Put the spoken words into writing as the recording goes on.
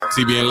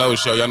TBN Low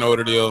Show. Y'all know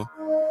what it is.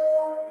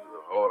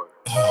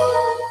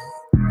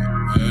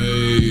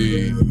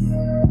 Hey.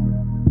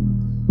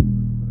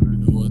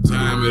 What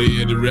time it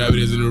is? The rabbit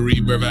is in the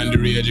rebirth and the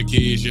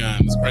re-education.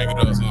 Let's crank it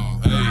up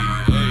song. Hey.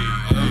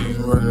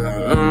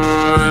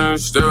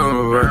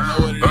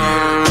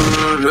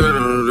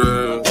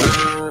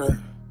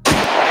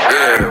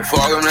 Yeah,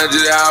 fuck them, that's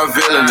just how I'm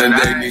feeling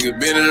today. Nigga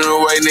been in the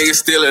way, nigga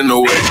still in the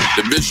way.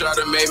 The bitch tried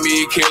to make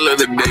me a killer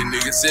today.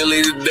 Nigga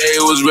silly today,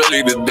 it was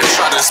really today.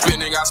 Tried to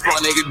spin and got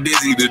spun, nigga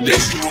dizzy today.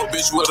 You a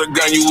bitch with a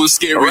gun, you was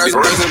scary. Rest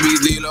in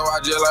peace, D-Lo,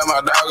 I just like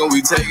my dog and we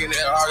taking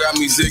that hard. Got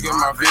me sick in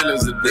my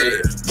feelings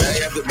today.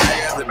 Bag after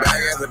bag after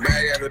bag after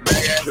bag after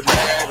bag after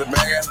bag after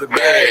bag after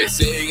bag.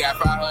 Say he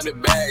got 500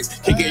 bags.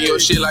 Kicking your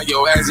shit like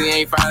your ass, he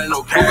ain't finding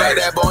no cash. Who got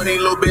that boy,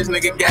 ain't little bitch,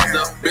 nigga gas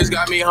up. Bitch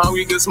got me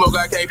hungry, good smoke,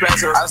 I can't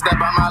pass her. I step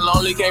out my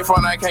lonely, can't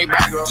front, I can't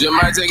back up. Just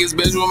might take his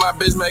bitch with my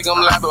bitch, make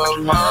him lap up.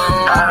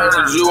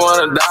 Did you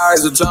wanna die,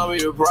 so tell me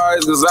your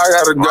price, cause I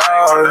got a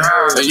guard.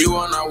 And you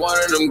are not one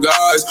of them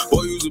guys,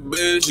 boy, you's a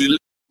bitch.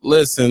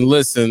 Listen,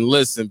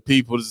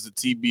 people. This is the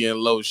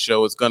TBN Low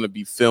Show. It's gonna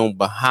be filmed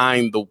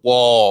behind the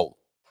wall.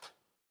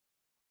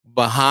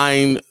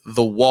 Behind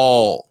the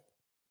wall.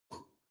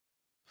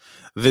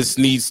 This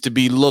needs to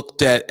be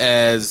looked at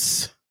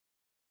as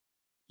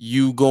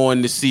you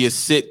going to see a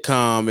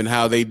sitcom and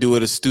how they do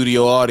it a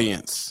studio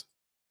audience.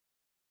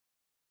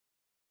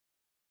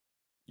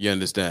 You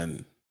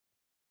understand?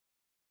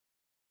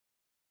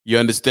 You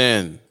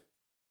understand?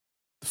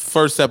 The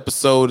first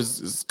episode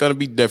is going to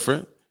be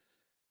different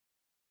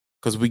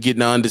because we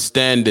getting an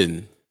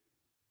understanding.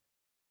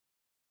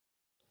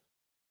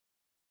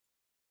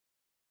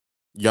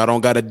 Y'all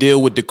don't got to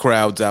deal with the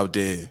crowds out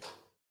there.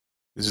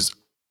 This is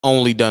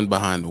only done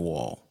behind the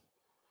wall.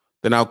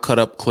 Then I'll cut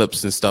up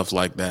clips and stuff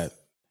like that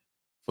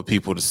for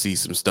people to see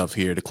some stuff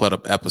here, to cut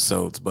up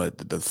episodes. But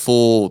the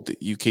full,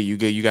 you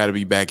got to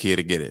be back here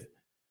to get it.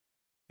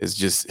 It's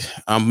just,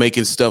 I'm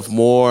making stuff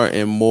more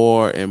and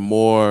more and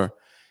more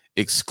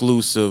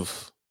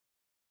exclusive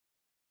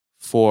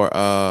for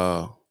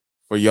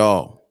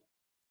y'all.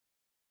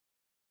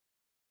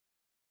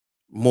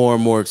 More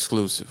and more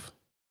exclusive.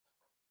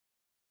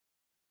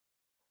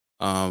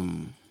 How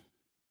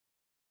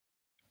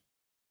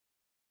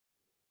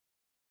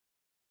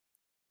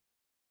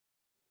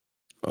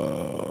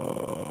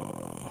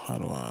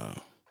do I?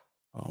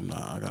 Oh no,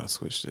 I gotta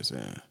switch this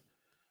in.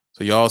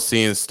 So y'all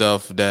seeing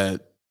stuff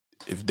that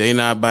if they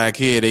not back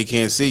here, they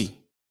can't see.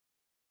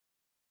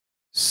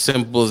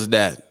 Simple as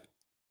that.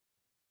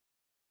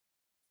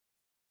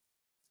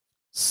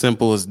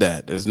 Simple as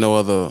that. There's no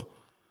other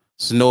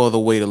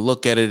way to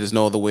look at it. There's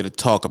no other way to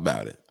talk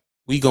about it.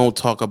 We gonna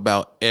talk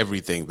about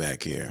everything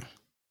back here.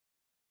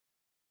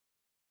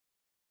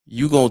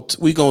 We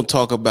gonna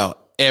talk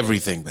about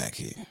everything back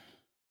here.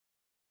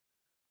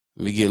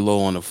 Let me get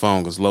Low on the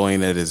phone because Low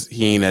ain't at his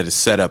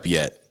setup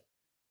yet.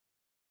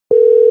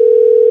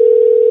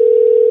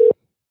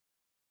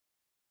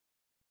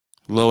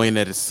 Low ain't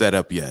at his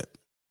setup yet.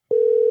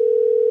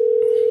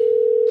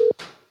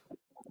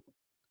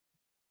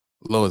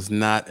 Low is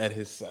not at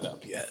his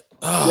setup yet.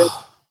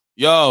 Oh,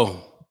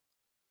 yo,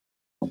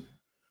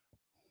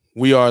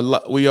 we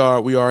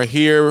are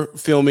here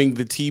filming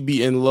the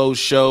TBN Low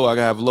Show. I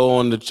have Low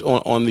on the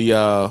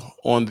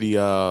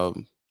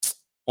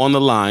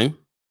line.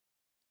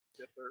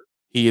 Yes, sir.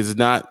 He is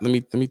not.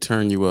 Let me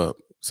turn you up.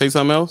 Say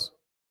something else.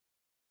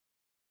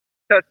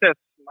 Test.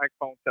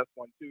 Microphone test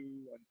 1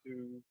 2 1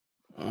 2.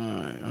 All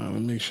right. Let me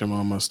make sure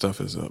all my stuff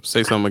is up.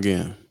 Say something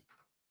again.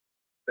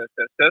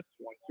 Test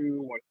 1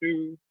 2 1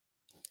 2.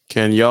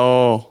 Can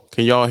y'all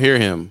hear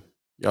him?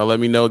 Y'all let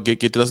me know.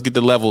 Let's get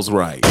the levels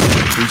right.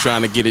 We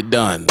trying to get it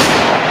done.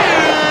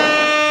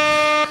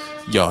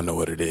 Y'all know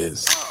what it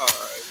is.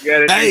 You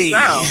got a new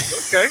sound.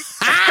 Okay.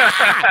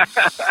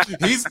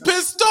 He's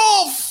pissed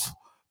off.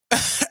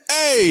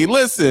 Hey,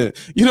 listen.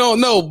 You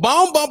don't know.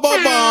 Boom, boom,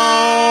 boom,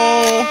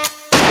 boom.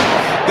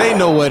 They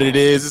know what it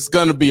is. It's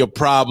gonna be a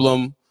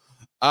problem.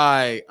 All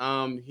right,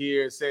 I'm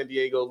here in San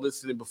Diego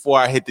listening before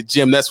I hit the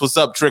gym. That's what's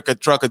up, Trucker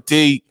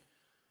T.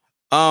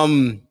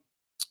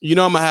 You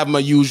know I'm gonna have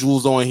my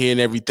usuals on here and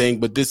everything,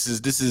 but this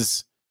is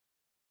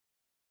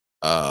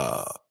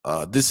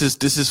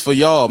for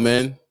y'all,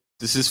 man.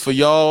 This is for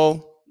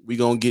y'all. We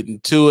gonna get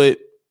into it.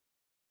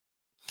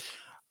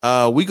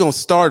 We gonna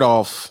start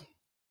off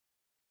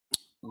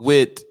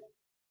with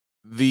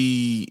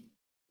the.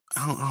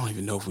 I don't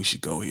even know if we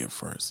should go here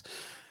first.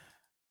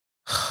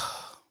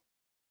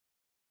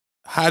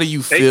 How do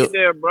you feel? Take it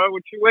there, bro.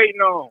 What you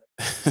waiting on?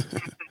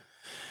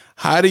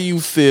 How do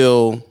you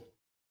feel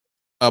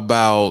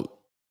about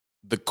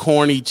the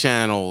corny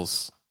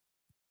channels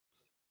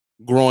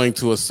growing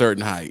to a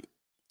certain height?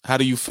 How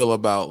do you feel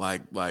about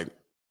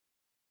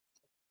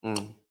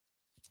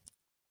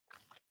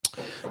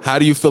how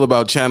do you feel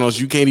about channels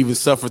you can't even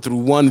suffer through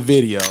one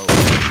video,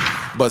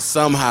 but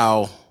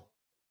somehow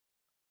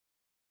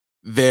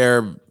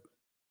they're,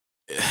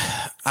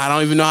 I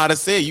don't even know how to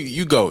say it.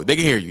 You go. They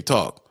can hear you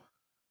talk.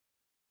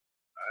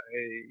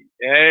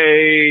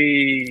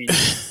 Hey,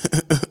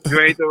 you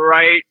ain't the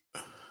right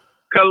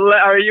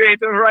Or you ain't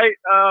the right.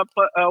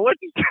 What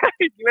you say?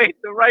 You ain't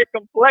the right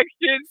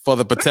complexion for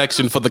the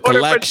protection for the for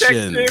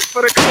collection. the protection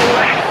for the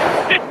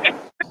collection.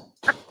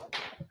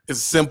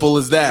 As simple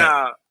as that.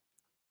 Nah,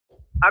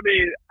 I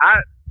mean, I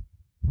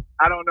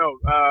don't know.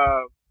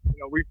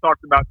 We've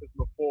talked about this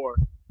before.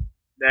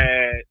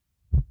 That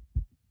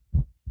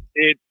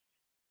it's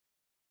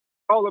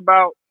all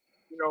about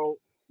the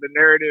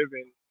narrative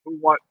and who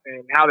wants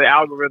and how the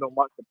algorithm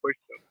wants to push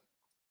them.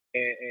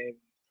 And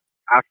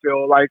I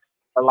feel like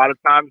a lot of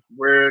times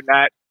we're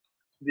not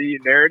the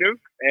narrative,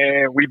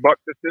 and we buck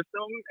the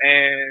system,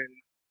 and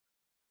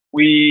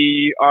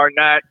we are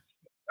not.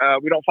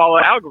 We don't follow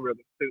the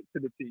algorithm to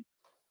the T.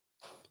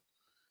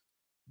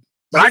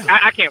 But yeah.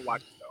 I can't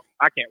watch it though.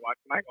 I can't watch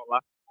it. I ain't gonna lie.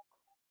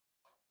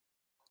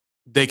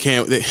 They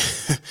can't.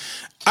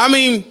 I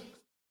mean,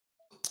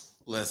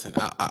 listen.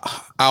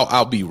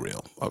 I'll be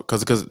real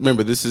because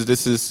remember this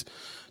is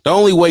the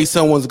only way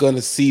someone's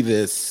gonna see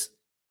this.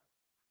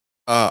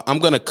 I'm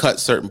gonna cut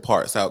certain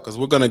parts out because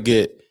we're gonna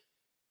get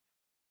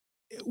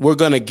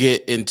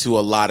into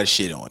a lot of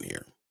shit on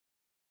here.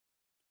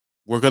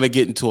 We're gonna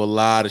get into a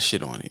lot of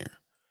shit on here,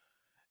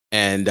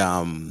 and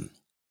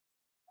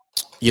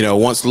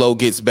once Lowe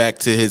gets back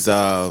to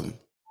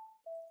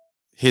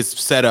his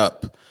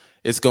setup,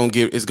 it's gonna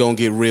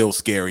get real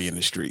scary in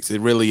the streets.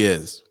 It really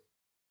is.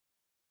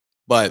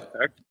 But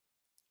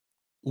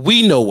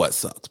we know what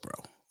sucks,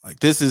 bro.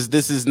 Like this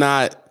is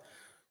not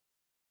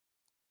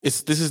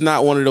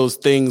one of those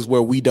things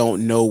where we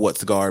don't know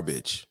what's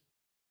garbage.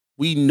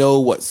 We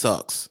know what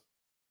sucks.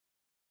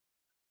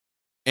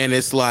 And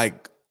it's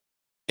like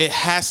it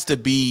has to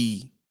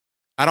be,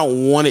 I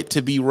don't want it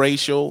to be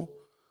racial,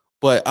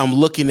 but I'm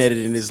looking at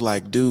it and it's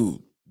like,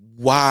 dude,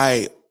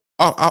 why?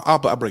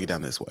 I'll break it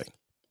down this way.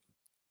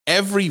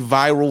 Every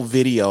viral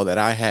video that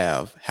I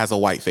have has a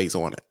white face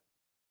on it.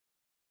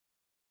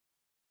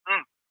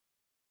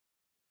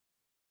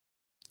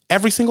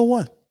 Every single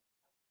one.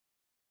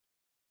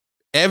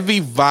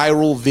 Every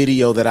viral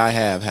video that I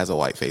have has a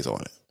white face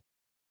on it.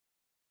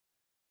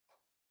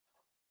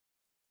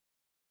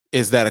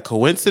 Is that a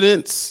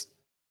coincidence?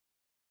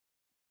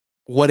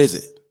 What is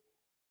it?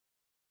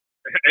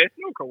 It's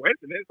no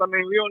coincidence. I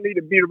mean, we don't need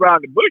to beat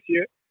around the bush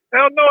here.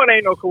 Hell no, it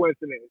ain't no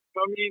coincidence.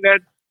 I mean,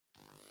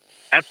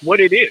 that's what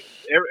it is.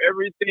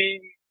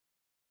 Everything.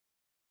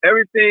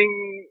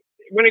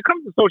 When it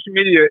comes to social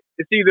media,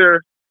 it's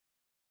either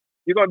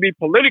you're going to be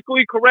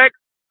politically correct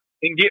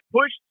and get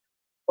pushed,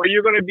 or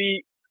you're going to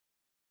be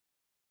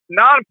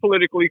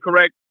non-politically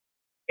correct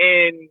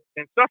and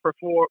suffer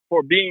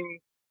for being,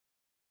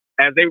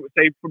 as they would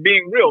say, for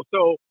being real.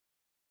 So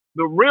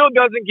the real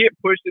doesn't get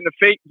pushed and the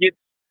fake gets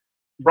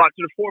brought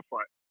to the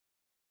forefront.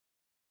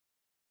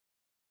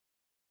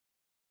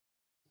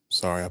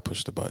 Sorry, I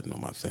pushed the button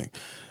on my thing.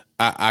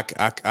 I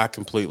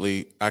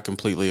completely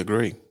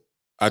agree.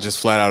 I just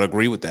flat out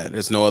agree with that.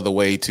 There's no other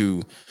way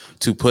to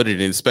put it,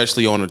 and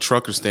especially on a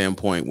trucker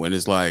standpoint, when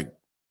it's like,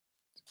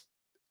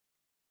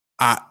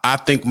 I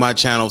think my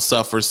channel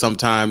suffers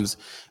sometimes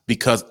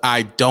because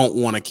I don't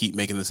want to keep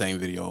making the same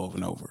video over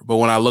and over. But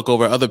when I look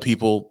over other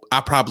people, I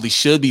probably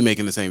should be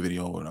making the same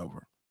video over and over.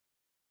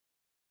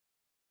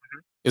 Mm-hmm.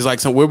 It's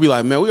like we'll be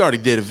like, man, we already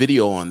did a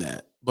video on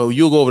that. But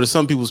you'll go over to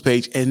some people's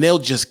page and they'll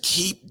just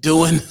keep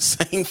doing the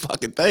same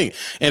fucking thing.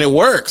 And it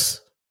works.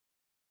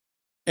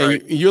 And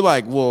right. You're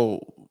like, well,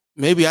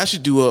 maybe I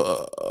should do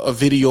a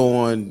video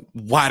on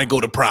why to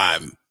go to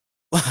Prime.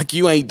 Like,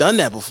 you ain't done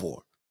that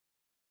before.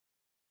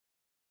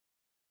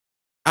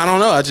 I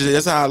don't know.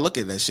 That's how I look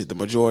at that shit. The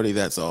majority,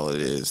 that's all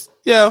it is.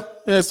 Yeah,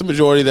 it's the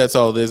majority. That's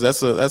all it is.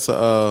 That's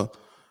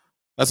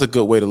a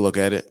good way to look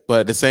at it.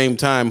 But at the same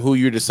time, who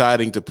you're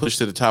deciding to push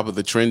to the top of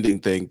the trending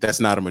thing, that's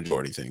not a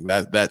majority thing.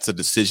 That's a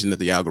decision that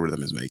the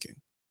algorithm is making.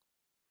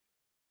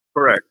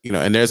 Correct.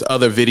 And there's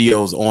other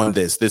videos on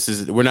this.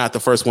 We're not the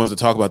first ones to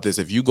talk about this.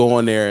 If you go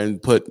on there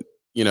and put,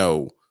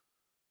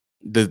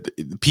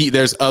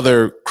 there's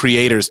other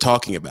creators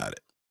talking about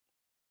it.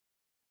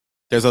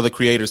 There's other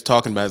creators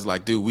talking about it. It's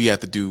like, dude, we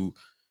have to do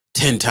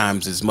 10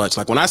 times as much.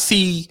 Like when I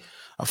see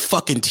a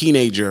fucking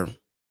teenager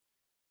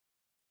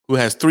who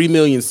has 3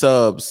 million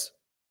subs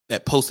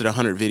that posted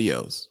 100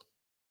 videos,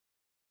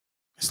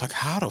 it's like,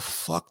 how the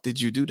fuck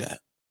did you do that?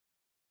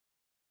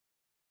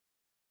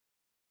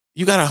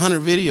 You got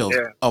 100 videos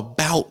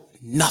about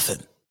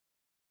nothing.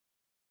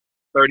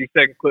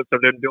 30-second clips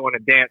of them doing a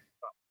dance.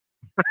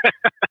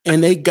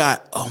 And they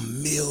got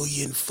 1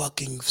 million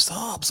fucking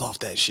subs off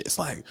that shit. It's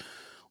like,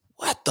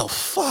 what the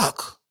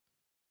fuck?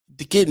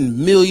 They're getting $1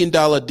 million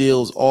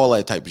deals, all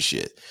that type of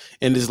shit.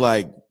 And it's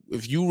like,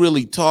 if you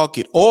really talk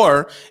it,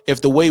 or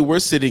if the way we're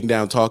sitting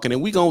down talking,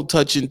 and we gonna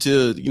touch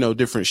into,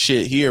 different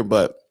shit here,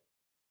 but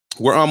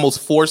we're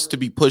almost forced to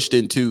be pushed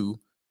into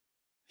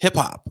hip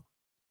hop.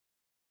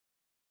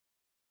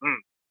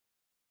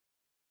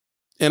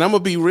 And I'm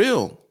gonna be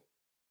real.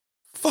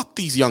 Fuck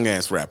these young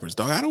ass rappers,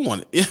 dog. I don't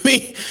want it. I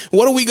mean,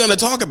 what are we gonna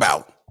talk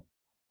about?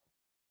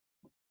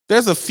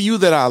 There's a few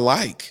that I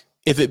like.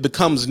 If it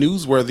becomes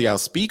newsworthy, I'll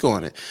speak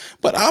on it.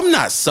 But I'm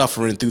not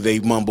suffering through they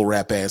mumble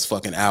rap ass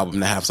fucking album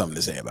to have something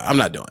to say about it. I'm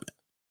not doing it.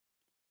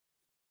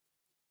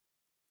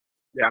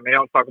 Yeah, I mean, they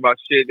don't talk about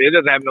shit. It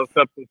doesn't have no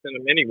substance in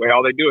them anyway.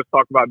 All they do is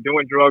talk about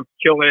doing drugs,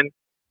 killing,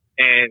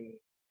 and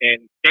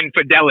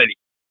infidelity.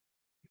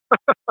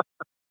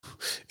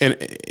 And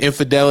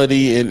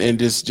infidelity and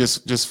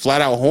just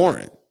flat out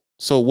whoring.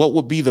 So what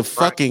would be the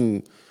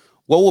fucking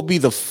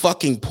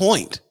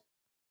point?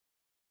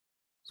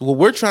 So what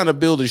we're trying to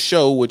build a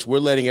show, which we're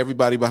letting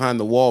everybody behind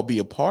the wall be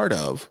a part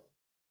of.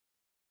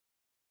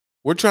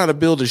 We're trying to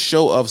build a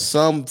show of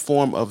some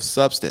form of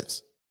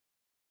substance.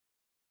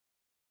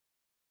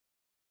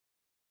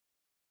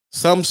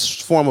 Some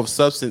form of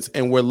substance,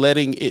 and we're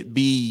letting it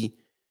be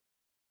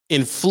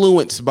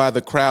influenced by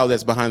the crowd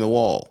that's behind the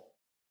wall.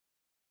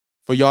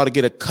 For y'all to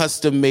get a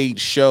custom-made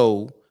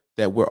show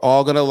that we're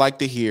all going to like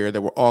to hear,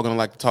 that we're all going to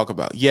like to talk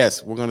about.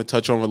 Yes, we're going to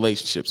touch on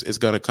relationships. It's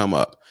going to come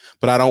up.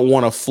 But I don't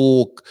want a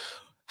full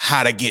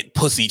how to get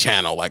pussy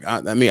channel. Like,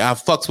 I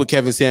fucks with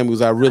Kevin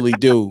Samuels. I really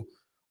do.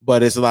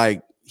 But it's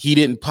like, he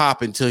didn't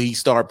pop until he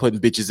started putting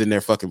bitches in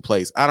their fucking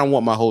place. I don't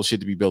want my whole shit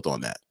to be built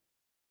on that.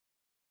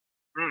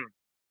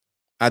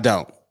 I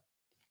don't.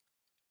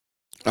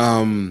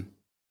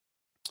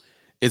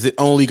 Is it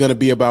only going to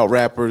be about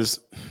rappers?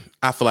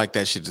 I feel like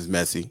that shit is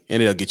messy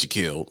and it'll get you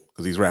killed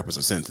because these rappers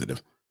are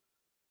sensitive.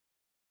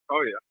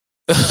 Oh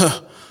yeah.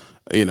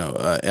 You know,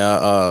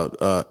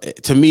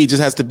 to me, it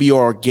just has to be an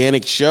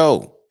organic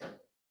show.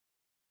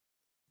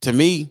 To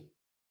me,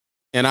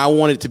 and I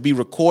want it to be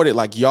recorded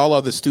like y'all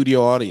are the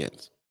studio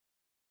audience.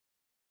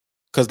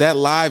 Because that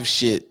live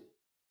shit,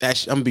 I'm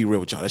gonna be real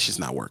with y'all, that shit's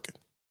not working.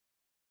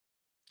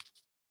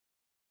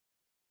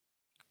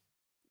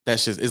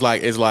 That's just it's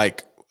like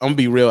I'm gonna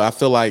be real. I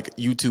feel like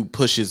YouTube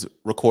pushes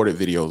recorded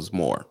videos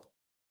more.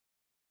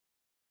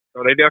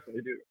 No, they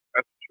definitely do.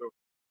 That's true.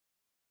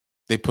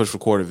 They push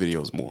recorded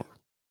videos more.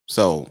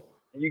 So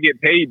you get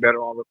paid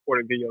better on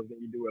recorded videos than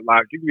you do it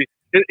live. You can be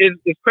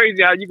it's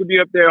crazy how you could be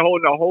up there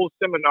holding a whole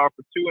seminar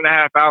for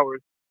 2.5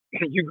 hours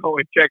and you go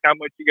and check how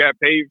much you got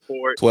paid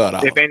for it.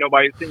 $12. If ain't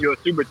nobody send you a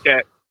super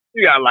chat,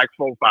 you got like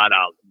 $4 or $5,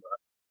 bro.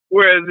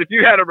 Whereas if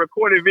you had a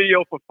recorded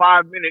video for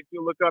 5 minutes,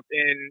 you look up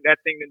and that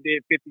thing that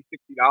did $50,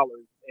 $60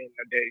 in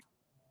a day.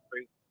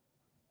 Crazy.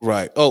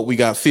 Right. Oh, we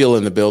got Phil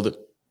in the building.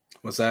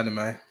 What's happening,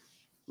 man?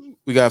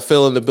 We got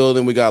Phil in the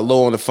building. We got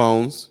Lo on the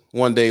phones.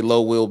 One day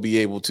Lo will be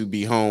able to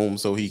be home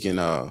so he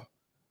can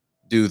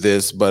do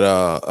this. But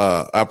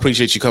I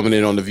appreciate you coming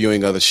in on the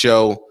viewing of the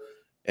show.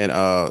 And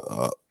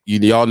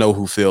y'all know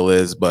who Phil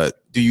is,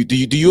 but do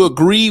you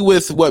agree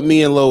with what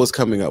me and Lo is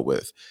coming up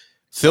with?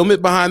 Film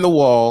it behind the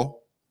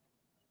wall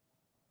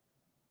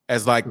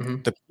as like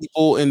the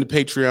people in the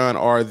Patreon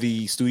are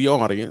the studio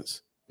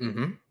audience.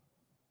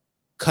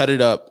 Cut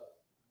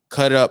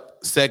up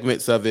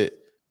segments of it,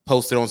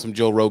 post it on some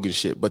Joe Rogan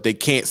shit, but they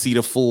can't see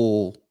the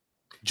full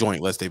joint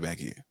unless they back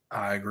in.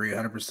 I agree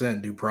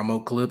 100%. Do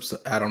promo clips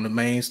out on the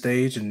main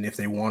stage, and if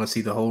they want to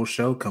see the whole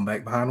show, come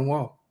back behind the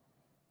wall.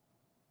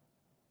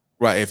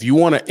 Right. If you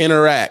want to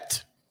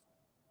interact,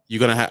 you're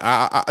gonna have.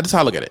 That's how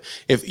I look at it.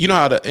 If you know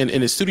how to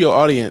in the studio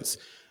audience,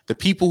 the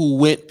people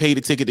who paid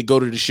a ticket to go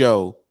to the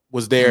show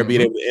was there,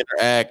 being able to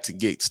interact,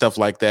 get stuff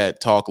like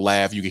that, talk,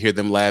 laugh. You can hear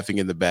them laughing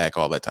in the back,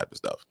 all that type of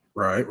stuff.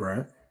 Right.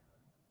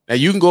 Now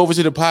you can go over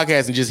to the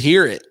podcast and just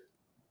hear it.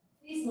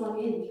 Please log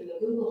in through the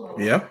Google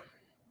Home. Yeah.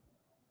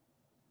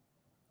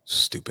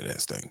 Stupid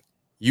ass thing.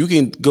 You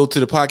can go to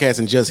the podcast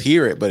and just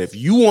hear it, but if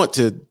you want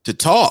to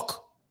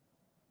talk,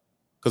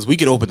 because we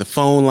can open the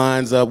phone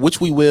lines up, which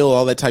we will,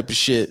 all that type of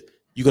shit,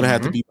 you're gonna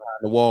have to be behind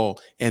the wall.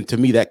 And to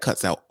me, that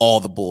cuts out all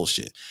the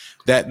bullshit.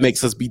 That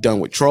makes us be done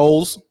with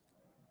trolls.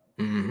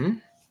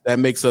 That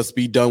makes us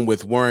be done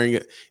with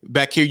worrying.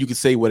 Back here, you can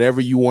say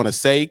whatever you want to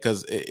say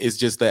because it's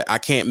just that I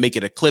can't make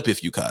it a clip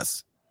if you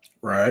cuss.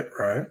 Right.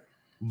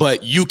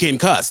 But you can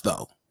cuss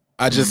though.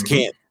 I just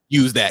can't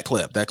use that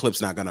clip. That clip's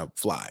not gonna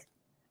fly.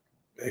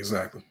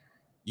 Exactly.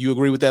 You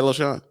agree with that,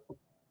 LaShawn?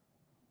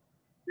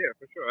 Yeah,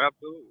 for sure,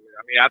 absolutely.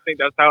 I mean, I think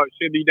that's how it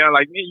should be done.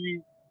 Like me and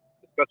you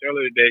discussed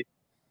earlier today.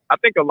 I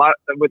think a lot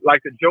with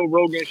like the Joe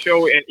Rogan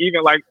show and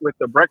even like with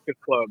the Breakfast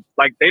Club,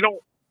 like I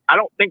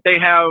don't think they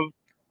have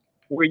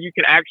where you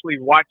can actually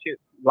watch it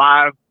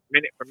live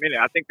minute for minute.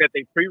 I think that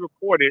they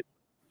pre-record it.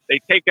 They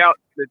take out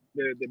the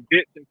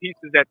bits and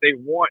pieces that they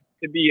want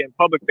to be in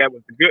public that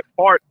was a good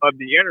part of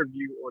the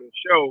interview or the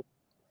show.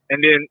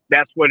 And then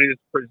that's what is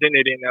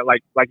presented in a,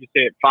 like you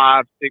said,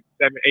 5, 6,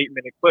 7, 8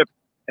 minute clip.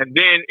 And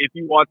then if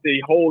you want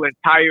the whole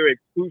entire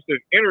exclusive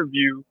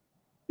interview,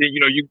 then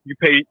you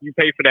pay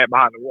for that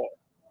behind the wall.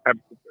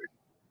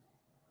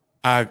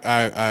 I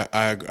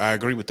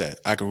agree with that.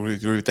 I can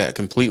agree with that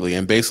completely.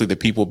 And basically, the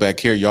people back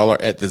here, y'all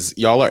are at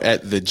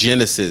the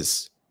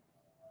genesis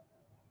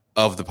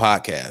of the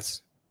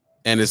podcast,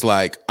 and it's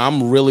like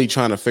I'm really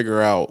trying to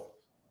figure out.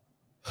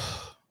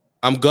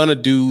 I'm gonna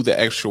do the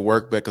extra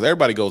work because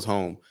everybody goes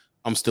home.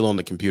 I'm still on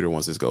the computer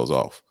once this goes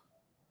off.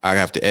 I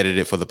have to edit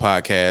it for the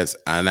podcast,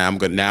 and I'm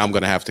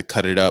gonna have to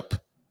cut it up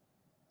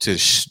to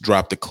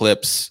drop the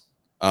clips.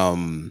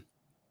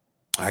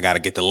 I got to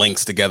get the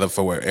links together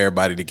for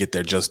everybody to get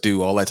their just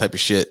due, all that type of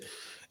shit.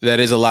 That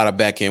is a lot of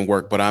back end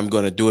work, but I'm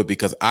going to do it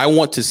because I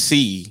want to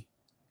see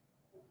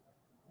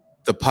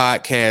the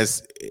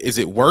podcast, is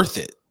it worth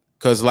it?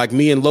 Because like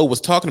me and Lo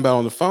was talking about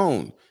on the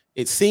phone,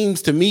 it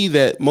seems to me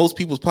that most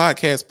people's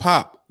podcasts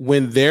pop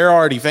when they're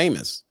already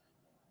famous.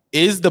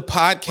 Is the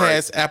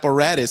podcast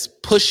apparatus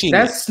pushing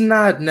That's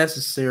not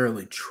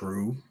necessarily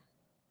true.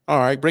 All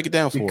right, break it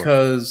down for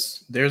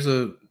because there's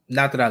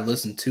not that I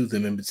listen to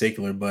them in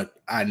particular, but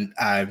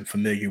I'm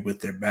familiar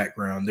with their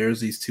background. There's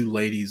these two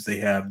ladies, they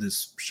have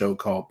this show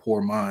called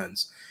Poor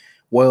Minds.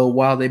 Well,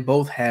 while they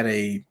both had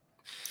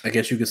I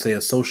guess you could say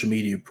a social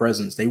media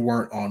presence, they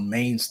weren't on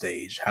main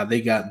stage. How they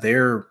got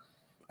their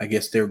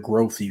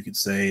growth, you could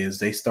say, is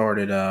they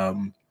started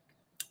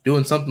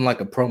doing something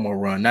like a promo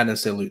run, not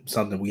necessarily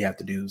something we have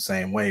to do the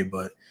same way,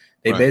 but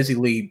they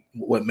basically,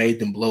 what made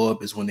them blow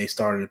up is when they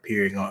started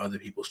appearing on other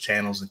people's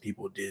channels and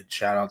people did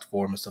shout outs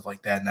for them and stuff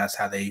like that. And that's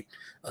how they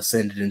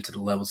ascended into the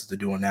levels that they're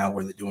doing now,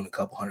 where they're doing a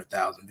couple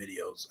 100,000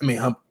 videos. I mean,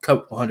 a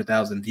couple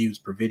 100,000 views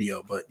per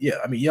video. But yeah,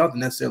 I mean, you don't have to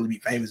necessarily be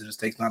famous. It just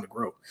takes time to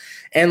grow.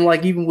 And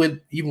like even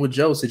with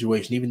Joe's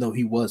situation, even though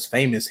he was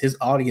famous, his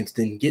audience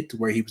didn't get to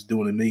where he was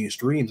doing 1 million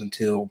streams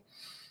until,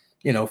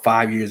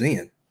 5 years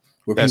in,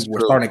 where people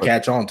were starting to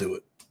catch on to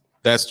it.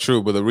 That's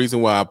true, but the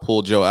reason why I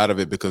pulled Joe out of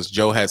it because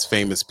Joe has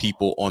famous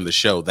people on the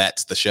show.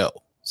 That's the show.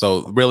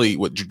 So really,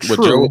 what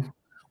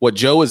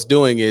Joe is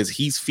doing is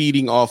he's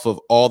feeding off of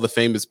all the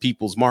famous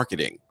people's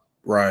marketing.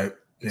 Right.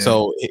 Yeah.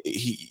 So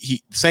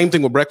he same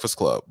thing with Breakfast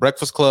Club.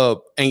 Breakfast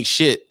Club ain't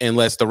shit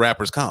unless the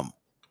rappers come.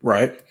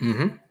 Right.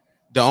 Mm-hmm.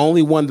 The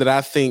only one that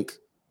I think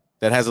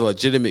that has a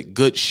legitimate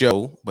good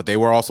show, but they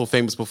were also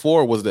famous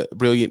before, was the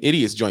Brilliant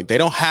Idiots joint. They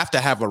don't have to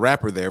have a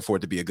rapper there for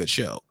it to be a good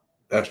show.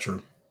 That's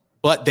true.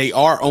 But they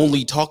are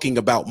only talking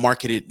about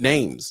marketed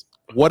names.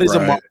 What is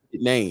a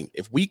marketed name?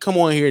 If we come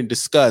on here and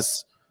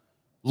discuss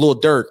Lil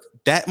Durk,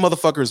 that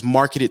motherfucker is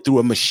marketed through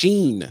a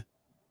machine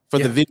for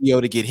the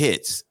video to get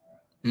hits.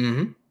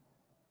 Mm-hmm.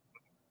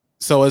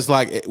 So it's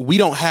like we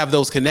don't have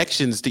those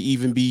connections to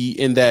even be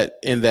in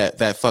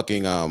that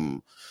fucking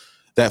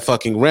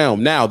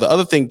realm. Now, the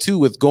other thing too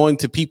with going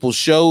to people's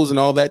shows and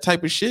all that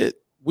type of shit,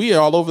 we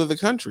are all over the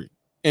country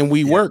and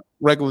we work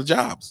regular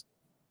jobs.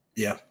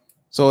 Yeah.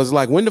 So it's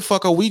like, when the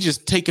fuck are we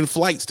just taking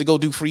flights to go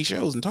do free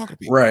shows and talk to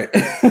people? Right.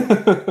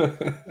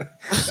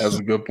 That's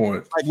a good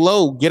point. Like,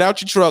 Lo, get out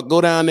your truck,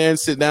 go down there and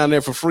sit down there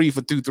for free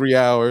for 2-3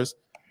 hours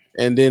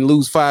and then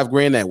lose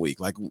 $5,000 that week.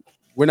 Like,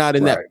 we're not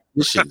in that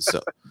position.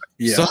 So,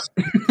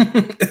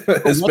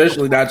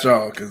 especially not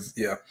y'all, because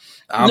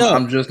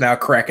I'm just now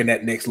cracking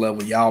that next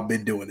level. Y'all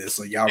been doing this,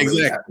 so y'all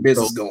really got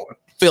business going.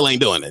 Phil ain't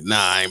doing it. Nah,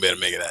 I ain't better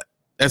make it that.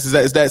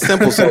 It's that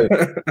simple. So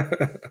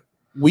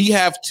we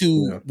have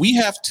to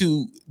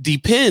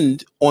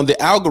depend on the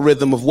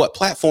algorithm of what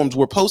platforms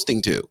we're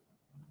posting to.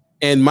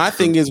 And my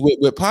thing is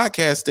with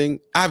podcasting,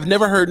 I've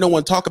never heard no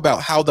one talk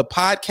about how the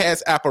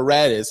podcast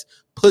apparatus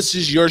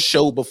pushes your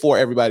show before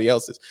everybody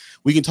else's.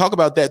 We can talk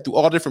about that through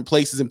all different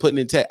places and putting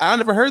in tech. I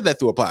never heard that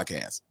through a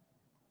podcast.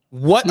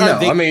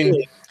 I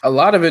mean, a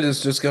lot of it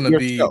is just going to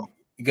be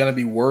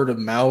word of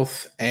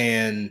mouth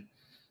and,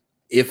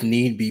 if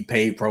need be,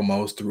 paid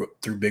promos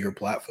through bigger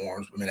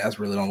platforms. I mean, that's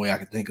really the only way I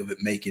can think of it,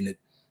 making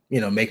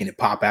it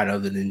pop out,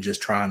 other than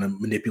just trying to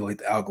manipulate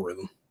the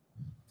algorithm.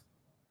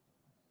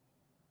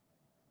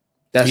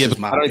 That's just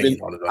my opinion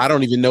on it. I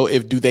don't even know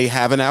do they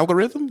have an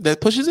algorithm that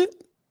pushes it?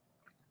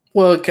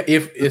 Well,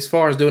 if as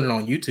far as doing it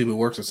on YouTube, it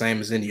works the same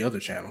as any other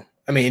channel.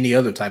 I mean, any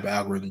other type of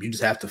algorithm. You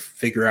just have to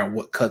figure out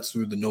what cuts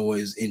through the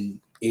noise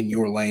in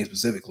your lane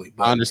specifically.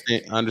 But I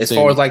understand. As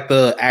far as like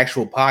the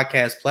actual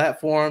podcast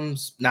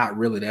platforms, not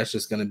really. That's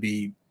just going to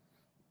be,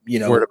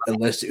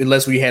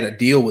 unless we had a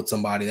deal with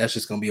somebody, that's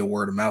just going to be a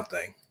word of mouth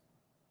thing.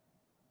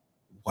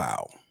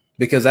 Wow.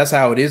 Because that's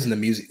how it is in the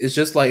music. It's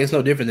just like, it's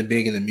no different than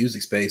being in the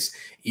music space.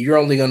 You're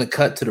only going to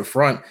cut to the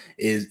front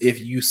is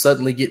if you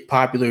suddenly get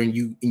popular and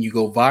you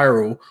go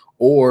viral,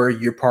 or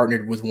you're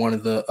partnered with one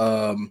of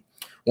the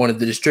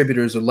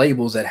distributors or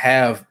labels that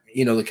have,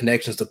 the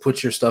connections to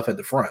put your stuff at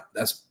the front.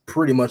 That's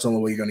pretty much the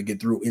only way you're going to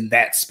get through in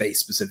that space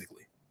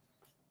specifically.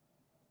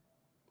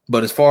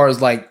 But as far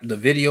as like the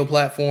video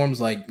platforms,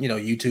 like,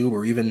 YouTube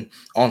or even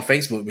on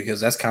Facebook,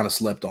 because that's kind of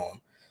slept on.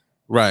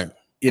 Right.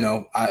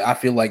 I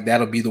feel like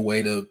that'll be the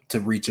way to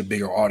reach a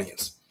bigger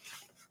audience,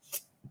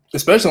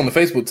 especially on the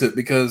Facebook tip,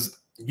 because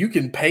you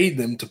can pay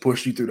them to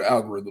push you through the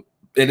algorithm.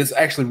 And it's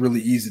actually really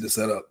easy to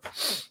set up.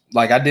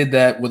 Like I did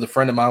that with a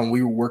friend of mine when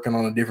we were working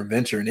on a different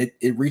venture, and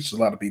it reached a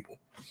lot of people.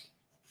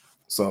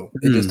 So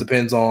it just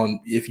depends on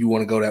if you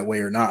want to go that way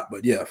or not.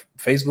 But yeah,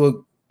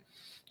 Facebook,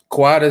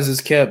 quiet as it's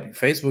kept,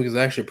 Facebook is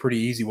actually a pretty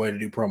easy way to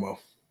do promo.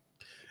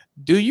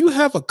 Do you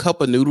have a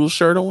Cup of Noodles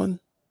shirt on?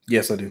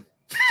 Yes, I do.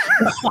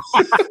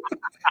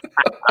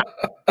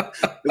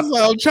 It's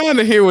like, I'm trying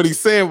to hear what he's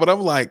saying, but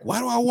I'm like, why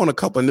do I want a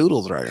cup of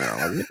noodles right now?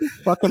 Like, what the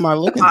fuck am I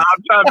looking at?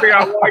 I'm trying to figure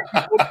out why you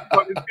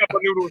put this cup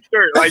of noodle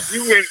shirt. Like,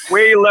 you went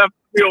way left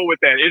field with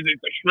that. Is it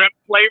the shrimp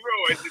flavor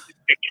or is it the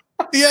chicken?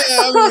 Yeah,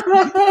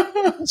 I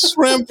mean,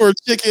 shrimp or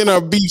chicken or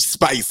beef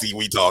spicy.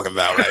 We talking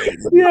about, right?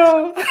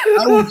 Yeah.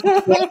 I don't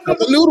want a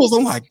couple noodles.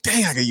 I'm like,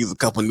 dang, I could use a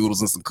couple noodles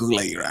and some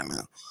Kool-Aid right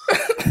now.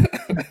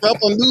 A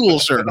couple noodle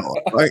shirt on.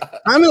 Like,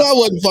 I knew I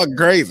wasn't fucking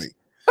crazy.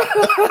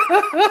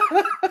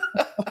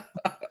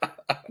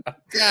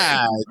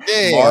 God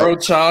damn.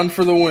 Maro-chan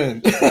for the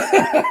win.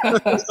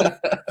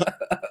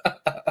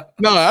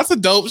 No, that's a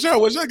dope shirt. I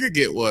wish I could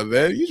get one,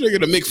 man. You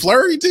drinking a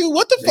McFlurry too?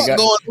 What the fuck going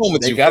on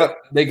with they you?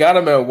 They got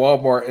them at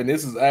Walmart, and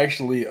this is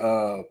actually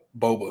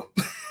boba.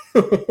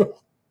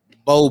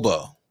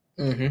 Boba.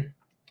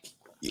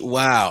 Mm-hmm.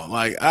 Wow.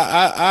 Like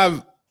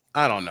I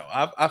don't know.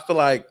 I feel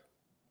like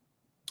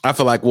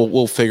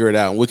we'll figure it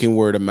out. We can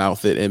word of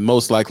mouth it, and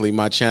most likely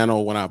my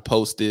channel when I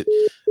post it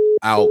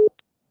out.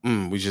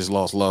 We just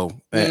lost low.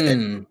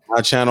 And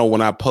my channel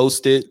when I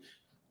post it,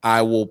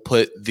 I will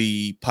put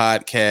the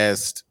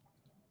podcast.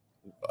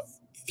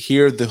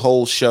 Hear the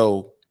whole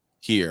show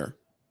here,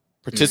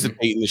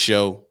 participate in the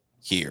show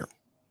here,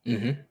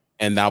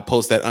 and I'll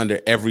post that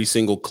under every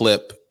single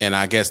clip. And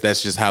I guess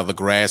that's just how the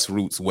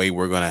grassroots way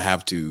we're gonna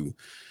have to,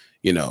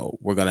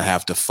 we're gonna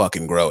have to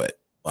fucking grow it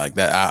like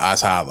that.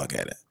 That's how I look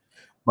at it.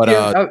 But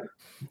yeah,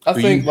 I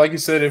think, like you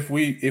said, if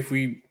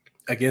we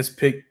I guess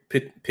pick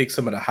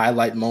some of the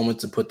highlight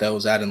moments and put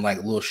those out in like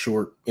little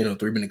short,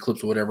 3-minute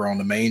clips or whatever on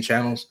the main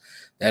channels,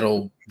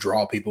 that'll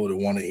draw people to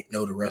want to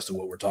know the rest of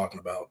what we're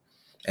talking about.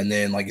 And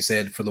then, like you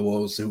said, for the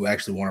ones who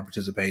actually want to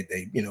participate,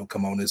 they,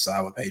 come on this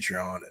side with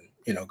Patreon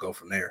and, go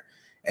from there.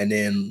 And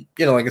then,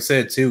 like I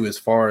said, too, as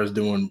far as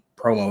doing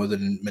promos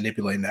and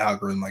manipulating the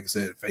algorithm, like I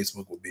said,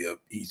 Facebook would be an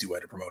easy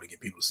way to promote and get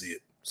people to see it.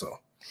 So.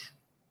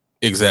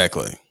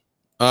 Exactly.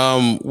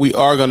 We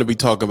are going to be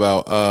talking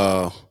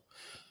about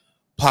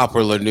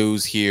popular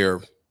news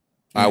here.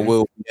 I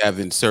will be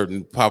having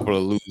certain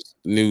popular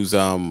news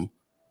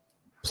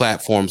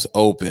platforms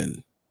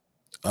open.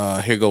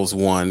 Here goes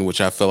one,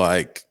 which I feel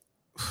like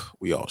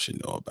we all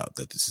should know about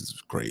that. This is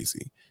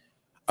crazy.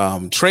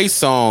 Trey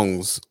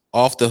Songz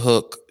off the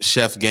hook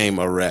chef game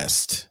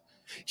arrest.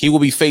 He will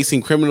be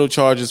facing criminal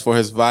charges for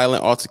his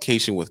violent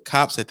altercation with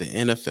cops at the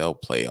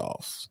NFL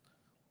playoffs.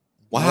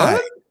 Why?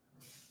 What?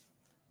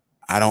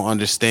 I don't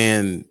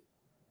understand.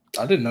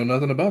 I didn't know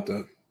nothing about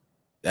that.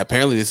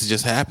 Apparently, this has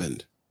just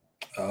happened.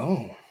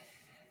 Oh,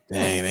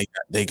 dang!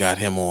 They got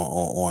him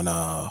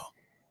on.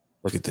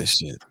 Look at this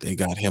shit. They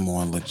got him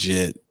on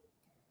legit.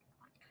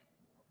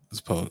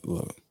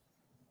 Look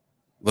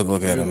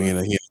at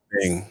him. He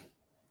thing.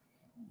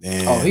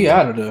 Damn. Oh, he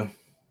out of there.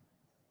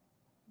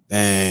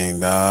 Dang,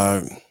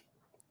 dog.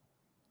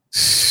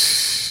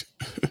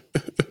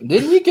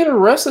 Didn't he get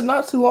arrested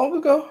not too long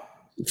ago?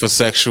 For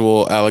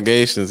sexual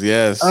allegations,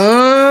 yes. That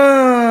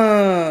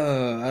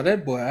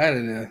boy out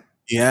of there.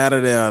 He out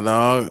of there,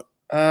 dog.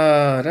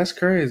 That's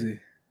crazy.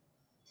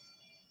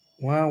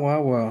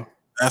 Wow.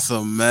 That's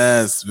a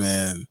mess,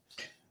 man.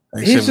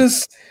 He's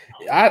just...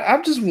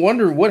 I'm just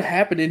wondering what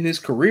happened in his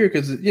career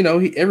because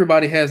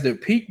everybody has their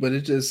peak, but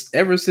it's just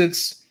ever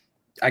since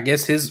I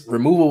guess his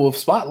removal of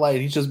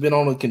spotlight, he's just been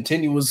on a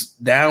continuous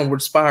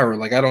downward spiral.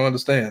 Like I don't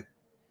understand.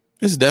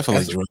 It's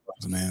definitely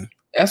drugs, man.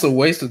 That's a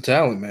waste of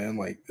talent, man.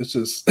 Like it's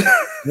just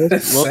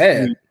that's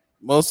sad.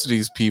 Most of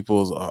these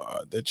people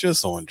they're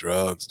just on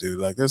drugs, dude.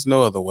 Like there's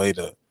no other way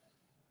to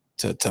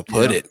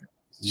put it.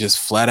 Just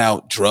flat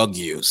out drug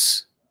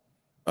use.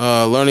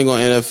 Learning on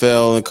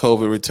NFL and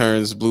COVID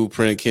returns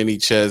blueprint. Kenny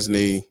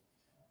Chesney.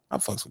 I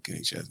fucks with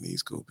Kenny Chesney.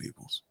 He's cool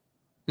peoples.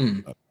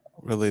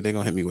 Really, they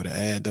gonna hit me with an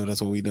ad though.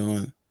 That's what we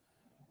doing.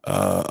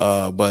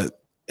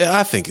 But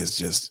I think it's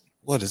just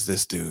what is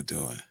this dude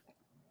doing?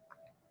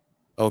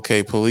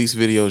 Okay, police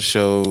video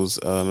shows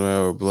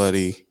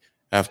bloody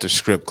after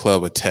strip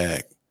club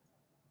attack.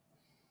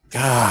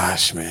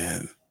 Gosh,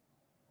 man,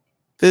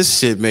 this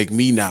shit make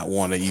me not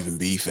want to even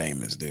be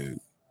famous, dude.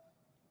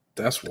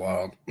 That's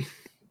wild.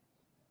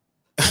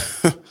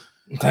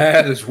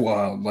 That is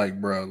wild. Like,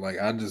 bro, like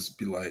I just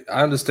be like,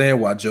 I understand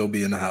why Joe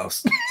be in the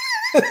house.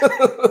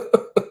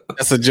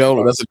 That's a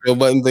Joe. That's a Joe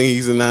Button thing.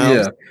 He's in the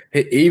house.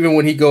 Yeah. Even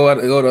when he go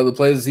to other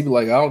places, he be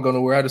like, I don't go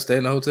nowhere. I just stay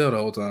in the hotel the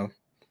whole time.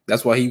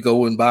 That's why he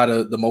go and buy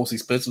the most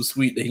expensive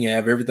suite that he can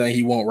have everything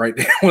he want right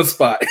there in one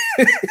spot.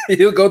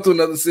 He'll go to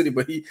another city,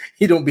 but he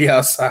don't be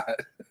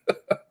outside.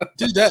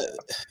 Dude,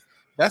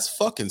 that's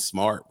fucking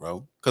smart,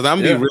 bro. Because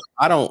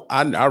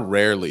I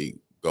rarely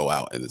go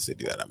out in the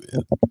city that I'm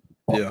in.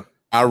 Yeah.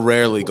 I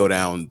rarely go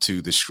down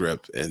to the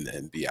strip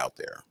and be out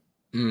there.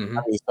 Mm-hmm.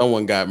 I mean,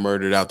 someone got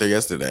murdered out there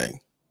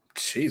yesterday.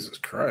 Jesus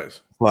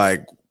Christ.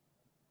 Like,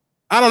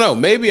 I don't know.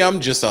 Maybe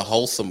I'm just a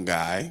wholesome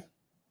guy.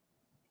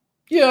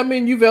 Yeah, I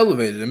mean, you've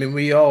elevated. I mean,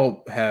 we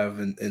all have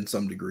in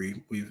some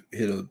degree. We've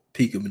hit a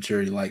peak of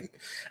maturity. Like,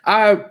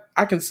 I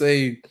can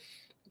say,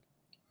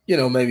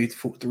 maybe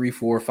 3,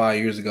 4, 5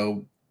 years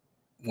ago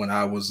when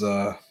I was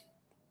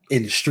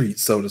in the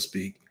streets, so to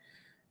speak.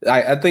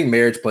 I think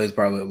marriage plays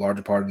probably a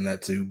larger part in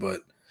that too,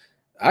 but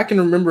I can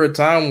remember a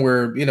time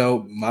where,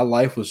 my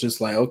life was just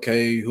like,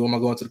 okay, who am I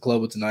going to the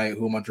club with tonight?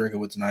 Who am I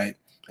drinking with tonight?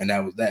 And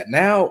that was that.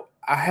 Now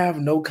I have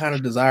no kind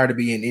of desire to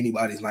be in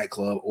anybody's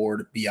nightclub or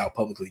to be out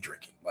publicly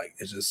drinking. Like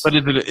it's just. But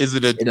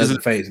it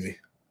doesn't faze me.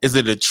 Is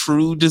it a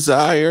true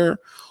desire,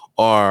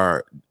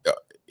 or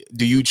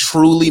do you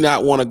truly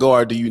not want to go,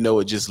 or do you know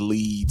it just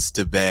leads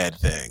to bad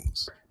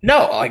things?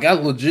 No, like I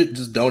legit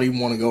just don't even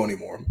want to go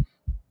anymore.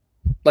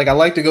 Like I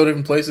like to go to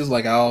different places.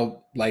 Like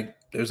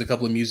there's a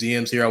couple of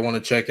museums here I want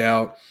to check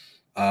out.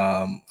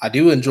 I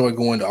do enjoy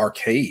going to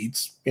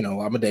arcades. You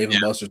know, I'm a Dave and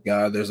Buster's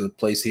guy. There's a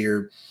place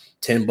here,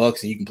 $10,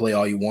 and you can play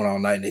all you want all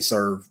night, and they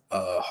serve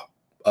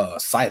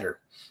cider.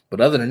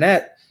 But other than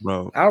that,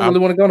 bro, I don't really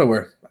want to go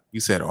nowhere. You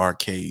said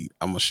arcade.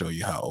 I'm gonna show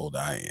you how old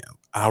I am.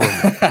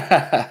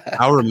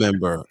 I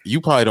remember.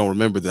 You probably don't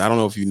remember that. I don't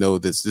know if you know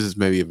this. This is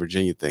maybe a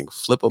Virginia thing.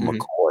 Flipper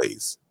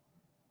McCoy's.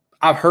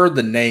 I've heard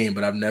the name,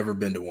 but I've never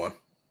been to one.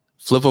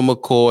 Flipper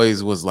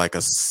McCoy's was like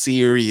a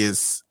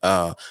serious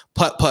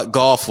putt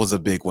golf was a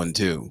big one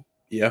too.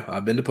 Yeah,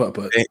 I've been to putt.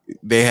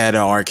 They had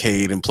an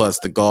arcade, and plus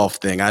the golf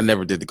thing. I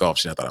never did the golf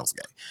shit. I thought I was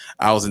gay.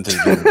 I was into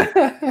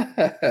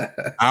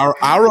the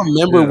I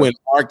remember when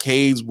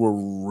arcades were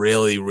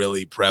really,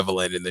 really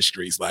prevalent in the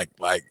streets. Like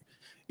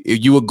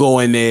you would go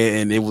in there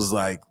and it was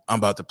like, I'm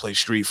about to play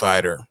Street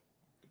Fighter.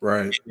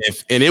 Right.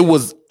 And it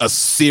was a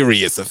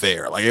serious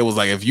affair. Like it was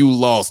like if you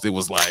lost, it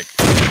was like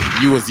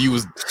it was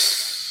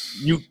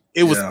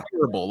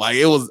terrible. Like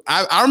it was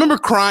I remember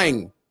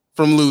crying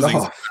from losing.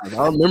 Oh.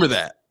 I remember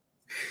that.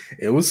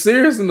 It was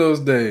serious in those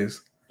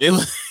days. It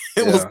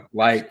was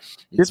like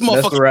this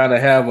motherfucker around to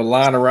have a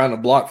line around the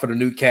block for the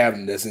new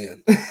cabinet that's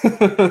in.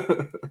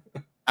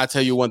 I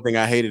tell you one thing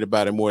I hated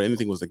about it more than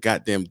anything was the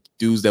goddamn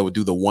dudes that would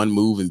do the one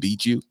move and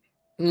beat you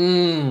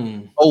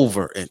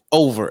over and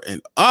over,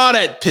 and all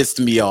that pissed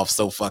me off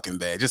so fucking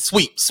bad. Just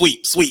sweep.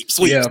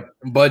 Yeah,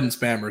 button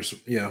spammers.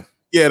 Yeah,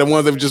 the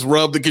ones that would just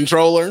rub the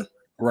controller.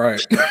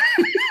 Right.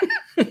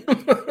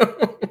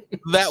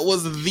 That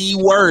was the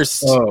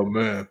worst. Oh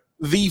man,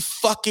 the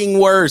fucking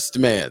worst,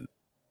 man.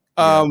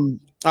 Yeah.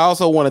 I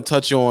also want to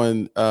touch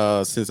on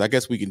since I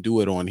guess we can do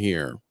it on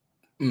here.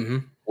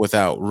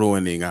 Without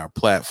ruining our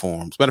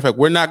platforms. Matter of fact,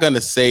 we're not going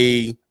to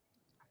say,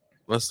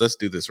 let's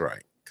do this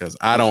right, because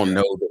I don't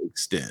know the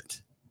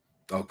extent.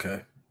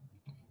 Okay.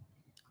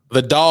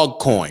 The dog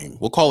coin.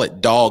 We'll call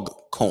it dog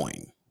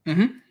coin.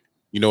 You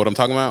know what I'm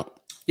talking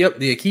about? Yep,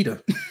 the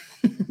Akita.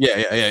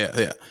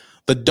 Yeah.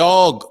 The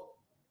dog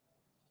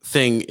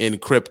thing in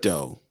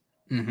crypto.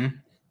 The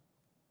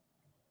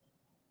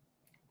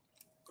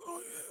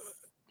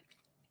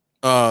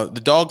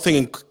dog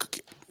thing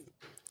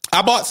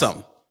I bought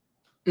some.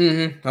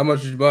 How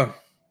much did you buy?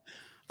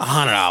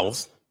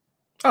 $100.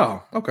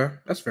 Oh, okay,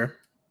 that's fair.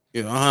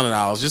 You know,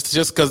 $100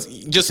 just because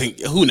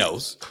who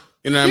knows?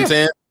 You know what I'm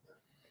saying?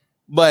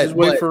 But just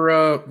wait for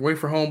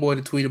homeboy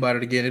to tweet about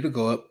it again. It'll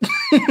go up.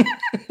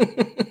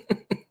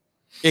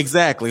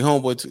 Exactly,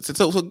 homeboy.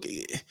 So,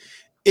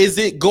 is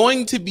it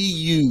going to be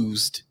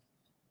used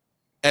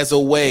as a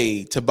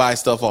way to buy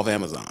stuff off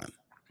Amazon?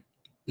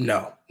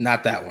 No,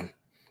 not that one.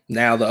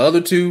 Now, the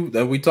other two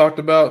that we talked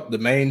about, the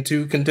main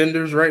two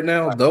contenders right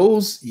now,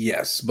 those,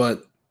 yes.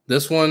 But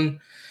this one,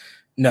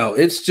 no.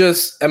 It's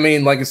just, I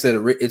mean, like I said,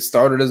 it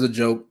started as a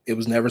joke. It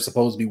was never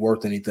supposed to be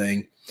worth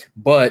anything.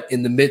 But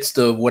in the midst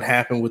of what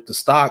happened with the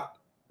stock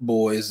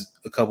boys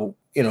a couple,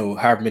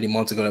 however many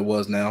months ago that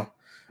was now,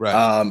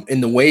 right.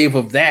 In the wave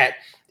of that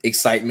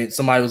excitement,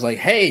 somebody was like,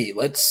 hey,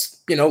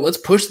 let's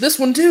push this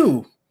one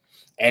too.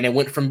 And it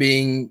went from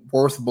being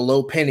worth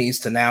below pennies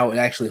to now it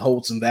actually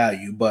holds some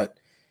value. But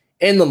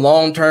in the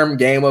long-term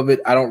game of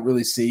it, I don't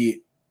really see it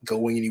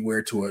going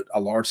anywhere to a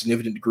large,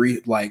 significant degree.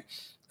 Like,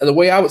 the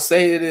way I would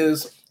say it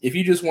is, if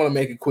you just want to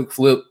make a quick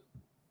flip,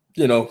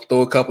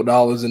 throw a couple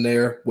dollars in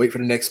there, wait for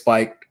the next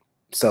spike,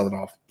 sell it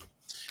off.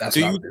 That's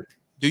what I would do.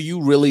 Do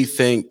you really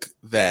think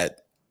that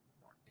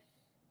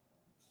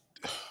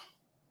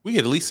we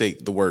could at least say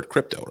the word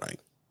crypto, right?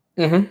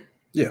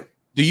 Yeah.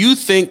 Do you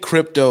think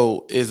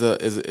crypto is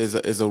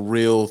a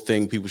real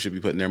thing people should be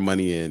putting their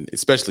money in?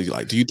 Especially,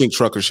 like, do you think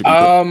truckers should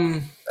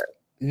be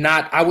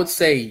not, I would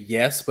say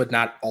yes, but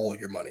not all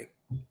your money.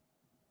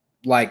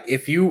 Like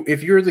if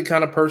you're the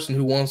kind of person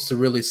who wants to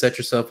really set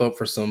yourself up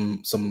for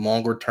some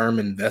longer term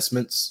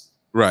investments,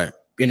 right?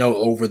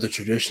 Over the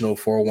traditional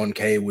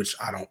 401k, which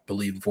I don't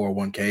believe in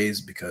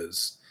 401ks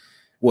because,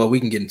 well, we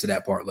can get into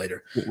that part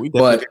later.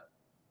 But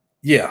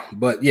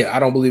I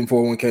don't believe in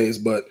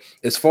 401ks. But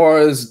as far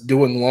as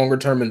doing longer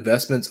term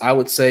investments, I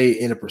would say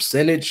in a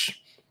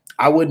percentage,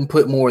 I wouldn't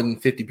put more than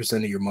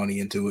 50% of your money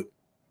into it.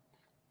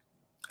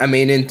 I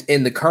mean,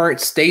 in the current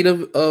state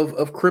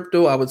of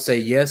crypto, I would say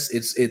yes,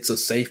 it's a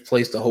safe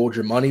place to hold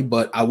your money,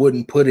 but I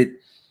wouldn't put it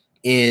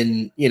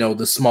in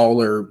the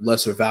smaller,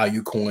 lesser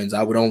value coins.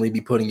 I would only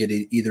be putting it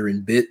either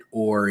in Bit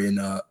or in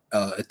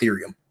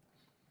Ethereum.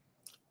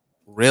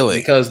 Really?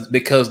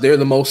 Because they're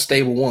the most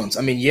stable ones.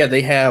 I mean, yeah,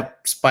 they have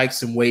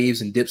spikes and waves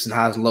and dips and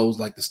highs and lows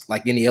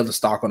like any other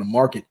stock on the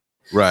market.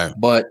 Right.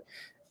 But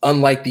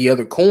unlike the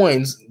other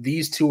coins,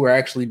 these two are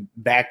actually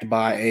backed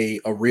by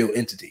a real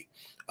entity.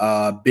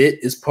 Bit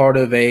is part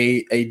of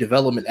a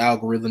development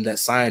algorithm that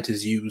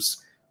scientists use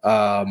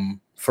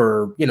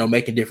for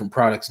making different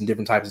products and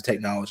different types of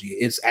technology.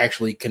 It's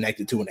actually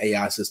connected to an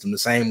AI system. The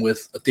same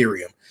with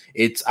Ethereum.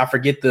 I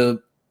forget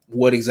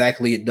what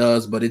exactly it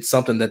does, but it's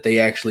something that they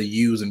actually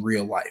use in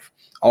real life.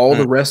 All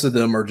the rest of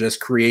them are just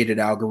created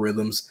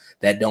algorithms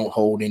that don't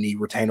hold any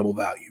retainable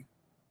value.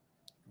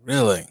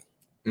 Really?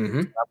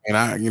 Mm-hmm.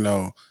 I mean,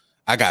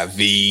 I got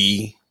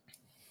V.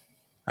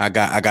 I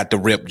got the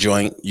rip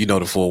joint. You know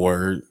the full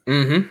word.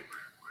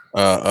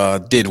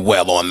 Mm-hmm. Did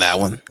well on that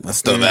one.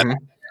 Let's do that.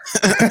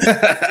 About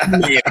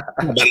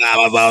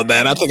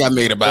that. I think I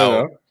made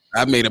about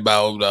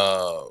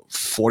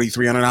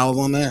 $4,300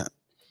 on that.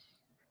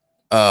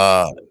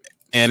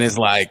 And it's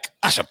like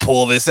I should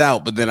pull this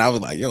out, but then I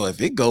was like, yo, if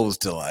it goes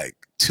to like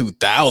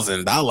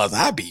 $2,000,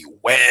 I'd be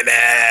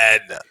winning.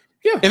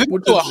 Yeah,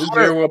 which is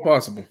very well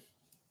possible.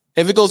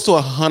 If it goes to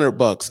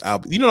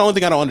 $100, the only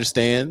thing I don't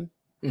understand.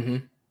 Mm-hmm.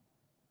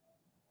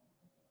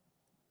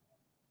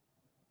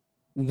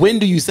 When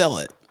do you sell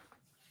it?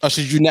 Or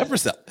should you never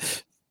sell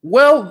it?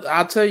 Well,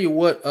 I'll tell you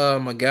what,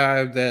 a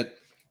guy that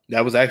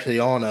was actually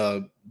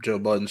on Joe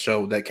Budden's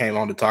show that came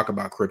on to talk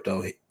about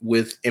crypto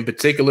in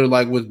particular,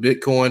 like with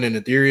Bitcoin and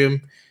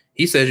Ethereum,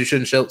 he says you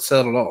shouldn't sell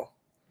it at all.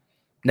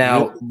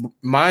 Now,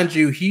 mind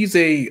you, he's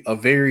a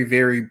very,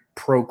 very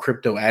pro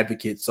crypto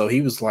advocate. So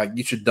he was like,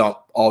 you should dump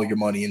all your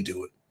money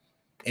into it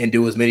and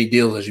do as many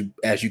deals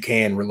as you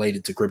can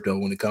related to crypto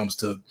when it comes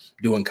to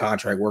doing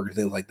contract work and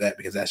things like that,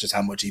 because that's just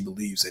how much he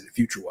believes in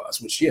future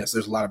wise, which yes,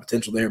 there's a lot of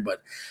potential there,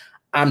 but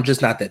I'm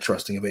just not that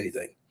trusting of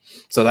anything.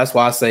 So that's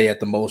why I say at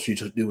the most you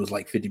should do is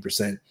like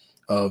 50%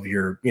 of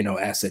your,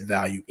 asset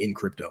value in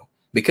crypto,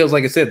 because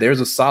like I said, there's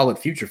a solid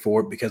future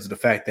for it because of the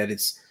fact that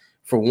it's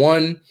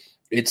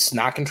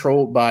not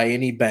controlled by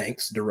any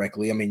banks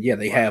directly. I mean, yeah,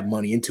 they have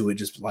money into it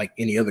just like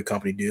any other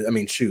company do. I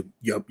mean, shoot,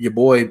 your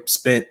boy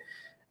spent,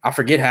 I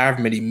forget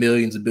however many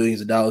millions and billions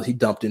of dollars he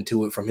dumped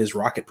into it from his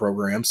rocket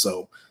program.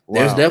 So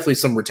there's definitely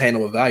some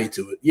retainable value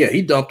to it. Yeah,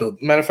 he dumped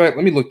matter of fact,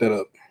 let me look that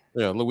up.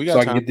 Yeah, look, we got so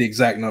time. I can get the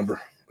exact number.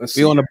 Let's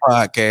see. We on the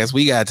podcast.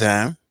 We got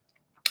time.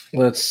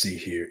 Let's see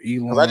here.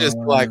 Elon. I just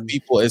feel like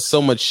people, it's so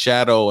much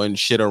shadow and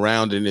shit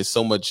around, and it's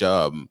so much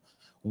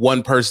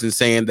one person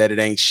saying that it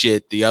ain't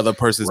shit, the other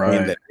person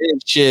saying that it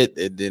ain't shit,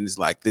 and then it's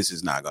like, this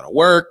is not gonna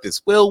work,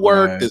 this will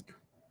work.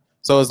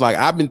 So it's like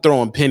I've been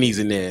throwing pennies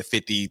in there,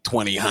 50,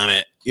 20,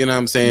 100, you know what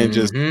I'm saying?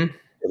 Just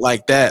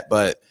like that,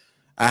 but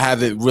I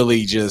haven't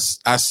really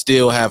I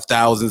still have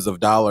thousands of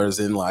dollars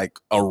in like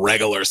a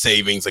regular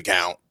savings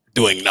account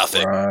doing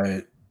nothing.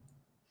 Right.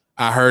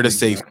 I heard a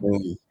safe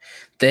thing.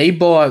 They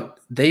bought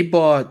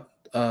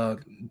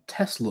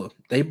Tesla.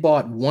 They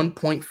bought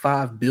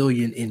 1.5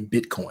 billion in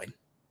Bitcoin.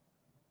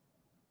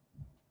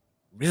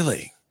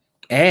 Really?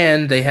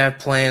 And they have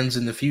plans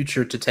in the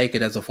future to take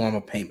it as a form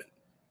of payment.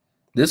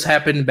 This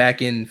happened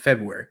back in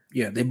February.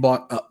 Yeah, they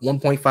bought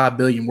 1.5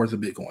 billion worth of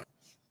Bitcoin.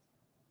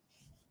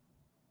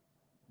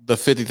 The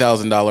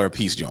 $50,000 a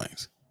piece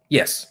joints.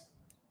 Yes.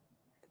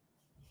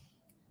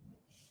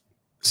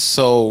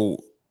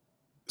 So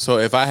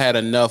if I had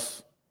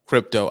enough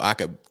crypto, I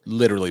could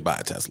literally buy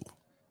a Tesla.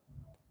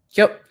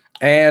 Yep.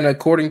 And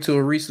according to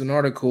a recent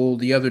article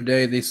the other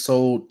day, they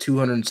sold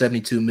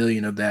 272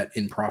 million of that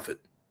in profit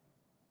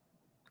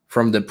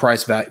from the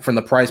price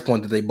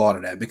point that they bought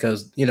it at,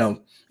 because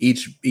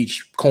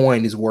each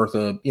coin is worth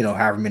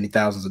however many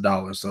thousands of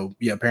dollars. So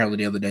yeah, apparently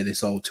the other day they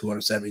sold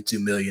 272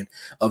 million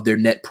of their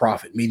net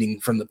profit,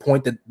 meaning from the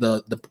point that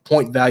the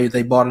point value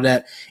they bought it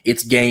at,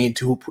 it's gained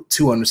to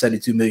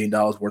 $272 million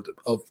worth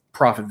of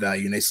profit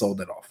value, and they sold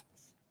that off.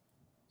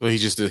 Well, he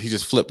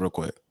just flipped real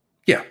quick.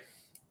 Yeah.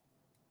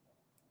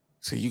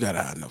 So you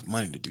gotta have enough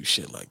money to do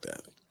shit like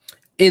that.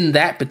 In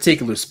that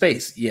particular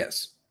space,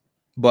 yes.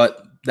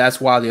 But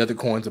that's why the other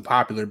coins are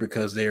popular,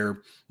 because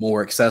they're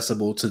more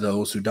accessible to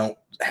those who don't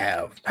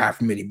have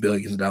half many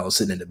billions of dollars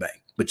sitting in the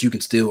bank, but you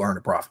can still earn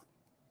a profit.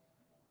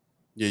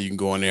 Yeah, you can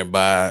go in there and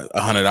buy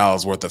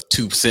 $100 worth of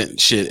 2%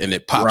 shit and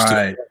it pops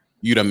to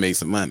you done made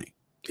some money.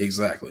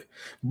 Exactly.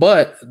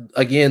 But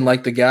again,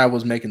 like the guy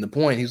was making the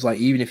point, he's like,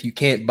 even if you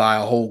can't buy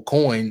a whole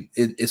coin,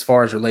 as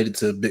far as related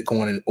to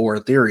Bitcoin or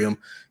Ethereum,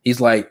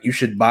 he's like, you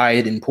should buy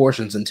it in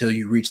portions until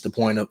you reach the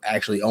point of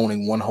actually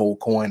owning one whole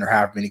coin or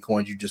however many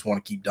coins you just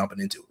want to keep dumping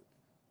into it.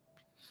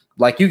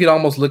 Like you could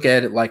almost look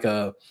at it like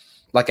an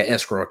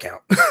escrow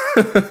account.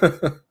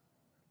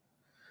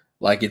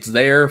 Like it's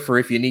there for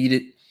if you need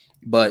it,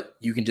 but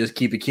you can just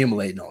keep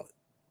accumulating on it.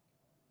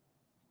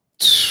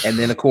 And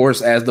then, of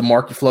course, as the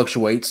market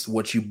fluctuates,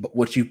 what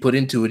you put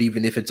into it,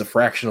 even if it's a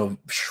fractional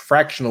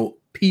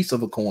piece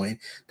of a coin,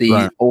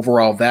 the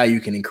overall value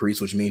can increase,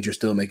 which means you're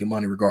still making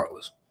money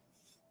regardless.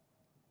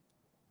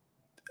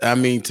 I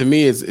mean, to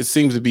me, it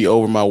seems to be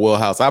over my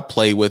wheelhouse. I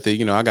play with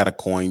it. I got a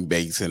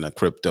Coinbase and a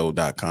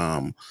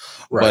crypto.com,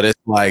 but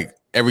it's like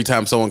every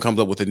time someone comes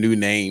up with a new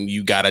name,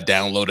 you got to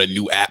download a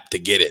new app to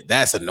get it.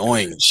 That's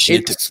annoying as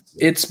shit.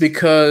 It's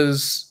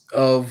because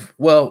of,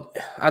 well,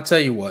 I'll tell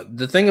you what,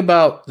 the thing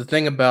about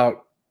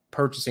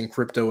purchasing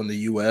crypto in the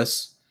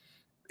US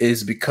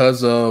is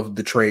because of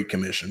the trade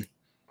commission.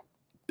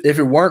 If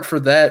it weren't for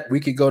that, we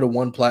could go to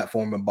one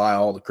platform and buy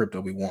all the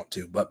crypto we want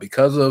to. But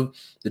because of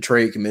the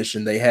Trade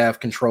Commission, they have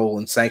control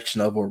and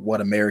sanction over what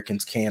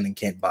Americans can and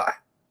can't buy.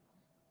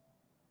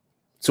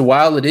 So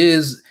while it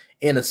is,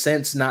 in a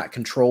sense, not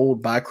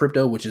controlled by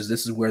crypto, this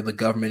is where the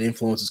government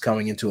influence is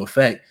coming into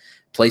effect,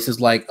 places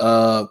like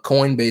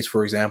Coinbase,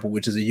 for example,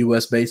 which is a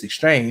US-based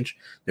exchange,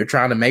 they're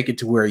trying to make it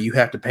to where you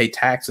have to pay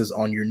taxes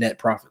on your net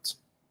profits.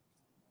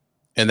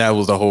 And that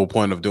was the whole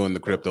point of doing the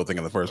crypto thing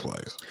in the first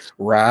place.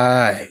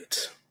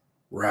 Right.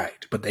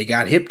 But they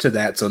got hip to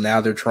that. So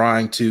now they're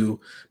trying to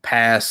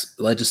pass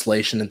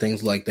legislation and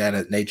things like that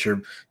at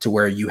nature to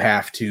where you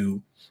have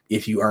to,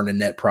 if you earn a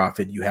net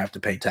profit, you have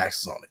to pay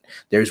taxes on it.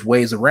 There's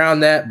ways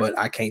around that, but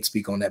I can't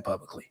speak on that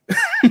publicly.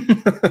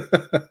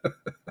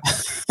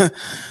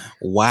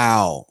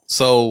 Wow.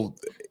 So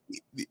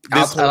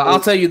I'll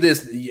tell you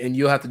this, and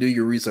you'll have to do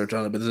your research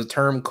on it, but there's a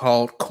term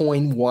called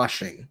coin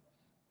washing.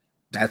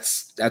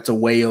 That's a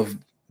way of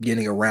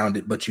getting around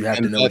it, but you have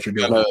to know what you're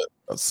doing.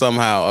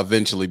 Somehow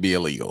eventually be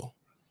illegal.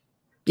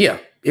 Yeah,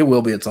 it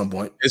will be at some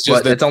point. It's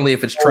just that's only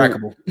if it's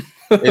trackable.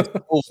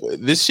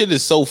 This shit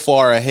is so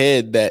far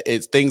ahead that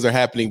things are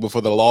happening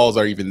before the laws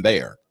are even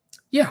there.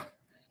 Yeah.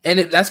 And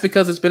that's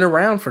because it's been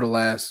around for the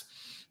last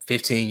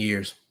 15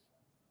 years.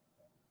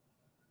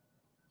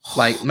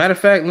 Like, matter of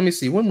fact, let me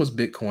see. When was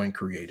Bitcoin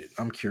created?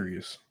 I'm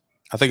curious.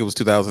 I think it was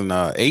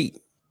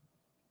 2008.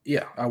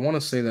 Yeah, I want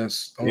to say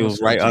it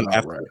was right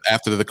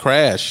after the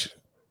crash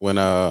when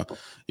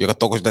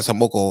Yogatoko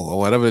Desamoko or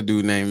whatever the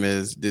dude name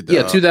is did.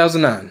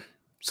 2009.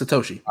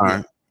 Satoshi. All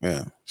right.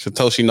 Yeah.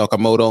 Satoshi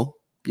Nakamoto.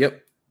 Yep.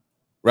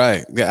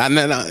 Right. Yeah. And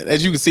then,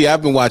 as you can see,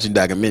 I've been watching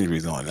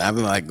documentaries on it. I've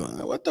been like,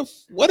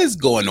 what is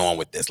going on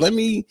with this? Let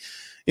me,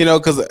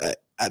 because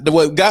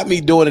what got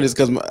me doing it is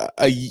because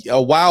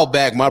a while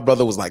back, my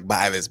brother was like,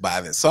 buy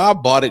this. So I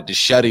bought it to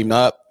shut him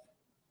up.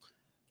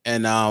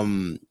 And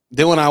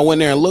then when I went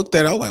there and looked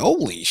at it, I was like,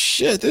 holy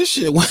shit, this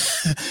shit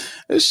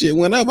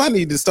went up. I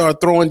need to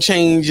start throwing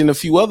change in a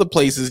few other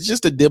places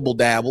just to dibble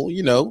dabble,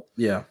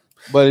 Yeah.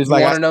 But it's you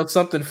want to know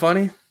something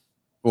funny?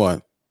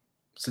 What?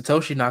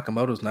 Satoshi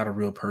Nakamoto is not a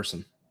real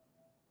person.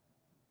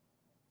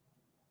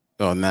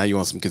 Oh, now you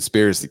want some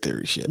conspiracy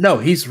theory shit. No,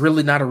 he's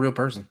really not a real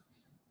person.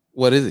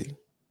 What is he?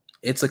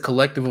 It's a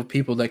collective of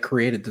people that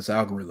created this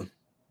algorithm.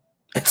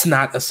 It's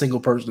not a single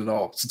person at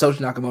all. Satoshi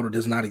Nakamoto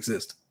does not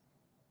exist.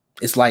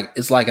 It's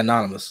like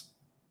anonymous.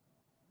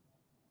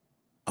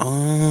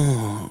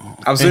 Oh,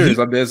 I'm serious.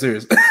 I'm dead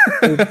serious.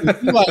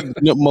 Like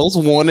most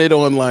wanted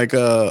on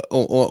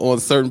on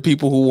certain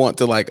people who want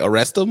to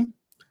arrest them.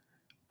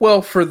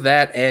 Well, for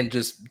that and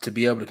just to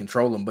be able to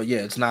control them. But yeah,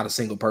 it's not a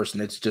single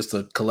person. It's just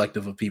a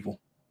collective of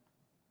people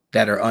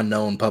that are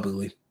unknown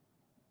publicly.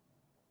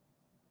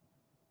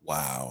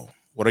 Wow.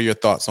 What are your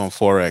thoughts on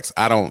Forex?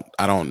 I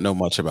don't know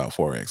much about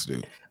Forex,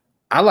 dude.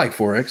 I like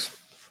Forex.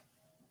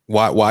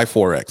 Why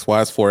Forex?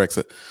 Why is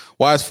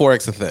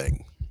Forex a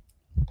thing?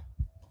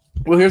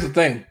 Well, here's the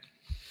thing.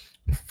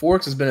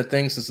 Forex has been a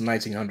thing since the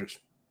 1900s.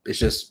 It's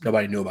just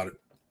nobody knew about it.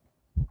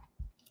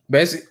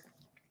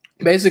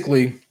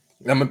 Basically,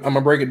 I'm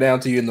gonna break it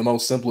down to you in the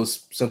most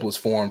simplest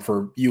form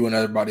for you and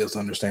everybody else to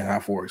understand how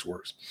Forex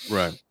works.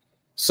 Right.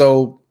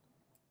 So,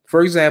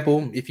 for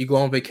example, if you go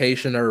on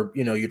vacation or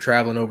you're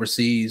traveling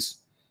overseas,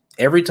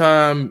 every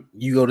time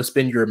you go to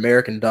spend your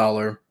American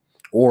dollar,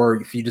 or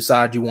if you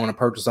decide you want to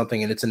purchase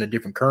something and it's in a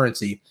different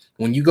currency,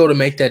 when you go to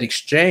make that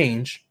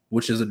exchange,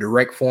 which is a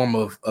direct form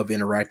of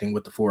interacting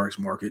with the Forex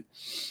market,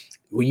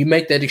 when you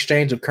make that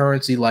exchange of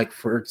currency, like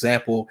for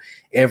example,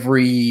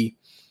 every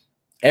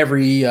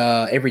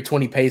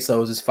 20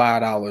 pesos is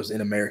 $5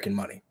 in American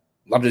money.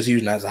 I'm just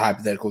using that as a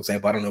hypothetical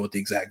example. I don't know what the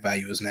exact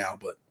value is now,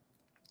 but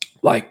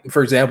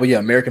for example,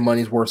 American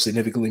money is worth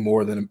significantly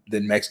more than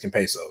Mexican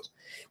pesos.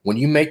 When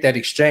you make that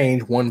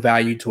exchange, one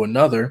value to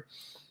another,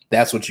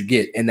 that's what you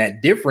get. And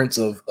that difference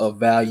of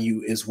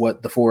value is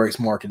what the Forex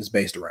market is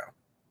based around.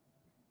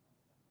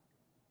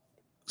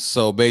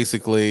 So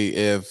basically,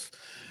 if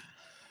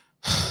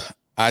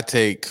I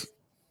take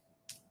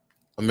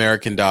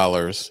American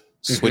dollars,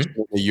 switch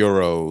to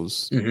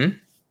euros,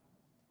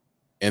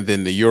 and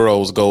then the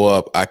euros go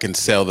up, I can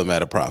sell them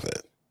at a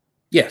profit.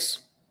 Yes.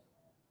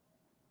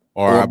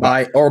 Or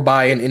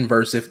buy an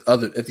inverse if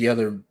the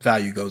other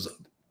value goes up.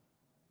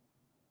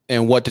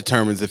 And what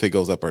determines if it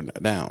goes up or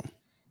down?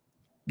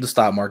 The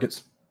stock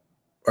markets,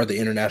 or the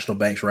international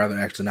banks, rather.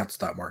 Actually, not the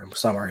stock market. The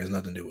stock market has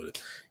nothing to do with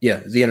it. Yeah,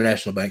 the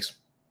international banks.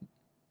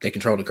 They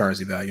control the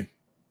currency value.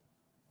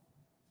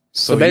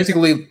 So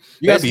basically,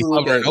 you got to be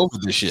hovering over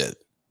this shit.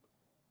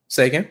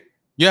 Say again?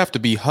 You have to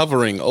be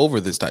hovering over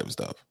this type of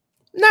stuff.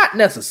 Not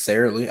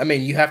necessarily. I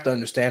mean, you have to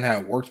understand how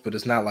it works, but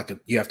it's not like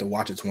you have to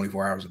watch it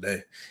 24 hours a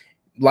day.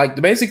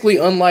 Basically,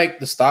 unlike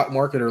the stock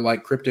market or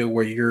like crypto,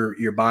 where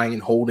you're buying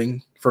and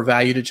holding for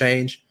value to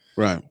change.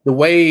 Right. The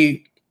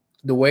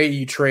way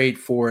you trade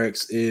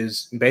Forex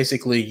is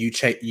basically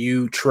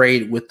you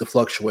trade with the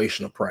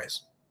fluctuation of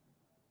price.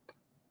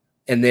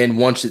 And then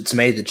once it's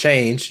made the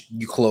change,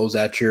 you close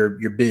out your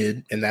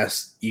bid, and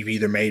that's you've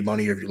either made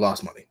money or you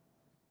lost money.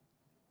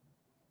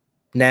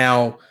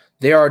 Now,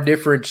 there are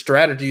different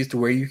strategies to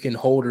where you can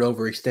hold it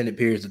over extended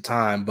periods of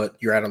time, but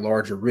you're at a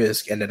larger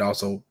risk, and it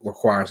also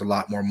requires a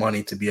lot more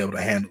money to be able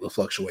to handle the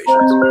fluctuations.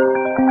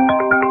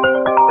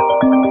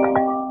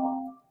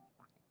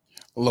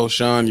 Hello,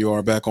 Sean. You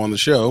are back on the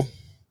show.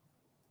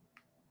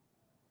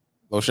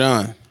 Hello,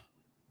 Sean.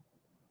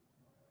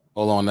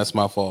 Hold on. That's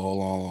my fault.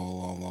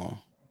 Hold on.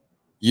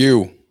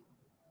 You.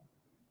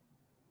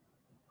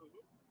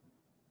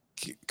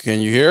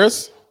 Can you hear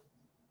us?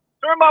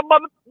 Turn my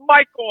mother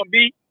mic on,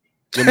 B.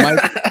 Your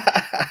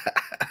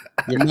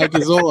mic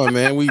is on,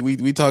 man.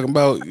 We talking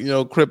about,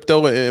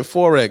 crypto and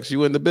Forex.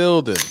 You in the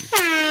building.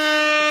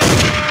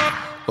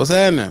 What's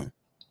happening?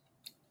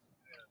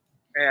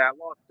 Yeah, I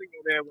lost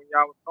signal there when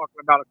y'all was talking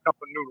about a cup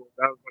of noodles.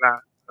 That was when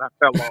I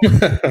fell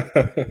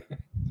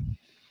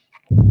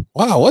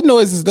off. Wow, what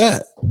noise is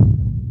that?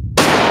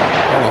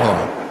 Hold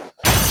on.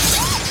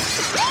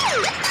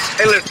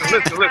 Hey, listen,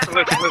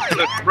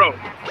 bro.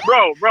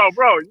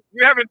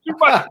 You having too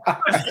much. Okay?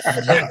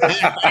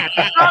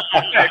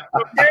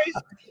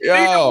 You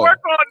need to work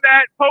on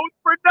that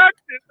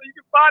post-production so you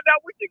can find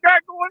out what you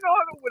got going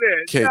on over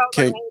there.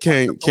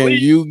 Can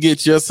you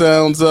get your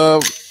sounds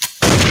up?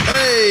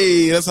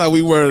 Hey, that's how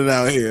we word it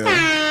out here.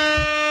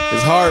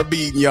 His heart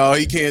beating, y'all.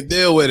 He can't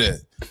deal with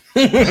it.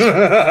 Wait,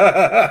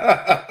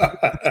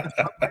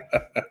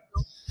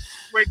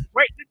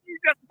 did you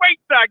just wait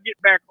till I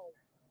get back home?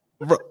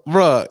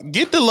 Bruh,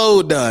 get the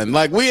load done.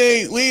 Like we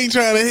ain't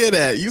trying to hear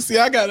that. You see,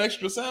 I got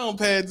extra sound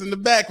pads in the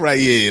back right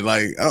here.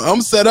 Like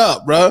I'm set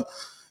up, bruh.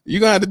 You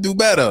gonna have to do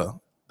better.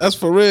 That's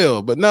for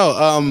real. But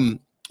no,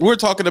 we're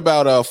talking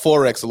about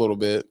Forex a little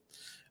bit,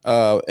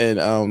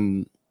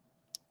 and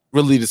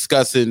really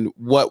discussing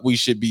what we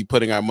should be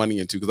putting our money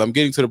into. Because I'm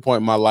getting to the point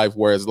in my life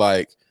where it's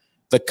like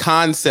the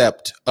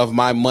concept of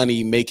my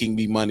money making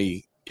me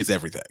money is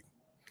everything.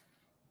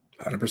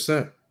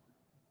 100%.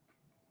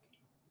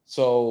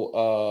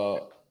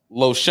 So,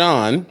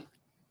 Loshan,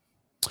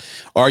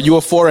 are you a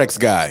Forex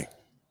guy?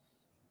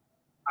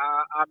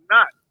 I'm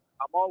not.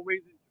 I'm always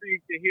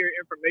intrigued to hear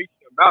information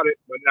about it,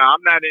 but no,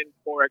 I'm not in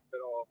Forex at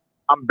all.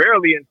 I'm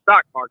barely in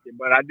stock market,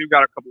 but I do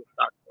got a couple of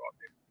stocks out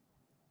there.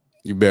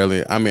 You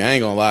barely. I mean, I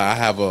ain't gonna lie. I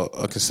have a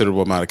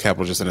considerable amount of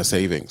capital just in a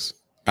savings.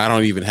 I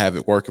don't even have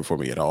it working for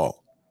me at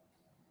all.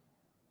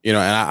 And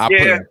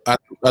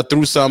I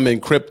threw some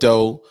in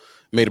crypto,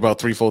 made about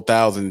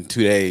 3,000-4,000 in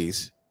 2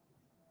 days.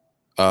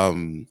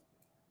 And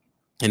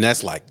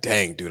that's like,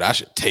 dang, dude, I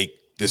should take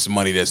this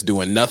money that's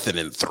doing nothing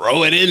and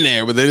throw it in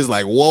there. But then it's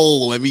like,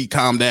 whoa, let me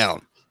calm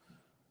down.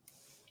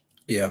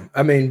 Yeah,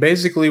 I mean,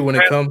 basically, when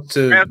it comes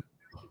to,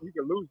 you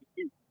can lose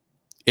it too.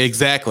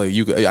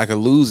 Exactly, I could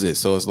lose it.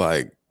 So it's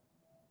like,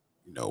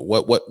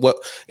 what?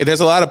 And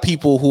there's a lot of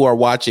people who are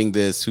watching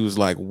this who's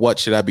like, what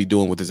should I be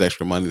doing with this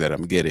extra money that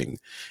I'm getting?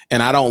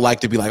 And I don't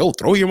like to be like, oh,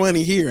 throw your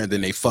money here, and then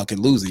they fucking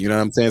lose it. You know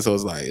what I'm saying? So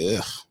it's like,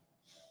 ugh.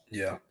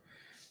 Yeah.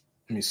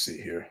 Let me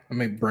see here. Let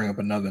me bring up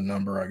another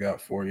number I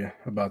got for you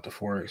about the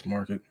Forex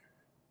market.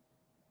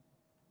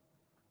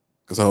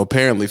 So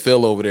apparently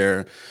Phil over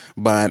there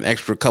buying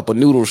extra couple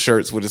noodle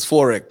shirts with his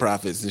Forex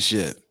profits and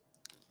shit.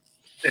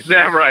 Is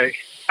that right?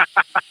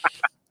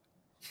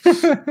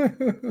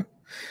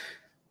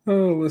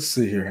 Oh, let's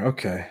see here.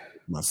 Okay.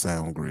 My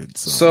sound grid.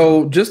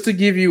 So just to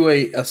give you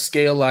a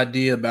scale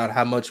idea about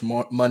how much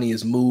more money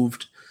is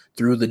moved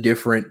through the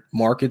different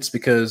markets,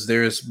 because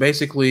there's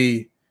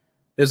basically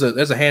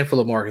there's a handful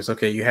of markets.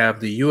 Okay, you have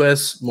the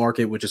U.S.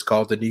 market, which is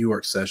called the New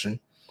York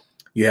session.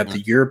 You have the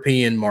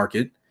European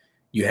market,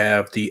 you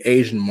have the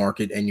Asian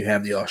market, and you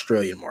have the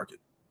Australian market.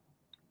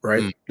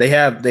 Right? They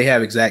have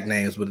exact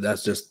names, but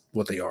that's just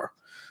what they are.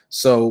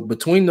 So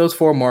between those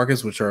four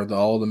markets, which are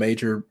all the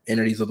major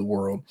entities of the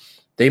world,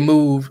 they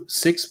move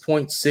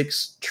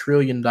 $6.6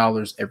 trillion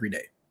every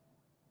day.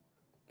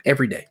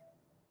 Every day.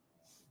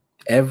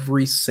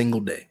 Every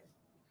single day.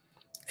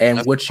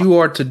 And what you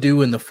are to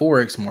do in the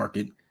Forex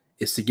market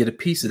is to get a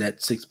piece of that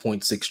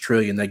 6.6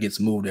 trillion that gets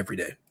moved every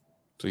day.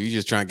 So you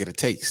just try and get a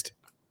taste.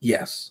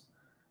 Yes.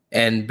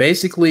 And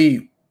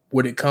basically,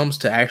 when it comes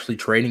to actually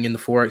trading in the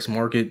Forex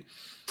market,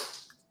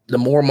 the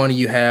more money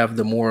you have,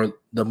 the more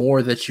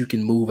that you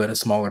can move at a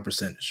smaller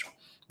percentage.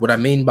 What I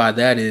mean by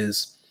that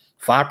is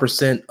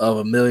 5% of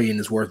 $1 million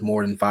is worth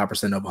more than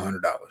 5% of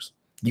 $100.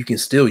 You can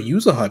still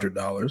use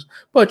 $100,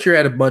 but you're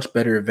at a much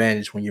better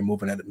advantage when you're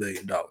moving at $1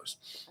 million.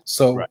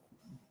 So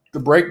to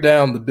break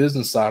down the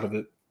business side of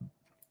it,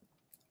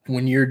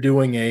 when you're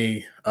doing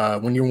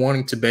when you're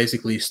wanting to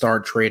basically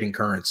start trading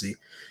currency,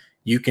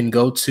 you can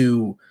go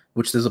to,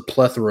 which there's a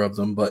plethora of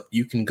them, but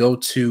you can go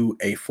to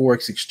a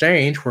Forex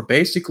exchange where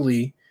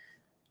basically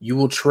you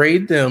will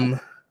trade them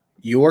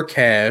your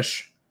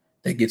cash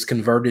that gets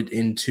converted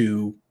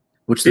into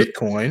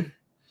Bitcoin,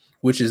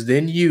 which is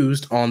then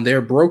used on their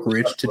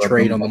brokerage to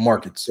trade on the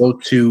markets. Go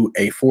to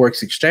a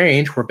Forex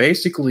exchange where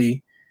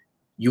basically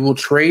you will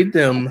trade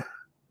them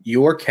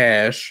your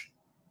cash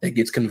that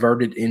gets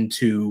converted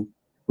into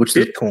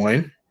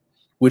Bitcoin,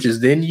 which is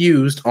then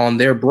used on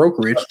their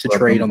brokerage to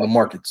trade on the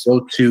markets.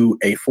 Go to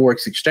a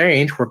Forex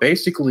exchange where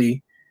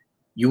basically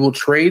you will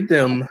trade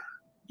them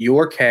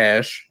your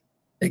cash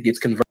It gets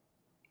converted.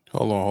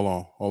 Hold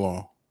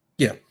on.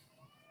 Yeah.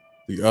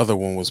 The other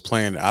one was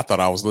playing. I thought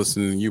I was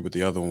listening to you, but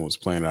the other one was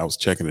playing. I was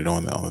checking it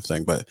on the other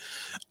thing. But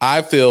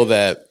I feel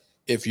that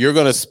if you're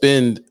going to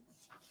spend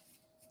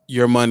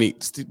your money,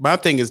 my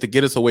thing is to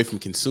get us away from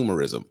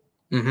consumerism.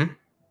 Mm-hmm.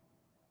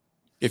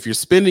 If you're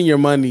spending your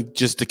money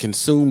just to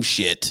consume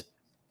shit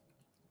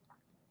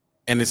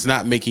and it's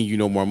not making you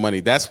no more money,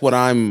 that's what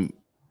I'm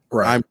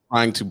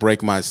trying to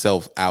break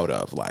myself out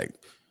of. Like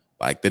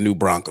the new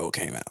Bronco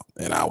came out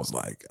and I was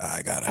like,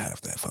 I gotta have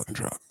that fucking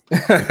truck.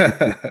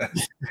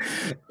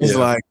 It's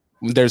like,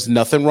 there's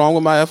nothing wrong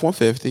with my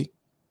F-150,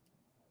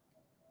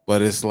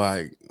 but it's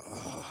like,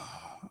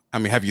 I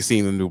mean, have you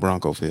seen the new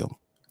Bronco, Phil?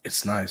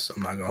 It's nice.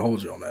 I'm not gonna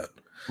hold you on that.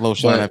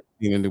 Sean, have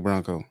you seen the new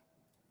Bronco?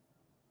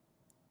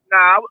 Nah,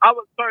 I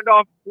was turned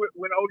off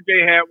when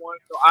OJ had one,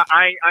 so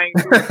I ain't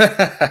doing it.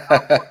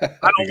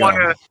 I don't want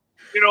to,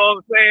 you know what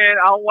I'm saying?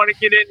 I don't want to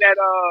get in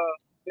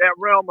that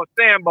realm of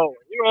Sambo.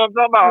 You know what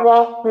I'm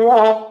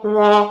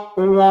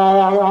talking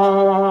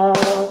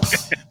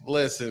about?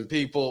 Listen,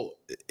 people,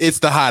 it's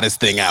the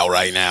hottest thing out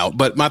right now.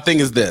 But my thing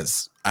is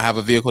this: I have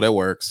a vehicle that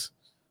works.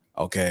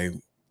 Okay,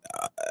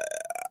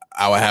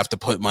 I would have to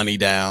put money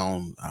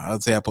down.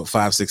 I'd say I put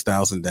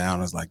 $5,000-6,000 down.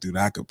 I was like, dude,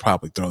 I could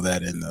probably throw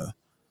that in the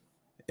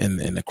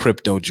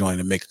crypto joint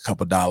and make a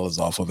couple dollars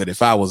off of it.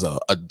 If I was an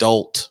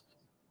adult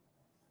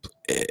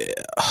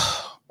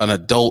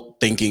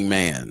thinking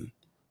man,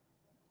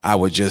 I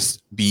would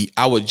just be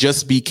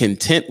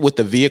content with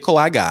the vehicle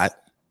I got,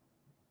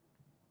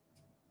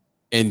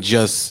 and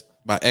just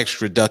my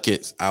extra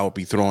ducats I would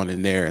be throwing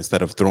in there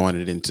instead of throwing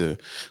it into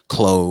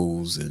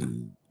clothes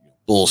and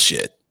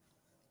bullshit.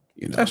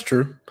 You know, that's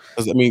true.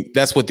 I mean,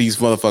 that's what these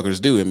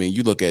motherfuckers do. I mean,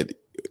 you look at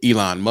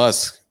Elon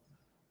Musk.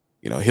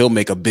 You know, he'll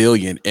make $1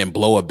 billion and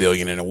blow $1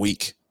 billion in a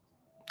week.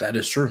 That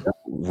is true.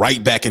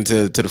 Right back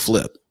into the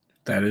flip.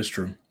 That is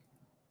true.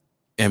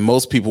 And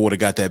most people would have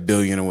got that $1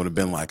 billion and would have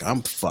been like,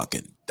 I'm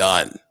fucking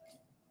done.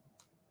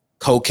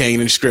 Cocaine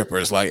and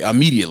strippers, like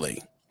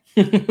immediately.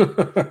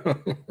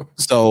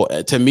 So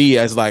to me,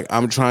 as like,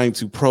 I'm trying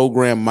to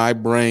program my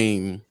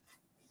brain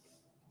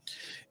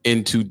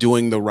into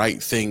doing the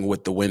right thing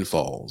with the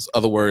windfalls.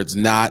 Other words,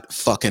 not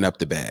fucking up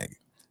the bag.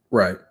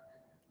 Right.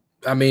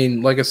 I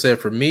mean, like I said,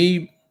 for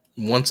me,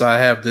 once I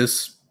have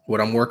this, what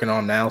I'm working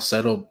on now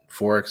settled,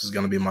 Forex is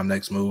going to be my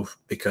next move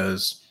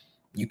because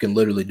you can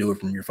literally do it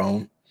from your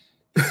phone.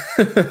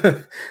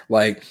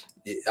 Like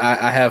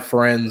I have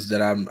friends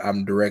that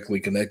I'm directly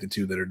connected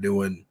to that are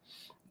doing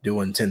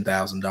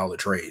 $10,000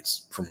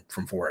 trades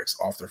from Forex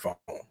off their phone,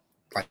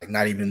 like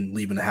not even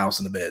leaving the house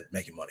in the bed,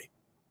 making money.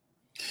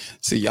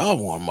 See,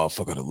 y'all want a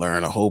motherfucker to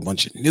learn a whole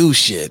bunch of new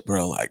shit,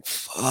 bro. Like,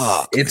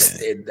 fuck.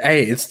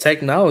 It's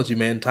technology,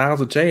 man. Times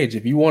will change.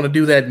 If you want to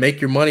do that,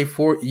 make your money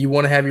you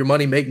want to have your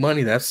money make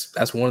money.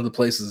 That's one of the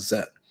places it's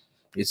at.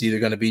 It's either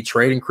going to be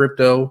trading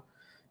crypto,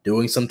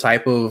 doing some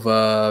type of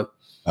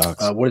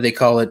what do they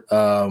call it?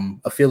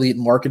 Affiliate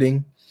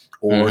marketing,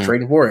 or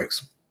trading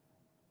Forex.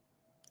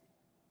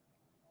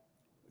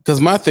 Because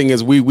my thing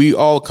is, we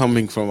all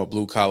coming from a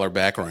blue collar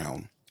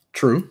background.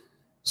 True.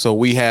 So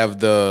we have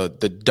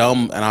the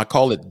dumb, and I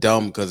call it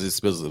dumb because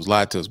it's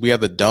lied to us. We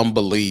have the dumb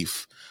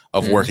belief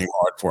of working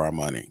hard for our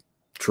money.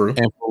 True.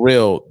 And for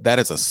real, that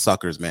is a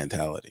sucker's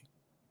mentality.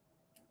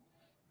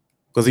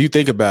 Because if you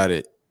think about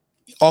it,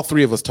 all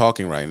three of us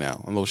talking right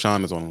now, and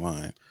LoShawn is on the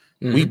line,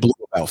 we blew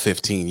about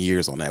 15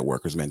 years on that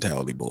worker's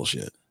mentality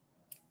bullshit.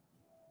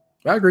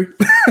 I agree.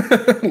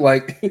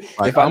 like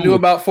if I knew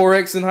about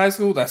Forex in high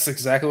school, that's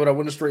exactly what I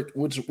went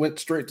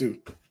straight to.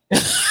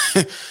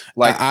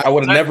 Like I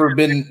would have never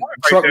been.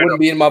 Truck wouldn't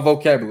be in my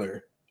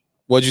vocabulary.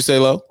 What'd you say,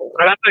 Lo?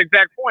 That's the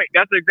exact point.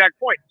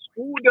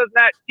 School does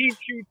not teach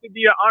you to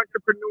be an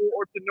entrepreneur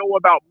or to know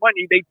about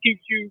money. They teach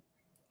you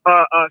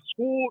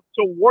school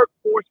to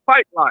workforce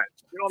pipeline.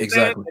 You know what I'm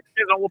saying? It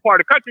depends on what part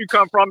of the country you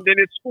come from. Then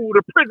it's school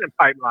to prison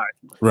pipeline.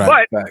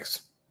 Right.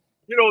 But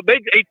you know they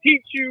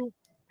teach you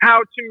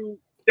how to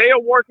stay a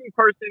working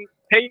person,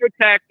 pay your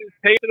taxes,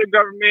 pay to the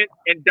government,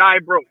 and die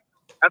broke.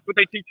 That's what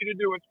they teach you to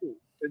do in school.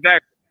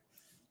 Exactly.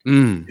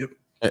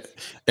 Yep.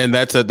 And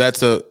that's what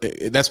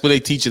they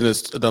teach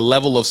us, the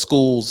level of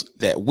schools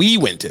that we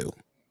went to.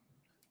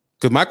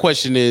 Because my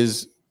question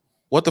is,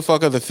 what the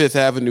fuck are the Fifth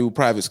Avenue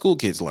private school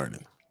kids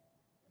learning?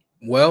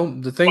 Well,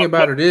 the thing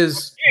about it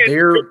is,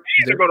 they're go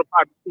to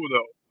private school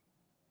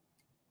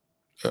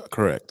though.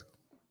 Correct.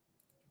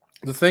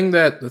 The thing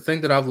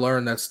that I've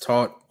learned that's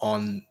taught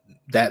on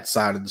that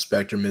side of the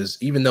spectrum is,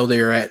 even though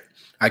they're at,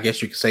 I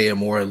guess you could say, a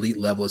more elite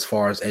level as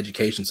far as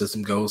education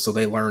system goes, so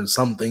they learn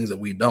some things that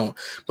we don't,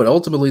 but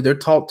ultimately they're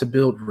taught to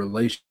build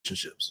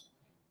relationships.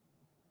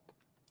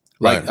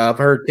 Like I've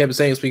heard Kevin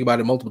Samuels speak about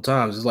it multiple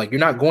times. It's like, you're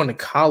not going to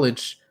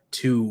college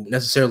to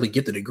necessarily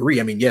get the degree.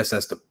 I mean, yes,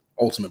 that's the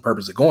ultimate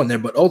purpose of going there,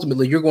 but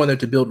ultimately you're going there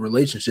to build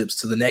relationships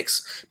to the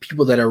next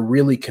people that are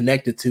really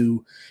connected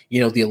to, you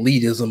know, the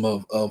elitism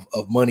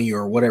of money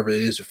or whatever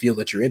it is, or field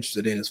that you're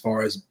interested in as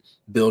far as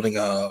building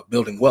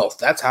wealth.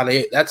 That's how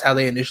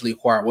they initially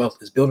acquire wealth,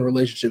 is building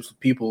relationships with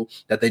people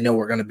that they know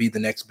are going to be the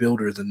next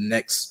builders and the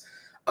next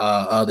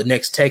the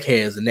next tech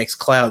heads, the next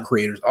cloud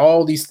creators,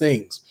 all these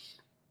things.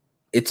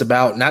 It's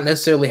about not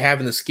necessarily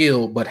having the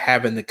skill, but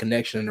having the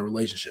connection and the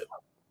relationship.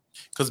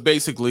 Because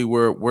basically,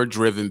 we're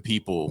driven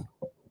people.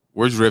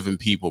 We're driven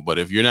people, but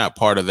if you're not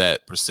part of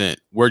that percent,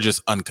 we're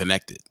just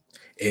unconnected.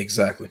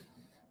 Exactly.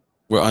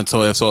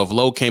 So if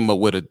Lowe came up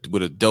with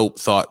a dope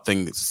thought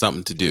thing, that's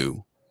something to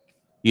do,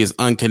 he is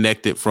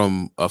unconnected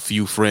from a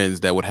few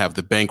friends that would have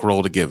the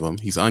bankroll to give him.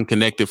 He's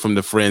unconnected from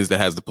the friends that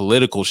has the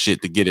political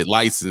shit to get it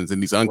licensed,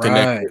 and he's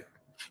unconnected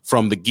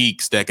from the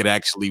geeks that could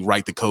actually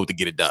write the code to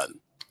get it done.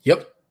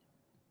 Yep.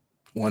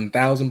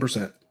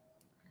 1000%.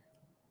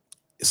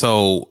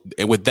 So,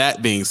 and with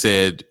that being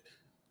said,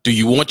 do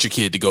you want your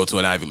kid to go to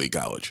an Ivy League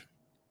college?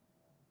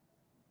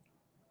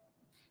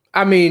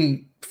 I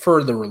mean,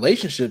 for the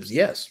relationships,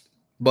 yes.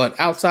 But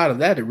outside of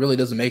that, it really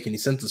doesn't make any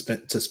sense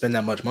to spend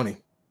that much money.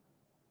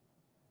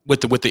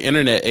 With the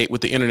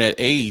internet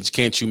age,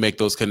 can't you make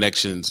those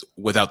connections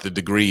without the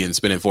degree and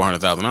spending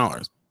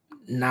 $400,000?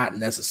 Not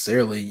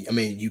necessarily. I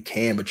mean, you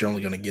can, but you're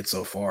only going to get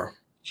so far.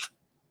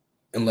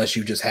 Unless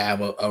you just have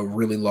a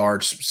really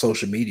large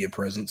social media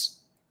presence.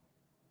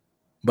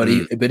 But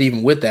but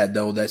even with that,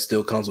 though, that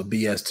still comes with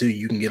BS too.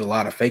 You can get a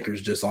lot of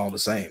fakers just all the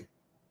same.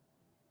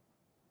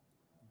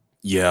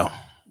 Yeah.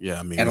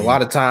 I mean, and a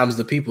lot of times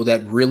the people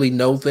that really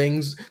know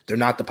things, they're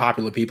not the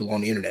popular people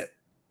on the internet.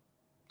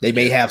 They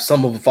may have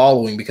some of a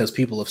following because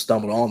people have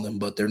stumbled on them,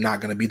 but they're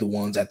not going to be the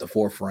ones at the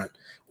forefront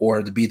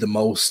or to be the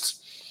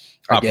most,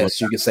 I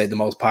guess you could say, the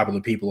most popular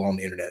people on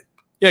the internet.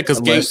 Yeah,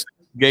 because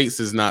Gates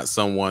is not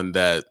someone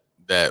that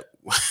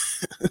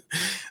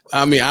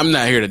I mean, I'm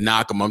not here to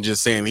knock him. I'm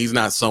just saying he's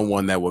not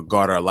someone that would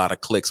garner a lot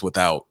of clicks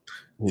without.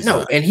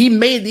 And he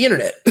made the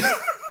internet.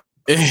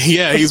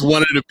 Yeah, he's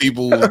one of the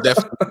people who's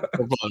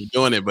definitely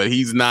doing it, but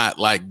he's not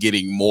like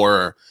getting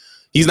more.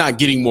 He's not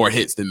getting more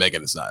hits than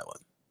Megan Thee Stallion.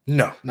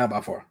 No, not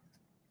by far.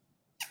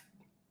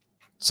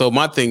 So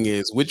my thing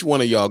is, which one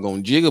of y'all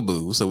gonna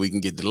jigaboo so we can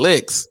get the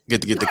licks,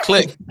 get the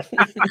click?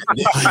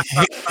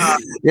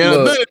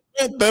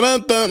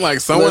 Like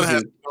someone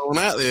has to go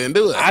out there and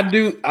do it.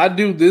 I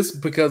do this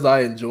because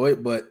I enjoy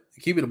it, but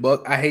keep it a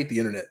buck. I hate the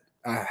internet.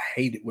 I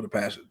hate it with a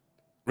passion.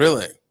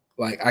 Really?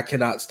 Like I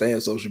cannot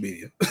stand social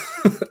media.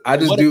 I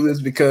just do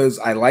this because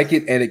I like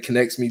it and it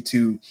connects me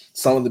to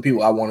some of the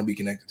people I want to be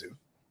connected to.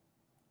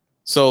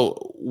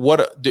 So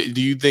what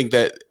do you think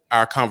that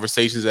our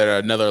conversations at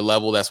another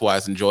level, that's why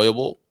it's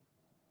enjoyable?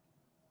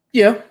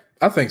 Yeah,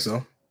 I think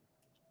so.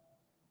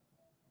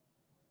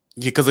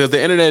 Yeah, because of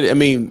the internet, I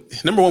mean,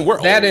 number one,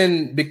 we're that old.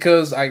 And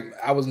because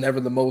I was never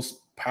the most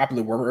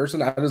popular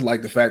person, I just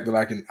like the fact that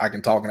I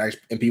can talk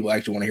and people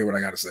actually want to hear what I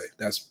got to say.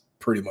 That's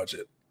pretty much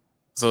it.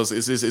 So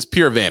it's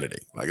pure vanity.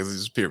 Like it's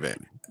just pure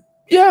vanity.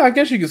 Yeah, I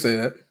guess you could say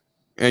that.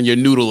 And your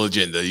noodle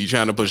agenda. You're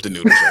trying to push the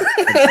noodle.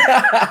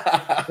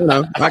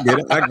 I get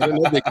it.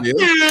 No big deal.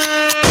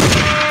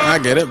 I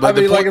get it. But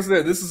I mean, like I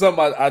said, this is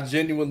something I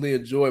genuinely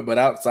enjoy. But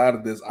outside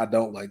of this, I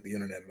don't like the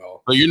internet at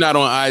all. So you're not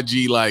on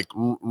IG like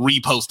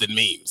reposting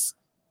memes?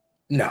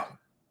 No,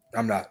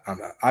 I'm not.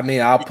 I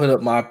mean, I'll put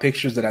up my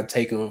pictures that I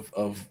take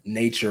of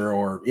nature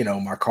or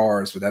my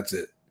cars, but that's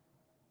it.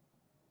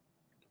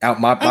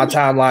 My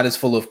timeline is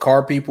full of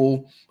car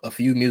people, a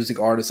few music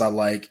artists I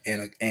like,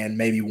 and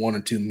maybe one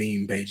or two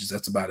meme pages.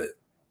 That's about it.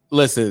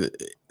 Listen,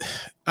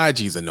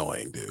 IG's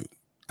annoying, dude.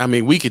 I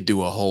mean, we could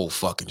do a whole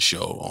fucking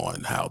show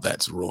on how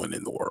that's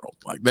ruining the world.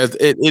 Like that's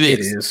it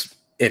is.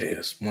 It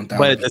is.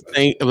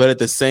 1,000%. But at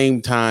the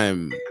same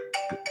time,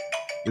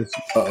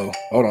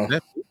 hold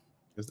on.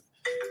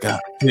 God,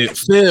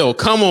 Phil,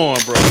 come on,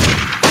 bro.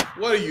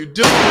 What are you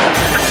doing?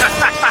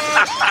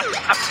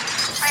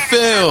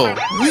 Phil,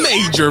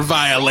 major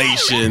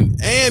violation,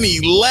 and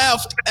he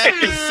left at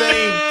the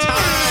same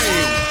time.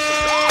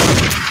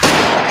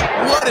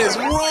 What is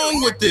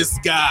wrong with this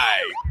guy?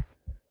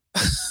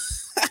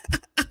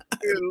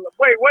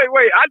 Wait.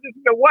 I just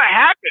know what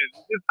happened.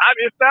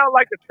 It sounds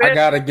like I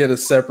gotta get a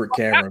separate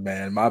camera,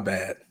 man. My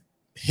bad.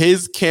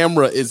 His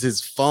camera is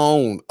his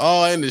phone.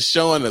 Oh, and it's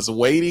showing us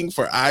waiting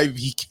for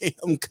IV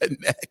cam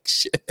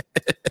connection.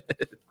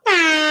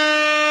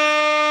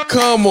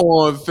 Come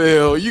on,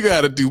 Phil. You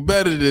got to do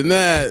better than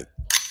that.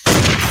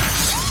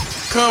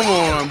 Come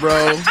on,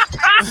 bro.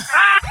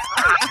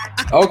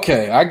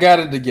 Okay, I got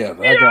it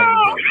together.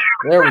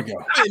 There we go.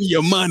 Spend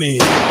your money.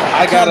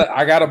 I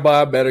gotta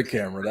buy a better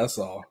camera. That's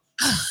all.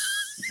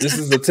 This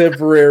is a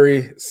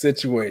temporary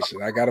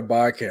situation. I gotta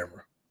buy a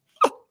camera.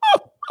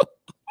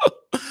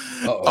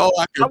 Oh,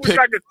 I wish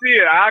I could see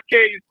it. I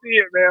can't see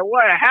it, man.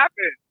 What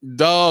happened?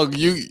 Dog,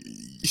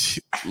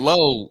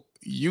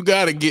 you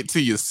got to get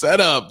to your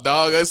setup,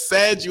 dog. It's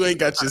sad you ain't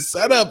got your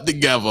setup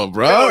together,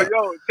 bro. Yo,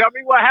 tell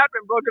me what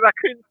happened, bro, because I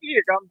couldn't see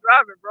it. I'm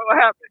driving, bro. What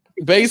happened?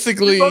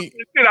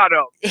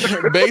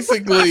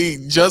 Basically,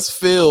 Just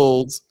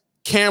Phil's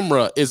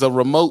camera is a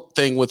remote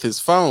thing with his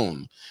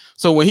phone.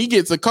 So when he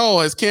gets a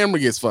call, his camera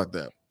gets fucked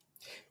up.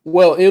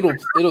 Well, it'll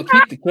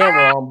keep the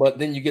camera on, but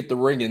then you get the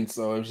ringing.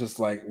 So it's just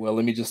like, well,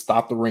 let me just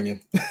stop the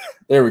ringing.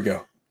 There we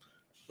go.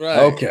 Right.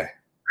 Okay.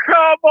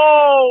 Come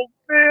on,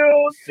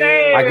 Phil.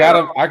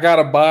 damn. I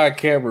gotta buy a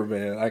camera,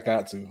 man. I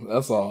got to.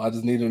 That's all. I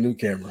just need a new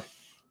camera.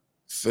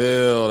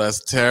 Phil,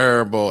 that's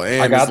terrible.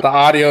 And I got the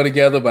audio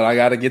together, but I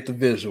got to get the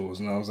visuals.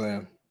 You know what I'm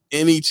saying?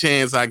 any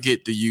chance I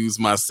get to use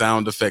my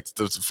sound effects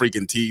to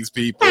freaking tease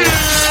people,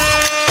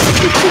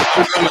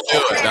 I'm gonna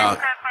do it, dog.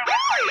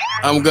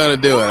 I'm gonna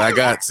do it. I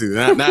got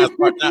to. Now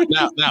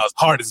his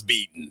heart is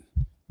beating.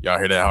 Y'all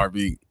hear that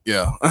heartbeat?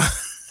 Yeah.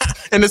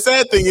 And the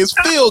sad thing is,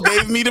 Phil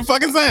gave me the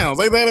fucking sounds.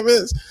 Like that, it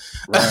is.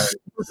 Right.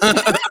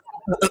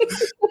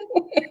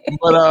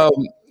 But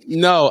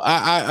no,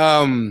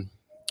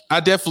 I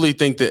definitely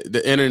think that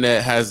the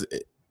internet has.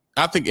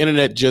 I think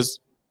internet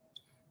just.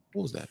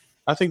 What was that?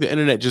 I think the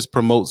internet just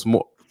promotes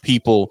more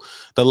people.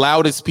 The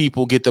loudest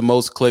people get the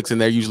most clicks,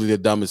 and they're usually the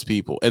dumbest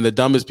people. And the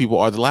dumbest people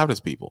are the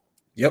loudest people.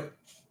 Yep.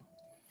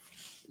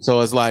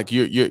 So it's like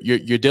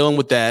you're dealing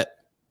with that.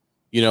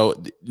 You know,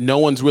 no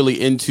one's really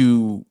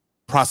into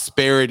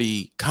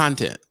prosperity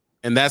content,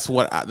 and that's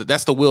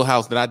the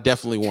wheelhouse that I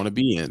definitely want to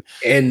be in.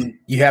 And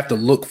you have to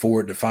look for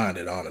it to find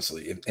it,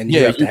 honestly. And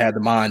you have to have the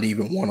mind to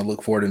even want to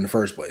look for it in the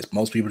first place.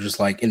 Most people just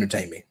like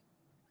entertain me.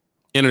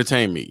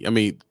 I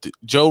mean,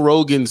 Joe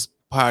Rogan's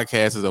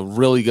podcast is a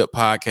really good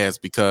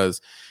podcast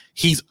because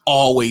he's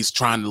always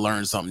trying to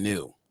learn something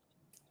new.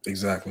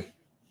 Exactly.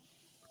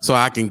 So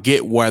I can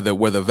get where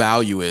the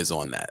value is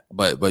on that.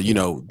 But you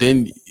know,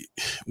 then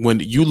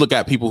when you look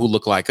at people who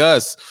look like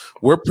us,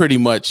 we're pretty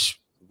much,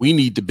 we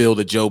need to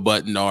build a Joe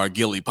Budden or a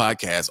Gilly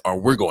podcast, or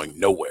we're going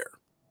nowhere.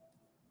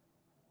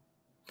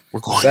 We're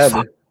going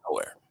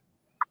nowhere.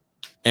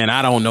 And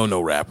I don't know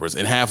no rappers,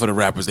 and half of the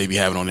rappers they be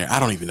having on there,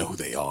 I don't even know who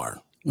they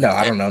are. No,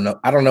 I don't know. No,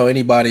 I don't know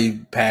anybody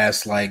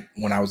past like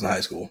when I was in high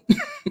school.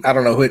 I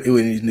don't know who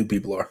any these new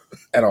people are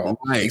at all,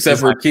 right. Except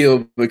for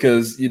Kill,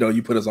 because you know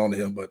you put us on to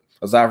him. But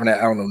aside from that,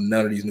 I don't know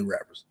none of these new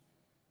rappers.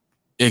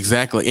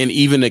 Exactly, and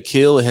even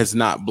Akil has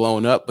not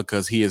blown up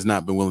because he has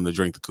not been willing to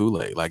drink the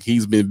Kool-Aid. Like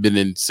he's been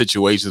in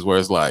situations where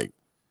it's like,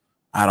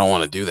 I don't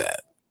want to do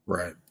that.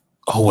 Right.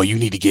 Oh well, you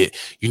need to get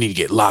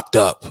locked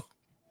up.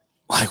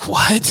 Like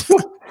what?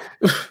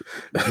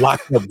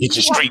 Locked up, get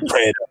your street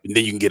cred up, and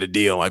then you can get a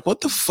deal. Like, what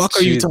the fuck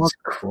are you talking?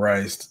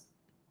 Christ.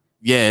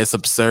 Yeah, it's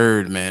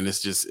absurd, man.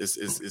 It's just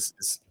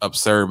it's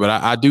absurd. But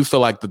I do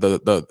feel like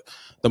the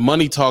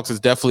money talks is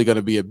definitely going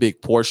to be a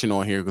big portion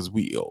on here because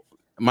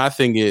my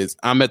thing is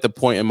I'm at the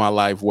point in my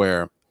life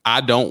where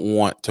I don't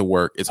want to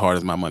work as hard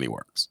as my money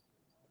works.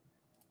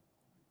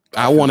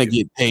 I want to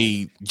get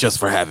paid just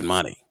for having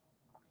money.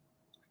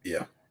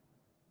 Yeah.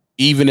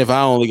 Even if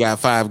I only got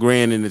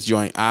 $5,000 in this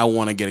joint, I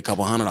want to get a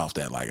couple hundred off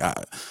that. Like,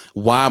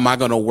 why am I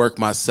going to work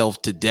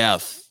myself to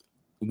death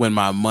when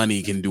my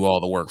money can do all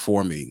the work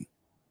for me?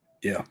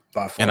 Yeah.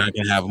 And I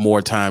can have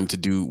more time to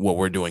do what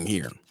we're doing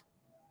here.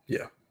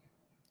 Yeah.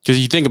 Because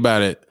you think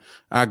about it,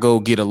 I go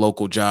get a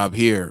local job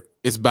here.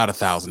 It's about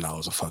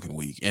 $1,000 a fucking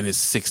week, and it's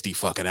 60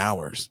 fucking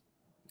hours.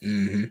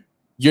 Mm-hmm.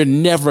 You're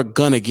never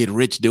going to get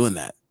rich doing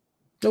that.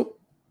 Nope.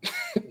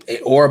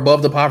 Or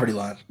above the poverty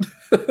line.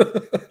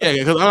 Yeah,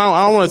 because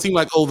I don't want to seem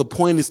like, oh, the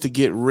point is to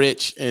get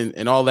rich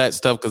and all that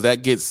stuff, because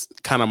that gets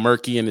kind of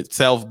murky in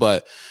itself.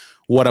 But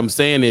what I'm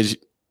saying is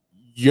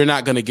you're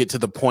not going to get to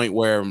the point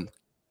where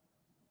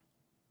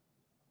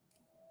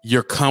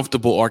you're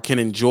comfortable or can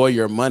enjoy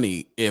your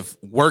money if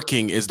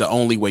working is the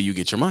only way you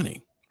get your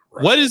money.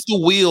 Right. What is the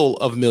wheel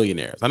of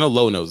millionaires? I know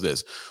Lo knows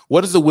this.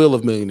 What is the wheel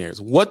of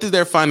millionaires? What does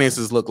their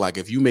finances look like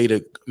if you made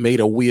a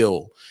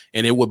wheel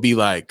and it would be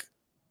like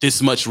this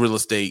much real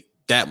estate,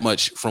 that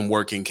much from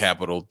working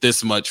capital,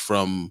 this much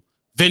from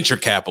venture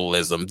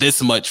capitalism,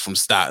 this much from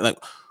stock? Like,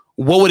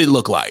 what would it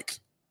look like?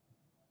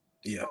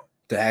 Yeah,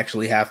 to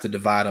actually have to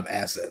divide up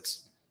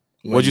assets.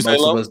 What'd you say,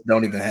 most Lo? of us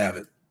don't even have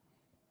it.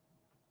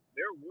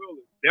 Their will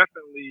is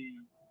definitely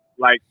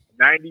like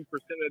 90%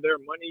 of their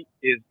money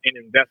is in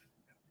investment,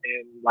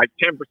 and like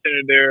 10% of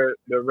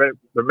the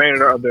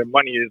remainder of their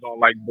money is on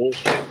like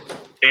bullshit.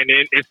 And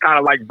it's kind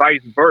of like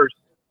vice versa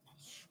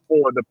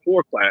for the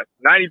poor class.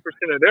 90%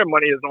 of their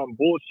money is on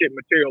bullshit,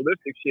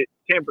 materialistic shit.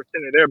 10%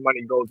 of their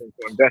money goes into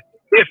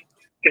investment. If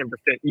 10%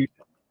 each.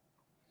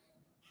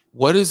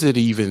 What is it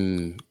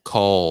even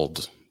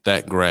called?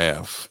 That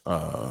graph?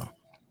 What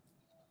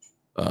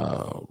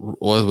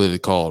was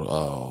it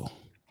called?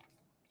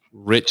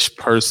 Rich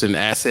person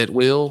asset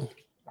wheel.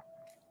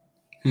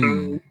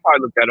 Probably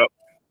look that up.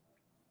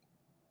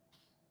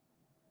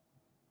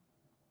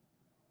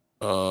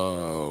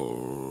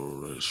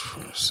 Rich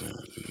person.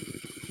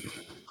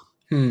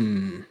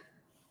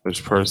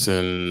 Rich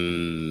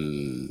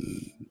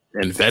person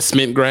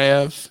investment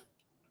graph.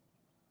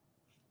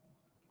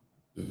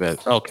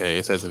 Okay,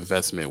 it says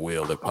investment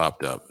wheel that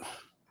popped up.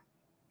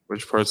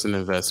 Rich person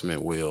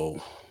investment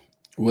wheel.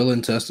 Will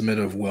and testament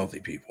of wealthy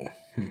people.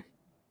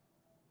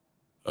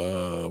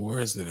 Where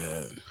is it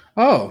at?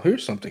 Oh,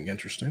 here's something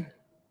interesting.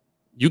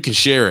 You can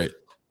share it.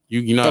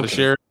 You know how to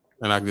share it,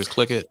 and I can just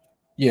click it.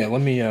 Yeah,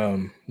 let me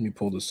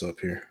pull this up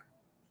here.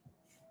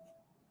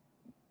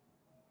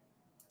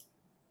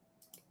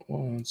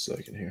 1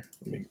 second here.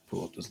 Let me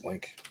pull up this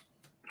link.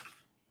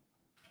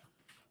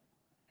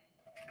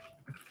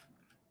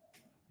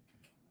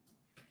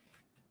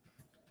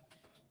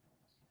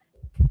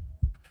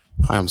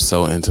 I'm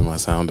so into my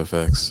sound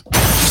effects.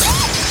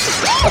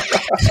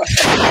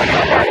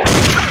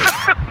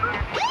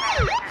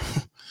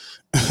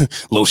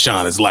 Lil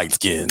Sean is light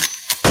skinned.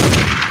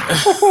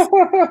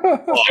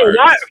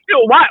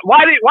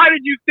 Why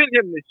did you send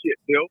him this shit,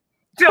 Bill?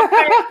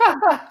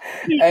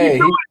 Hey,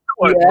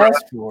 he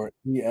asked for it.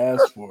 He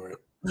asked for it.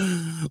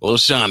 Lil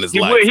Sean is he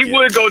light. He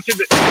would go to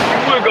the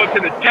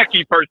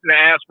techie person to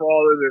ask for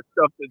all of this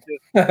stuff to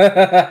just.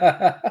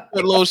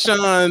 But Lil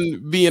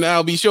Sean being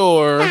Albie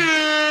Shore,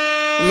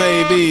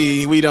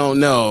 maybe we don't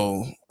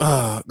know.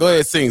 Go ahead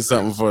and sing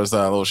something for us,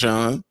 Lil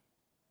Sean.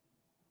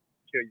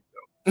 Kill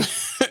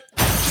yourself.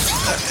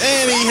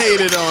 And he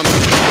hated on him.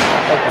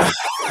 Okay,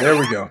 there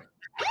we go.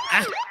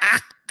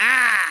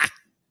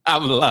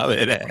 I'm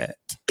loving it.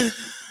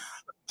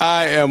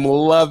 I am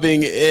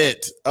loving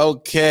it.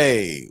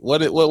 Okay,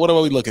 what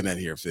are we looking at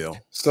here, Phil?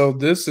 So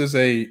this is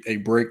a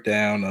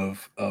breakdown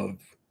of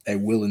a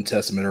will and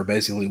testament, or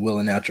basically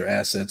willing out your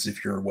assets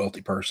if you're a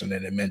wealthy person,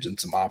 and it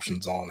mentions some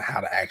options on how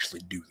to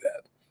actually do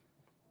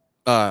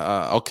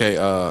that. Okay.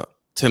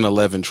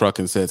 1011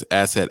 Trucking says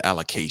asset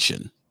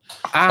allocation.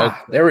 Okay.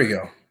 There we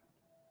go.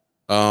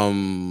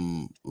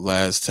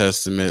 Last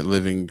testament,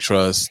 living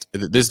trust.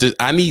 This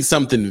I need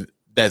something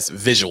that's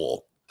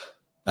visual.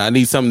 I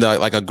need something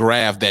like a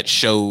graph that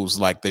shows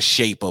like the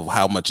shape of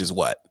how much is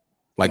what,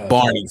 like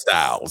Barney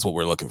style is what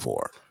we're looking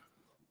for.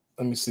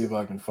 Let me see if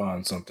I can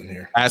find something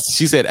here.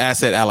 She said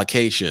asset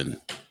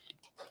allocation.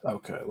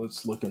 Okay,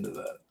 let's look into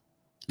that.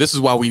 This is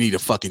why we need a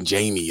fucking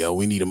Jamie, yo.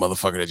 We need a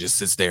motherfucker that just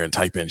sits there and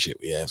type in shit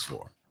we ask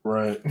for.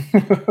 Right.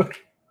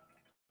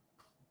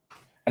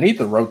 I need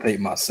to rotate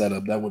my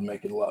setup. That would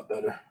make it a lot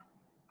better.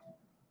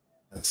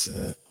 That's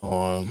it.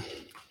 Oh,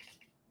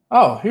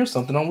 here's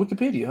something on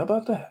Wikipedia. How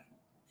about that?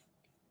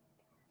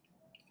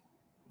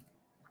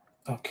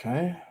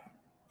 Okay.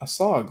 I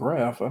saw a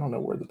graph. I don't know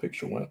where the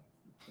picture went.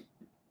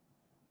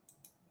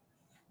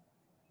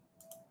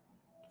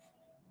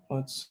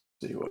 Let's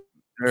see what.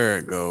 There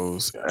it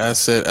goes.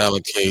 Asset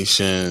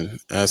allocation.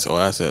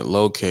 Asset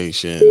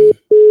location.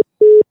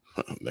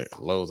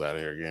 Lowe's out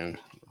of here again.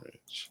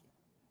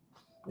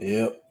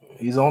 Yep.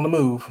 He's on the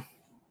move.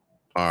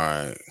 All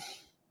right.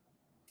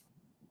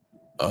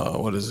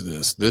 What is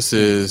this? This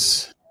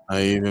is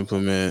I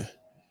implement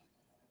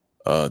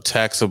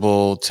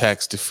taxable,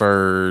 tax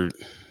deferred.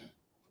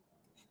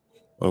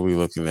 What are we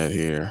looking at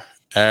here?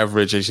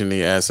 Average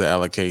H&E asset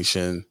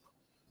allocation,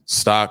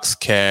 stocks,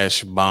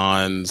 cash,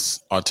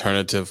 bonds,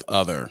 alternative,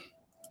 other.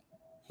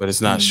 But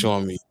it's not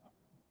showing me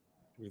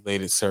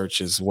related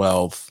searches,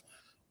 wealth.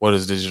 What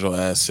is digital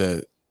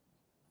asset?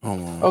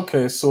 Hold on.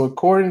 Okay, so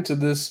according to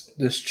this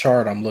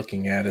chart I'm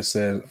looking at, it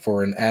says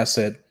for an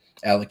asset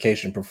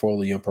allocation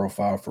portfolio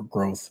profile for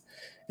growth,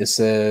 it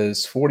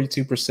says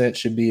 42%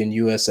 should be in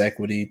U.S.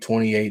 equity,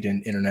 28%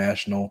 in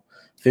international,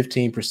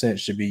 15%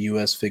 should be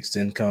U.S. fixed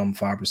income,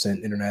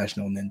 5%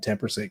 international, and then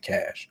 10%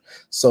 cash.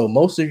 So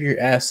most of your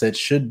assets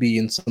should be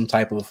in some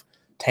type of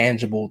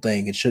tangible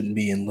thing. It shouldn't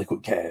be in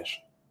liquid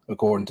cash,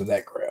 according to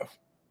that graph.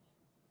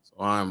 So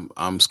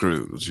I'm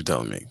screwed. What you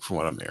telling me? From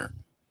what I'm hearing,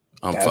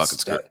 I'm fucking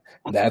screwed.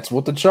 That's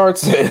what the chart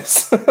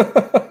says.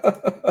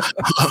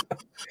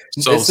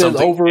 So it says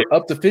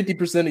up to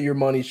 50% of your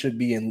money should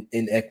be in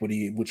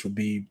equity, which would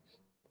be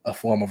a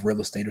form of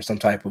real estate or some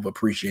type of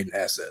appreciating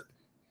asset.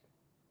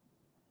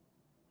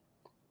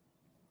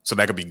 So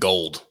that could be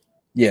gold.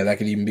 Yeah, that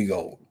could even be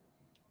gold.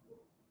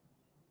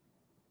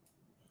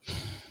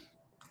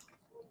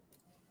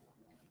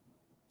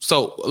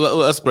 So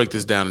let's break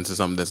this down into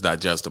something that's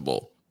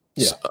digestible.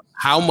 Yeah. So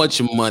how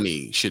much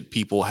money should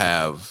people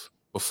have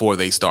before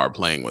they start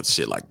playing with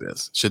shit like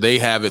this? Should they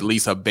have at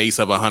least a base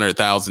of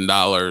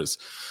 $100,000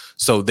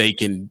 so they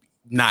can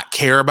not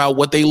care about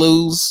what they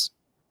lose?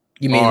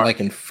 You mean like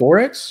in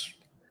Forex?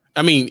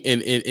 I mean,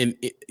 in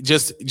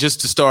just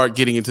to start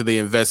getting into the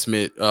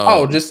investment.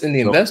 Just in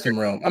the investment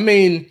realm. I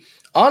mean,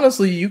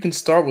 honestly, you can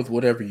start with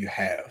whatever you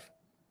have.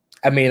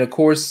 I mean, of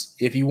course,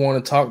 if you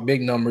want to talk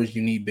big numbers,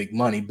 you need big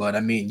money. But I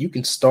mean, you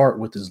can start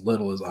with as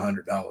little as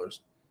 $100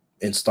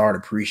 and start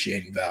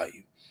appreciating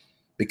value.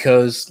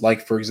 Because,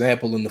 like, for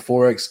example, in the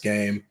Forex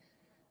game,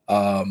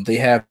 they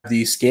have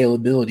these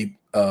scalability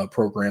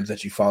programs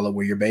that you follow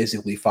where you're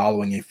basically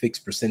following a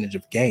fixed percentage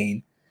of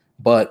gain.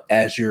 But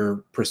as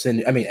your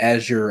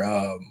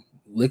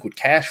liquid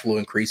cash flow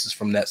increases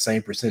from that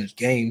same percentage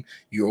gain,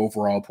 your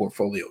overall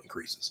portfolio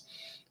increases.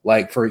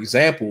 Like, for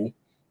example,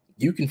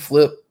 you can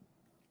flip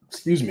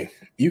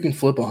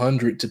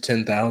 100 to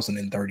 10,000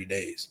 in 30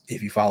 days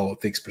if you follow a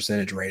fixed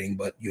percentage rating,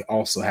 but you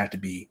also have to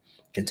be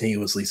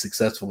continuously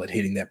successful at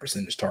hitting that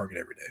percentage target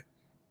every day.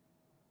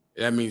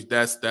 That means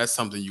that's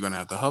something you're gonna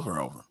have to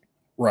hover over.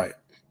 Right.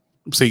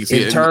 So you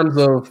see, in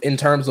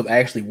terms of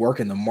actually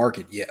working the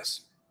market,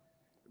 yes.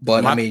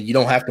 But I mean, you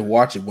don't have to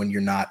watch it when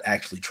you're not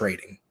actually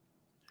trading.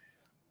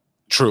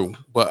 True.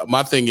 But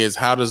my thing is,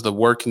 how does the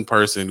working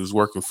person who's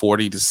working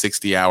 40 to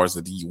 60 hours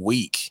a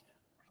week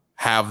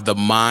have the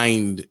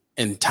mind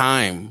and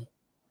time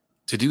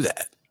to do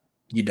that?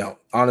 You don't.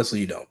 Honestly,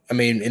 you don't. I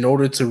mean, in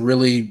order to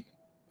really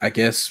I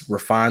guess,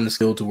 refine the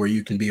skill to where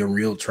you can be a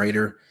real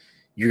trader,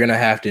 you're going to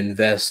have to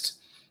invest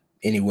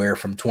anywhere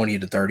from 20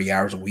 to 30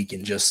 hours a week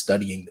in just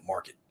studying the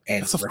market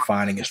and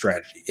refining a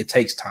strategy. It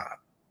takes time.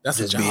 That's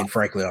just a job. Being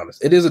frankly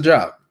honest. It is a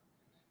job.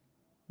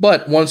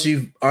 But once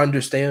you've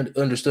understood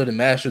and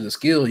mastered the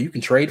skill, you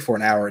can trade for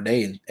an hour a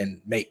day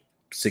and make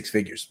six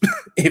figures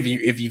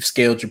if you've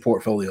scaled your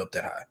portfolio up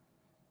that high.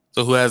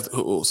 So who has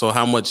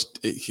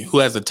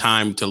the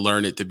time to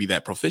learn it to be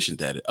that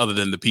proficient at it, other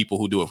than the people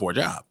who do it for a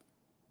job?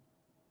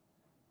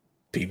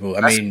 People,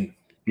 that's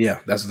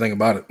the thing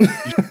about it.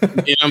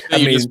 You know what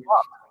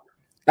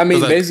I'm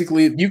saying?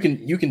 Basically, you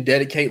can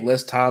dedicate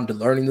less time to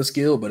learning the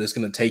skill, but it's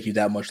going to take you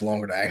that much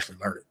longer to actually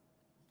learn it.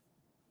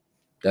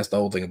 That's the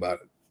whole thing about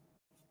it.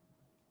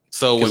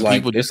 So when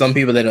there's some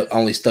people that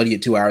only study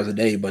it 2 hours a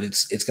day, but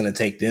it's going to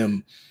take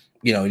them,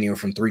 anywhere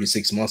from 3 to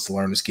 6 months to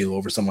learn the skill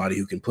over somebody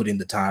who can put in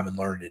the time and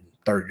learn it in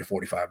 30 to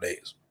 45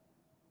 days.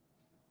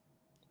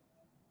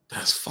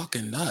 That's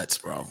fucking nuts,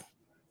 bro.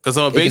 Because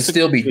it can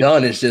still be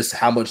done. It's just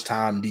how much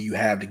time do you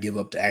have to give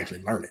up to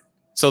actually learn it?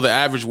 So the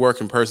average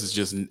working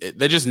person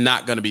they're just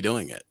not going to be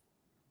doing it.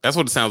 That's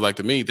what it sounds like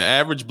to me. The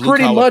average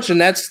pretty much, and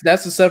that's the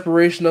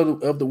separation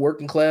of the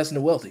working class and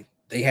the wealthy.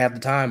 They have the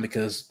time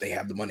because they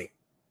have the money.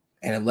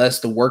 And unless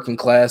the working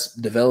class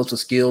develops a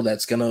skill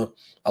that's going to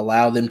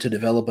allow them to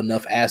develop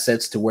enough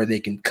assets to where they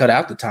can cut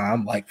out the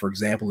time, like, for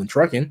example, in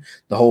trucking,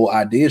 the whole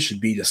idea should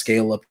be to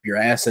scale up your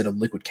asset of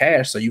liquid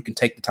cash so you can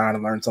take the time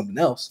to learn something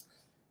else.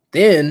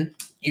 Then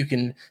you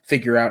can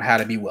figure out how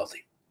to be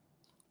wealthy.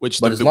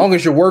 But as long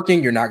as you're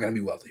working, you're not going to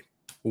be wealthy.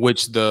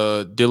 Which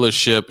the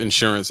dealership,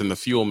 insurance, and the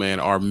fuel man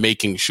are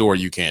making sure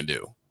you can't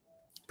do.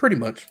 Pretty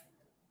much.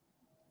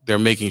 They're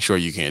making sure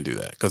you can't do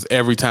that. Because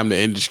every time the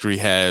industry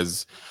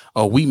has...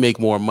 we make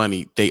more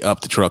money, they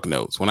up the truck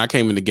notes. When I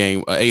came in the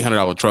game, an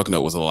 $800 truck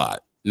note was a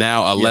lot.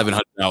 Now,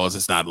 $1,100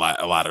 is not a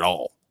lot at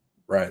all.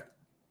 Right.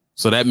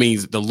 So that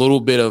means the little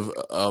bit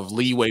of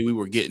leeway we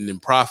were getting in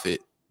profit,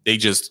 they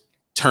just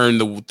turn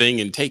the thing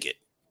and take it.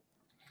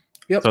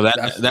 Yep. So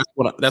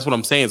that's what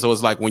I'm saying. So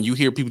it's like when you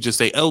hear people just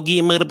say,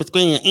 get made up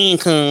between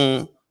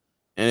income.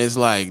 And it's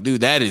like,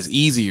 dude, that is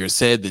easier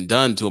said than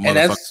done to a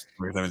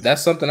motherfucker.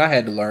 That's something I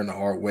had to learn the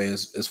hard way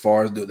as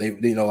far as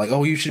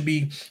you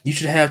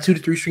should have 2 to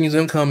 3 streams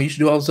of income. You should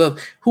do all this stuff.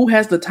 Who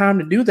has the time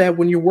to do that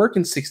when you're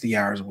working 60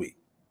 hours a week?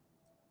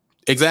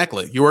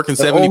 Exactly. You're working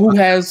 70.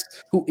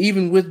 Who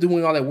even with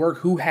doing all that work,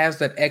 who has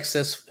the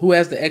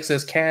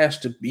excess cash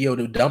to be able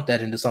to dump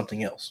that into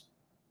something else?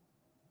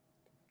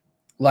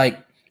 Like,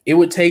 it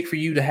would take for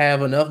you to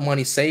have enough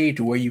money saved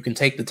to where you can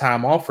take the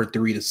time off for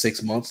 3 to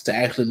 6 months to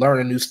actually learn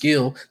a new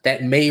skill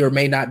that may or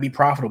may not be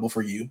profitable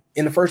for you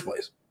in the first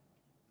place.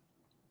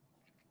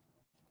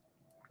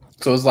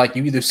 So it's like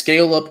you either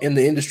scale up in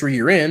the industry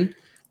you're in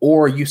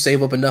or you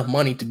save up enough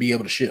money to be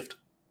able to shift.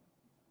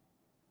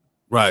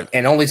 Right.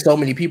 And only so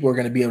many people are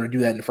going to be able to do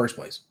that in the first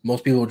place.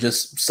 Most people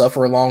just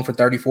suffer along for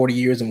 30, 40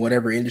 years in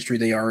whatever industry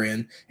they are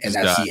in, and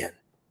that's the end.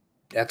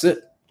 That's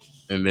it.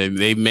 And then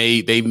they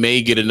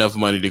may get enough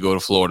money to go to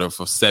Florida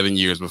for 7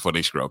 years before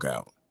they stroke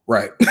out.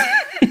 Right.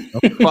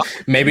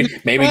 maybe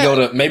go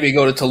to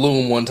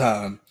Tulum one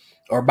time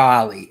or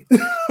Bali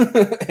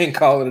and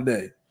call it a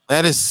day.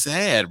 That is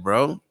sad,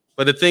 bro.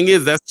 But the thing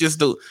is,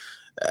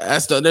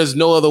 there's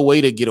no other way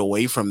to get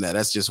away from that.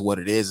 That's just what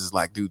it is. It's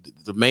like, dude,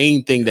 the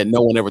main thing that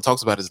no one ever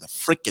talks about is the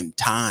freaking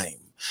time.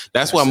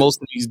 That's why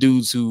most of these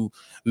dudes who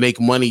make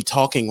money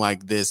talking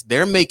like this,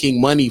 they're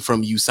making money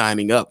from you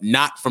signing up,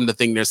 not from the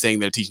thing they're saying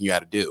they're teaching you how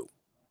to do.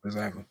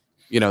 Exactly.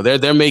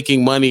 They're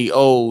making money.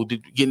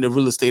 Getting into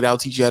real estate, I'll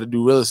teach you how to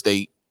do real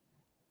estate.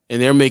 And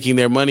they're making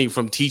their money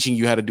from teaching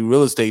you how to do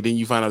real estate. Then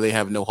you find out they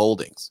have no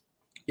holdings.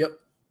 Yep.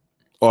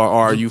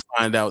 Or you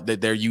find out that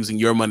they're using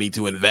your money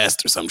to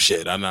invest or some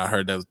shit. I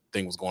heard that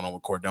thing was going on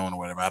with Cordone or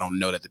whatever. I don't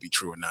know that to be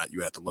true or not.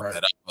 You have to look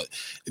that up. But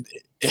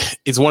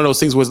it's one of those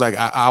things where it's like,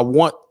 I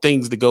want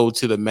things to go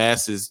to the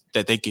masses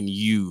that they can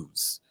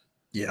use.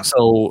 Yeah.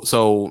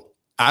 So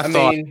I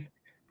thought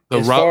the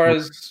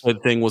route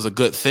thing was a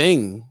good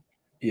thing.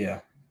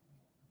 Yeah.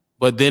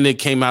 But then it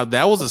came out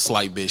that was a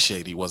slight bit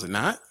shady, was it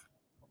not?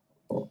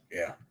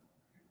 Yeah.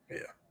 Yeah.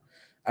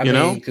 I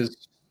mean,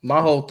 because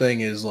my whole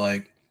thing is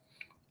like,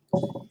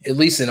 at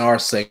least in our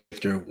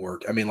sector of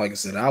work, I mean, like I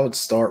said, I would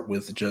start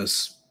with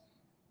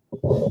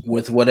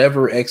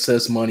whatever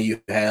excess money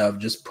you have,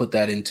 just put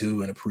that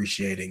into an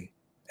appreciating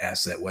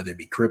asset, whether it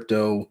be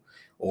crypto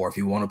or if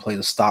you want to play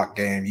the stock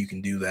game, you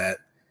can do that.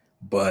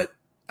 But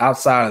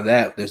outside of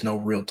that, there's no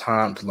real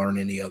time to learn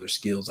any other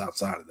skills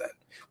outside of that.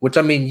 Which,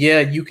 I mean, yeah,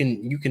 you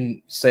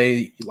can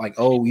say like,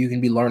 you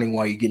can be learning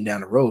while you're getting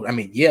down the road. I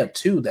mean, yeah,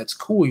 too, that's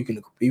cool. You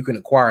can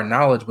acquire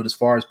knowledge, but as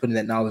far as putting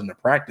that knowledge into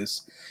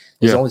practice,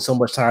 there's only so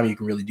much time you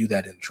can really do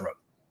that in the truck.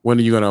 When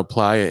are you going to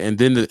apply it? And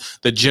then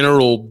the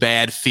general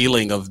bad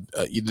feeling of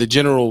the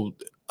general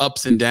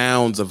ups and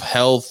downs of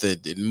health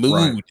and mood,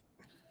 right.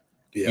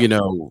 Yeah.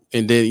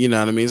 And then, you know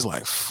what I mean? It's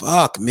like,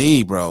 fuck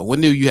me, bro. When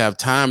do you have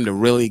time to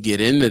really get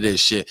into this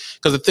shit?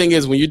 Because the thing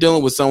is, when you're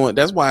dealing with someone,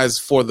 that's why it's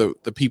for the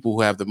people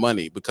who have the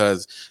money.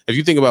 Because if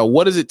you think about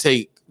what does it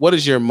take what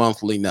is your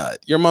monthly nut?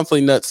 Your monthly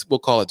nuts, we'll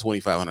call it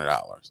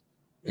 $2,500.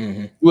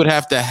 You would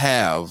have to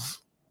have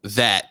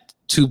that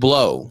to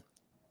blow.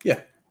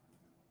 Yeah.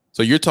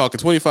 So you're talking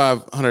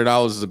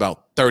 $2,500 is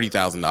about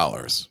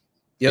 $30,000.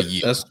 Yep.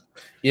 That's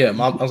I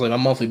was like, my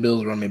monthly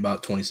bills run me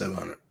about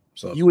 $2,700.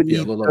 So you would need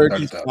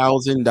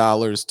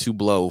 $30,000 to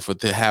blow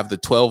to have the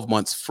 12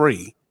 months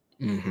free.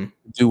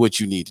 Do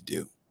what you need to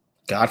do.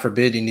 God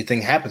forbid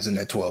anything happens in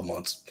that 12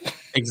 months.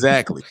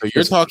 Exactly. So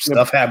you're talking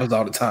stuff happens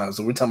all the time.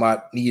 So we're talking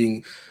about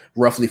needing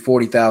roughly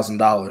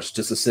 $40,000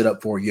 just to sit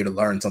up for a year to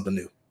learn something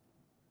new.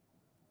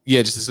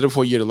 Yeah, just to sit up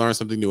for a year to learn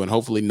something new, and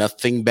hopefully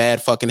nothing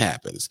bad fucking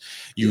happens.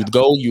 You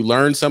go, you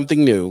learn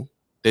something new.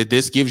 That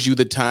this gives you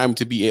the time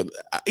to be able,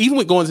 even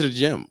with going to the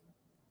gym.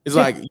 It's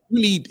like you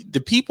need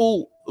the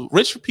people.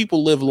 Rich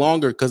people live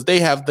longer because they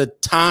have the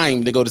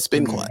time to go to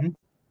spin class.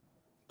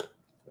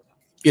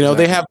 You know,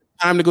 they have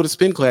time to go to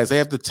spin class. They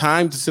have the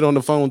time to sit on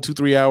the phone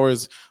 2-3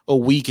 hours a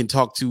week and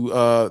talk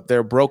to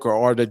their broker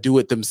or to do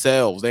it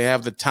themselves. They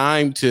have the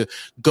time to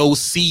go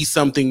see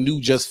something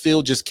new.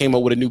 Phil just came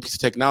up with a new piece of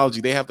technology.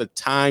 They have the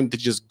time to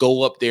just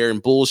go up there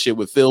and bullshit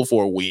with Phil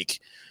for a week,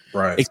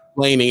 right?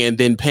 Explaining and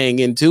then paying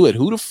into it.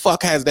 Who the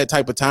fuck has that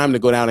type of time to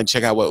go down and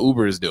check out what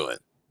Uber is doing?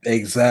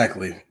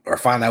 Exactly. Or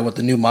find out what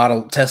the new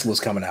model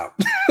Tesla's coming out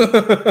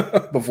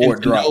before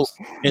it drops.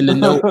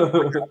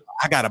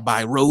 I got to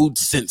buy road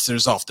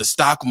sensors off the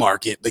stock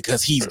market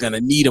because he's going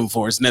to need them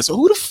for his next. So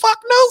who the fuck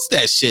knows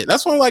that shit?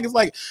 That's why I'm like, it's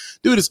like,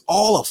 dude, it's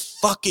a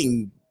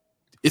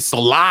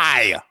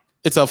lie.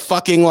 It's a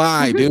fucking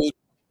lie, dude.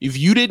 If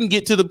you didn't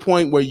get to the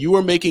point where you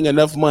are making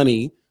enough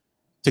money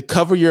to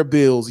cover your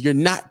bills, you're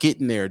not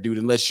getting there, dude,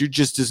 unless you're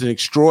just an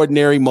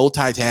extraordinary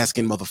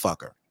multitasking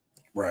motherfucker.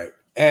 Right.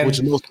 And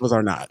which most of us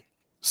are not.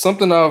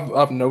 Something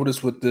I've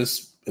noticed with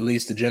this, at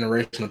least the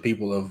generation of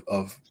people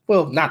of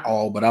well, not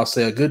all, but I'll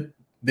say a good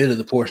bit of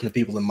the portion of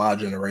people in my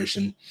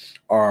generation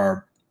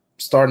are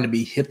starting to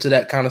be hip to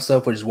that kind of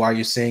stuff, which is why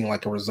you're seeing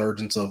like a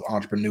resurgence of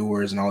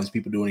entrepreneurs and all these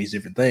people doing these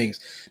different things,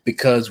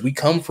 because we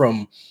come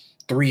from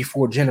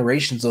 3-4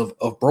 generations of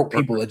broke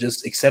people that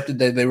just accepted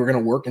that they were going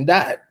to work and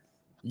died.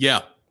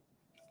 Yeah.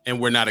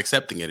 And we're not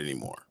accepting it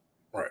anymore.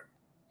 Right.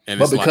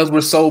 But because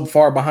we're so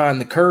far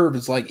behind the curve,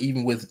 it's like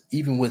even with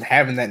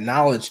having that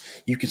knowledge,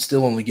 you can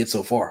still only get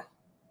so far.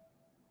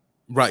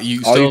 Right.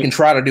 You can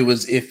try to do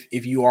is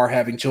if you are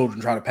having children,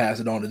 try to pass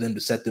it on to them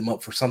to set them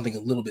up for something a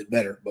little bit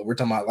better. But we're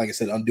talking about, like I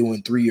said,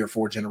 undoing 3 or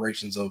 4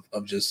 generations of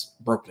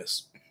just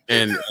brokenness.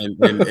 And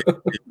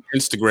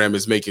Instagram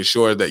is making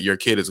sure that your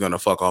kid is going to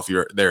fuck off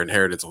their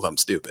inheritance on something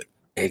stupid.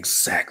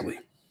 Exactly.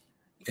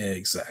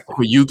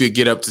 You could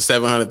get up to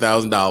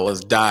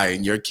 $700,000, die,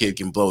 and your kid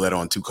can blow that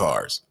on 2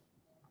 cars.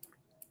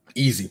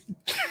 Easy.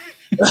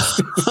 That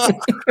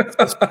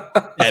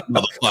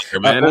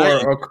motherfucker, man.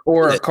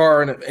 Or a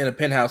car in a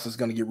penthouse is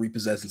going to get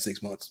repossessed in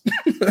 6 months.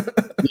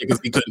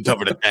 Because he couldn't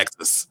cover the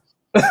taxes.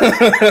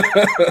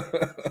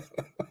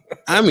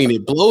 I mean,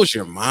 it blows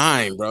your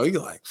mind, bro.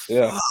 You're like,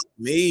 fuck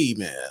me,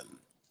 man.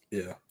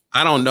 Yeah.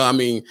 I don't know. I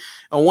mean,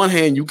 on one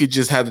hand, you could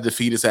just have the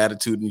defeatist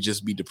attitude and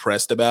just be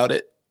depressed about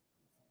it.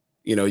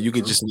 You know, you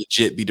could just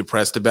legit be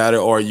depressed about it,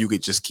 or you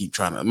could just keep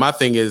trying to. My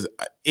thing is,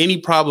 any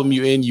problem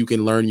you're in, you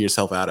can learn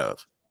yourself out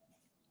of.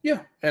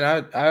 Yeah, and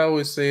I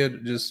always say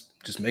it,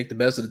 just make the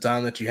best of the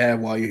time that you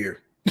have while you're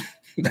here.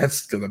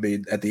 That's because I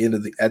mean, at the end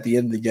of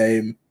the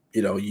game,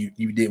 you know,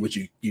 you did what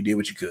you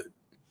could.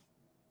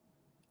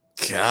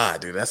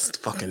 God, dude, that's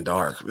fucking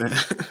dark, man.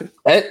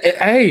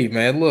 Hey,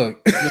 man,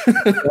 look,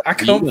 I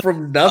come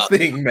from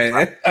nothing,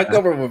 man. I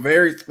come from a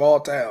very small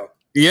town.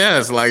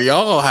 Yes, like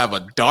y'all have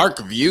a dark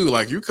view.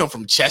 Like you come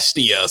from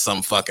Chechnya or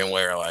some fucking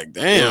where. Like,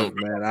 damn, look,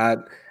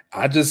 man.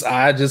 I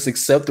just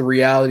accept the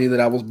reality that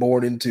I was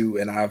born into,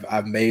 and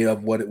I've made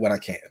of what I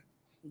can.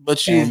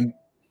 But you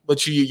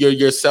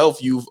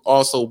yourself, you've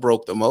also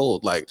broke the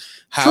mold. Like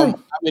how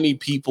many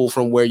people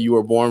from where you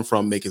were born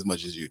from make as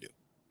much as you do?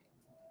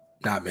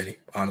 Not many,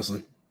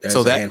 honestly. There's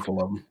a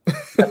handful of them.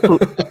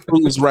 That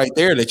proves right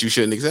there that you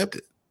shouldn't accept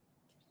it.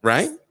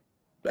 Right?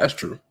 That's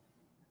true.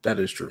 That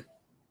is true.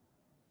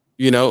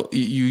 You know,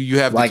 you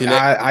have like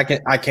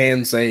I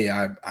can say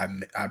I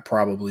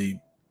probably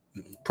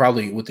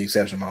with the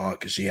exception of my aunt,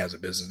 because she has a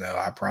business now,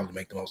 I probably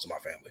make the most of my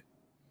family.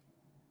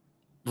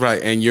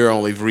 Right, and you're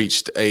only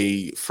reached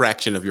a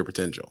fraction of your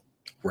potential.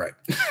 Right.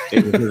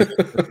 You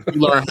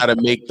learn how to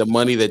make the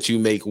money that you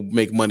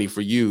make money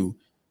for you.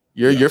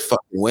 You're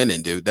fucking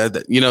winning, dude.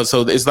 That you know,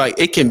 so it's like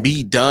it can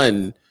be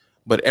done,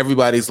 but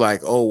everybody's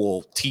like, oh,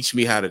 well, teach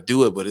me how to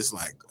do it. But it's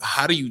like,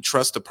 how do you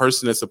trust the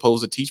person that's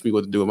supposed to teach me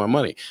what to do with my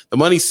money? The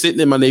money's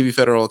sitting in my Navy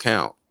Federal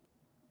account.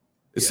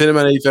 It's sitting in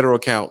my Navy Federal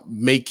account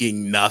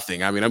making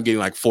nothing. I mean, I'm getting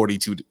like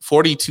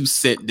 42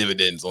 cent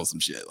dividends on some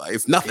shit. Like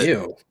it's nothing.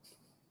 Ew.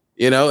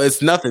 You know,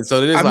 it's nothing.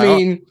 So it is. I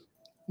mean,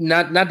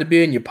 not to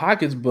be in your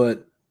pockets,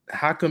 but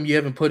how come you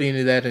haven't put any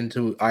of that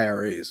into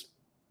IRAs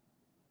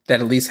that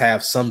at least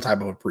have some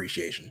type of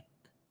appreciation?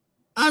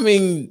 I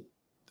mean,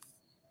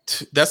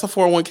 that's a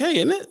 401k,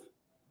 isn't it?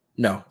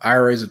 No,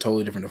 IRAs are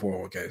totally different than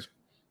 401ks.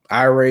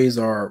 IRAs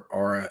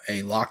are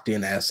a locked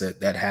in asset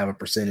that have a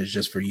percentage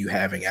just for you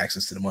having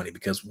access to the money,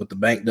 because what the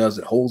bank does,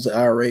 it holds the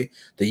IRA,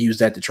 they use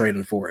that to trade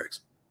in Forex.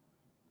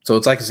 So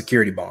it's like a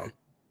security bond.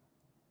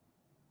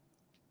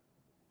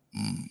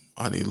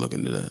 I need to look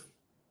into that.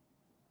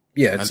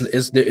 Yeah,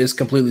 it's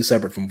completely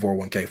separate from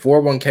 401k.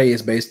 401k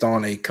is based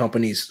on a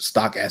company's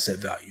stock asset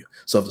value.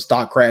 So if the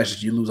stock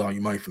crashes, you lose all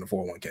your money from the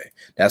 401k.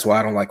 That's why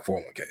I don't like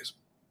 401ks.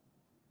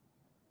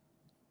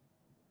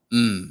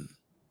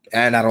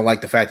 And I don't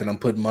like the fact that I'm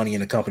putting money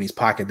in the company's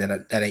pocket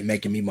that ain't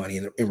making me money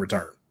in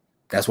return.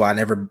 That's why I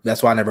never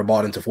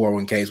bought into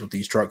 401ks with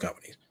these truck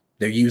companies.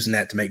 They're using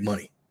that to make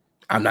money.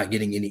 I'm not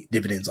getting any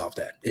dividends off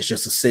that. It's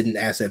just a sitting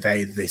asset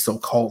value that they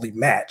so-called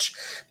match,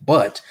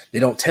 but they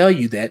don't tell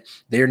you that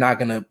they're not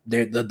gonna.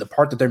 The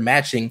part that they're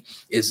matching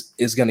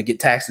is gonna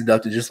get tax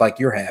deducted just like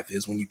your half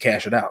is when you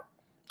cash it out,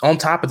 on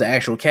top of the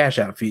actual cash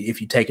out fee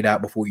if you take it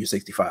out before you're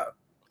 65.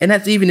 And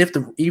that's even if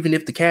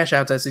the cash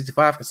out's at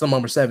 65, because some of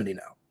them are 70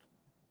 now.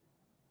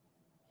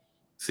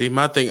 See,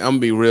 my thing, I'm gonna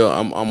be real.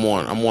 I'm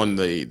on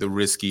the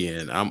risky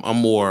end.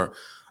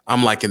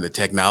 I'm like in the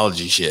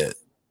technology shit.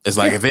 It's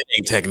like if it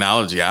ain't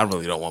technology, I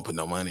really don't want to put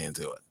no money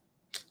into it.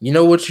 You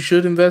know what you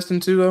should invest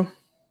into though?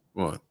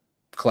 What?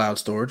 Cloud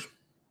storage.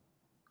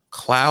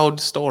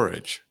 Cloud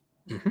storage.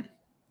 Mm-hmm.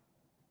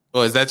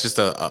 Oh, is that just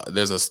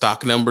there's a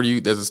stock number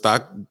there's a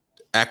stock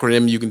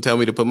acronym you can tell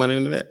me to put money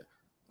into that?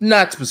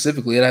 Not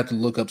specifically. I'd have to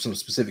look up some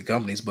specific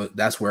companies, but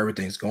that's where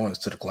everything's going, is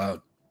to the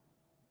cloud.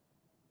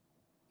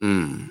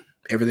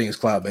 Everything is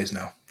cloud-based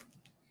now.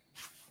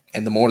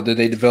 And the more that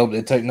they develop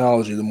the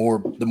technology, the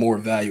more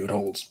value it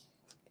holds.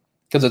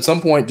 Because at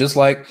some point, just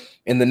like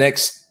in the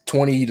next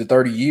 20 to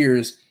 30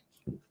 years,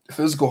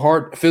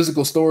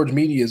 physical storage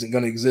media isn't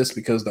going to exist,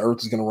 because the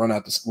earth is going to run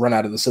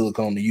out of the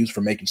silicone to use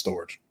for making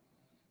storage.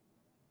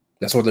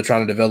 That's why they're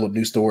trying to develop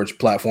new storage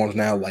platforms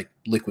now, like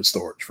liquid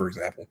storage, for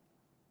example.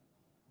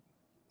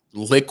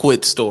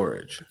 Liquid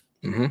storage.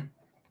 Mm-hmm.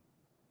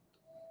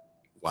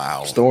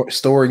 Wow.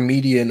 Storing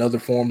media and other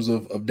forms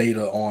of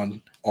data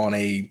on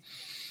a,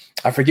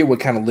 I forget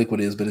what kind of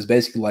liquid it is, but it's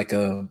basically like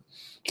a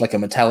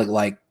metallic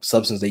like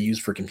substance they use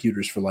for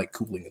computers for like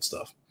cooling and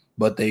stuff.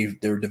 But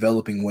they're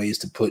developing ways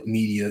to put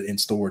media in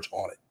storage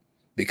on it,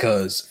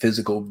 because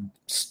physical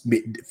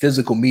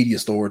media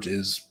storage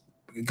is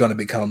going to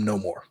become no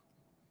more.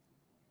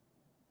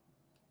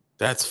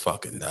 That's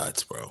fucking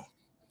nuts, bro.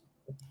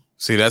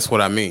 See, that's what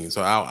I mean.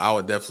 So I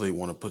would definitely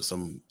want to put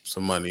some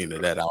money into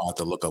that. I'll have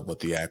to look up what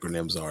the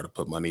acronyms are to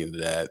put money into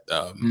that.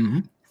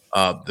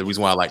 The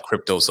reason why I like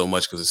crypto so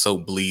much, because it's so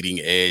bleeding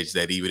edge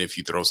that even if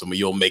you throw some,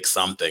 you'll make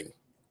something.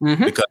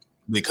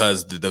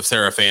 Because the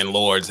Seraphan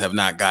lords have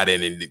not got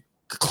in and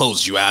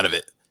closed you out of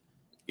it.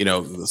 You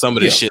know, some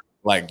of this shit,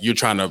 like you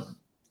can't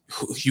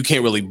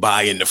really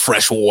buy into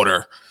fresh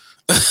water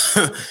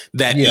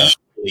that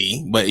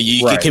easily, but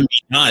it can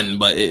be done.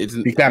 But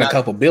you got a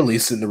couple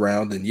billies sitting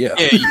around, and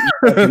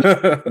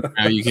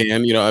now you can,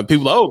 and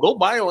people, go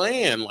buy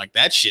land. Like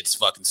that shit's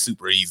fucking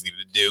super easy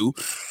to do.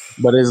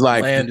 But it's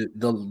like land,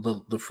 the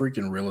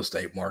freaking real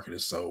estate market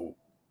is so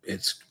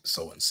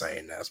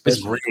insane now,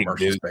 especially in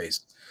commercial space.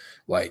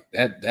 Like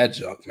that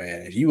junk,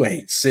 man. If you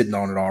ain't sitting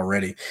on it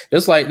already,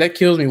 it's like that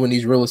kills me when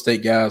these real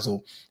estate guys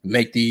will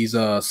make these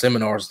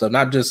seminars and stuff,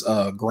 not just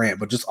Grant,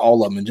 but just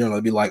all of them in general.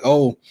 They'd be like,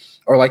 or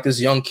like this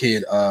young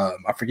kid,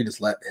 I forget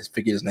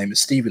his name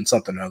is Steven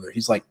something or other.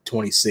 He's like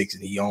 26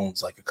 and he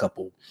owns like a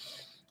couple,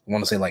 I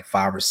want to say like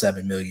 5 or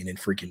 7 million in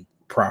freaking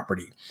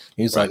property.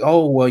 He's like,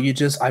 oh well, I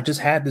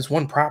just had this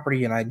one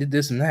property and I did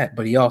this and that,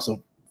 but he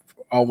also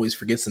always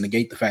forgets to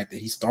negate the fact that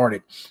he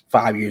started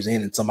 5 years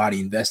in and somebody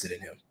invested in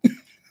him.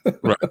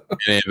 Right, and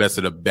they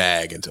invested a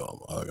bag into him.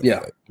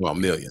 Well,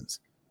 millions.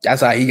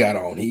 That's how he got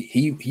on.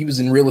 He was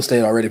in real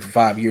estate already for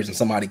 5 years, and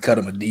somebody cut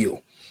him a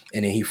deal,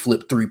 and then he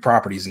flipped 3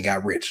 properties and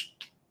got rich.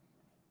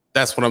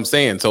 That's what I'm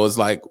saying. So it's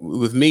like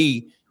with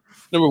me,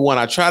 number one,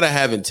 I try to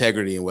have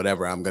integrity in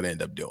whatever I'm going to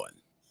end up doing.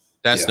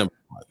 That's number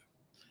one.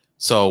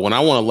 So when I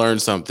want to learn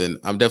something,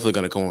 I'm definitely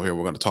going to come over here.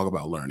 We're going to talk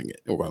about learning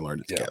it. We're going to learn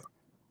it together.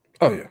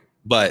 Oh yeah.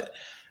 But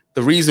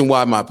the reason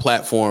why my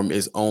platform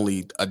is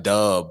only a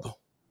dub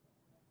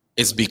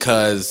is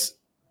because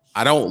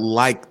I don't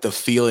like the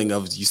feeling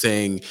of you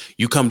saying,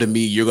 you come to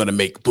me, you're going to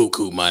make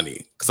buku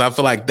money. Because I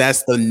feel like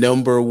that's the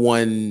number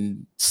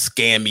one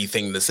scammy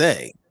thing to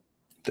say.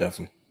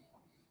 Definitely.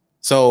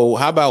 So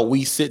how about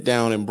we sit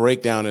down and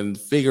break down and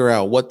figure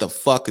out what the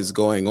fuck is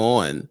going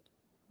on?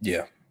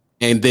 Yeah.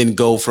 And then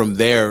go from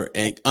there,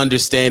 and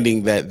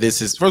understanding that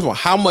this is, first of all,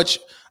 how much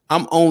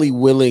I'm only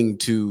willing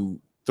to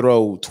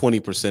throw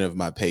 20% of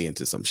my pay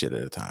into some shit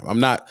at a time.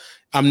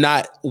 I'm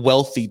not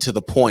wealthy to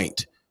the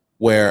point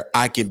where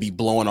I can be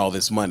blowing all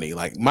this money.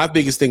 Like my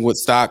biggest thing with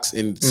stocks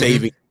and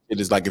saving it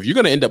is like, if you're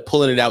going to end up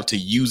pulling it out to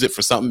use it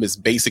for something as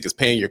basic as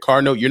paying your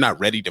car note, you're not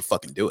ready to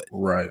fucking do it.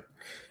 Right.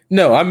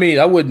 No, I mean,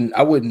 I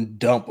wouldn't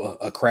dump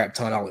a crap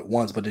ton all at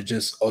once, but it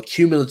just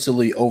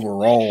cumulatively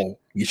overall,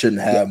 you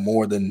shouldn't have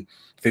more than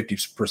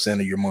 50%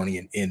 of your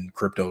money in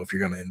crypto if you're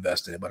going to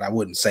invest in it. But I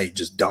wouldn't say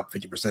just dump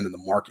 50% in the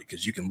market,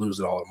 because you can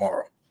lose it all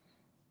tomorrow.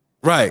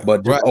 Right.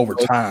 But just Right. over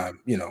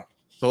time, you know.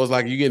 So it's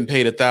like you're getting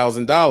paid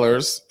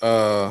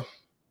 $1,000.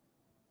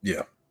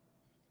 Yeah.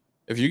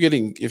 If you're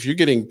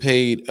getting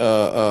paid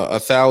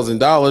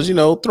 $1,000, you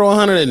know, throw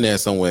 100 in there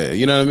somewhere.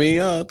 You know what I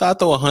mean? I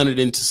throw 100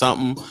 into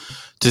something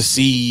to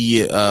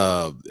see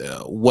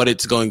what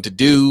it's going to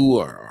do,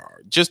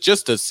 or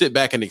just to sit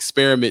back and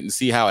experiment and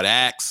see how it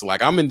acts.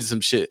 Like I'm into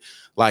some shit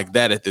like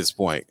that at this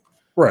point.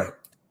 Right.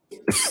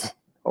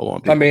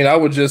 Hold on. I mean, I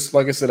would just,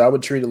 like I said, I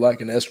would treat it like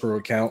an escrow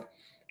account.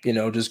 You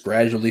know, just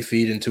gradually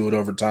feed into it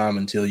over time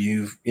until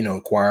you've, you know,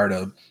 acquired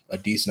a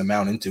decent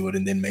amount into it,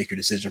 and then make your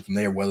decision from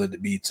there, whether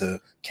it be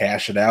to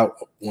cash it out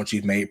once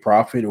you've made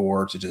profit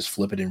or to just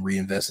flip it and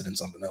reinvest it in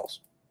something else.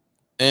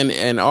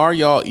 And are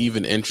y'all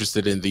even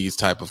interested in these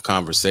type of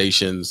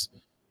conversations?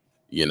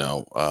 You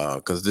know,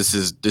 because this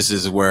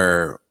is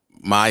where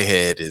my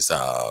head is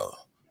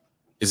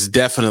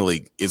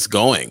definitely it's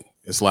going.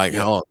 It's like,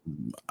 hell,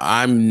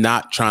 I'm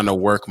not trying to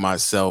work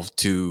myself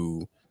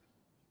to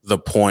the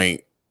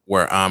point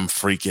where I'm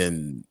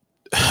freaking.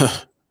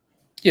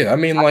 Yeah, I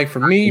mean, like for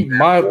me,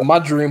 my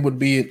dream would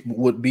be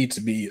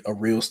to be a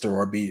realtor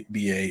or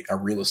be a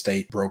real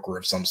estate broker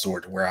of some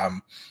sort, where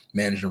I'm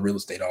managing real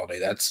estate all day.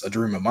 That's a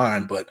dream of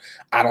mine, but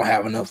I don't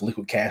have enough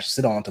liquid cash to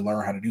sit on to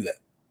learn how to do that.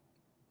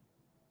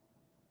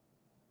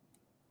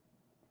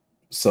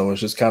 So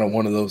it's just kind of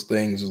one of those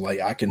things. Is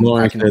like I can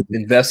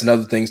invest in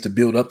other things to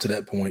build up to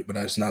that point, but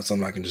it's not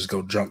something I can just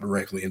go jump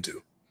directly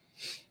into.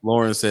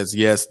 Lauren says,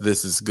 yes,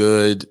 this is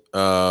good.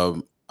 I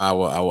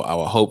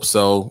will hope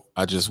so.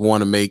 I just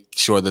want to make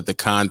sure that the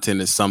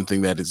content is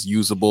something that is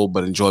usable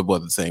but enjoyable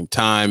at the same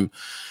time.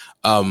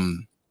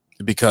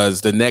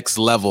 Because the next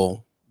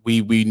level,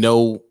 we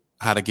know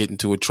how to get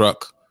into a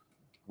truck.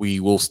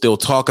 We will still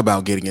talk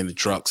about getting into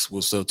trucks.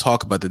 We'll still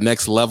talk about the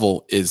next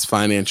level is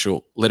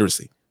financial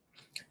literacy.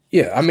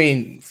 Yeah, I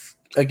mean,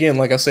 again,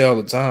 like I say all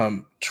the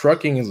time,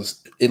 trucking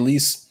is at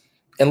least,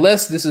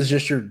 unless this is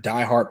just your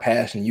diehard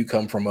passion, you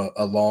come from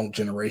a long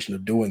generation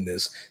of doing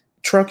this,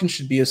 trucking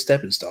should be a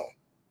stepping stone.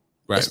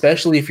 Right.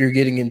 Especially if you're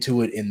getting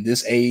into it in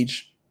this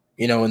age,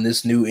 you know, in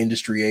this new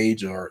industry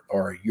age,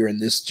 or you're in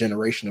this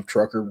generation of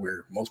trucker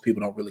where most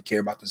people don't really care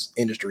about this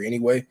industry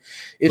anyway.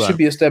 It should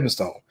be a stepping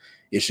stone.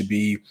 It should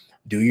be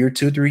do your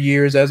 2-3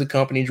 years as a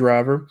company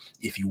driver.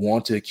 If you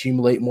want to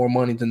accumulate more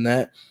money than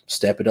that,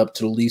 step it up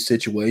to the lease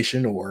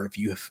situation. Or if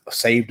you have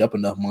saved up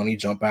enough money,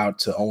 jump out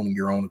to owning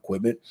your own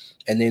equipment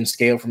and then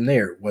scale from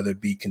there, whether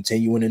it be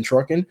continuing in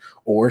trucking,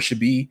 or it should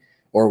be,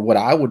 or what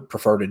I would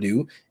prefer to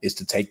do is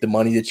to take the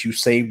money that you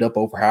saved up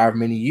over however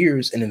many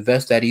years and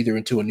invest that either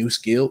into a new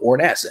skill or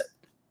an asset.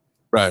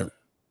 Right.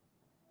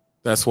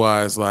 That's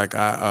why it's like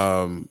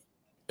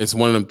it's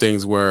one of them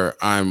things where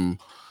I'm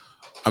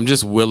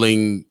just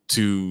willing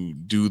to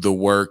do the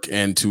work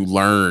and to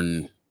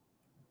learn,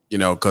 you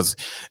know, because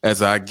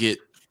as I get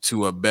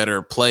to a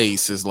better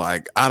place, is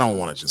like I don't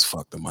want to just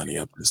fuck the money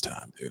up this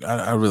time, dude.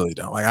 I really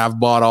don't. Like I've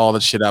bought all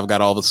the shit. I've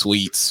got all the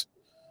suites.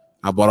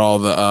 I bought all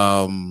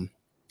the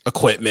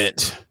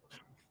equipment.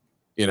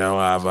 You know,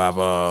 I've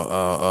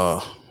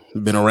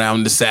been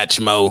around the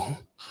Satchmo.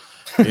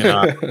 You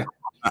know,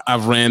 I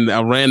ran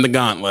the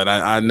gauntlet.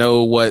 I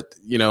know what,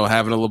 you know,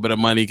 having a little bit of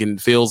money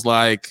feels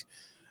like.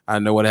 I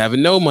know what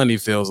having no money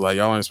feels like.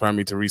 Y'all inspire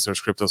me to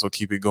research crypto, so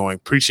keep it going.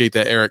 Appreciate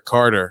that, Eric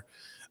Carter.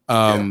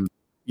 You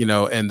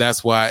know, and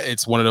that's why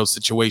it's one of those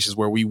situations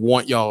where we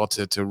want y'all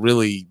to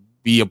really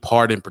be a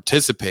part and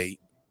participate.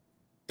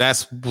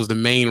 That was the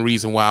main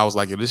reason why I was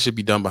like, this should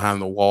be done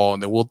behind the wall,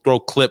 and then we'll throw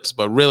clips,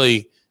 but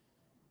really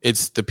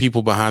it's the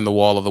people behind the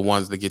wall are the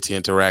ones that get to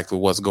interact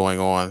with what's going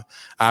on.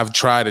 I've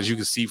tried, as you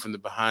can see from the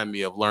behind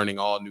me, of learning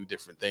all new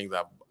different things.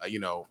 You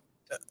know,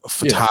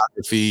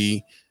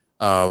 photography,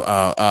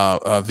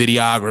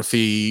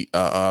 videography,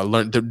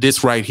 learn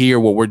this right here.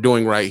 What we're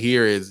doing right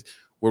here is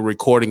we're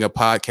recording a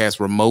podcast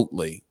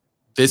remotely.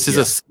 This is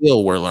a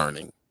skill we're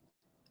learning.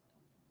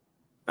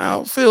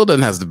 Now, Phil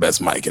doesn't have the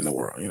best mic in the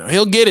world. You know,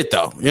 he'll get it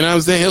though. You know what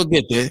I'm saying? He'll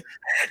get there.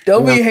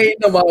 Don't be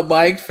hating about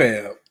mic,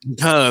 fam.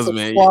 Because,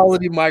 man,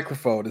 quality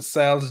microphone. It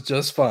sounds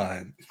just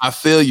fine. I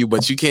feel you,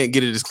 but you can't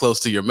get it as close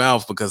to your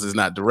mouth because it's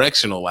not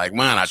directional like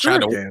mine. I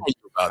tried to warn you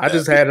about that. I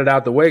just had it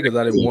out the way because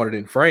I didn't want it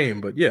in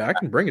frame, but yeah, I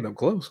can bring it up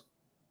close.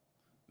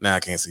 Nah, I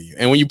can't see you.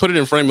 And when you put it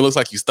in frame, it looks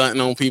like you're stunting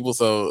on people.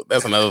 So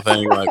that's another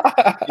thing. Like,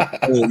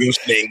 oh, you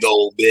staying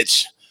gold,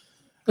 bitch.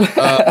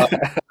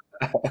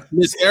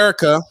 Miss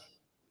Erica.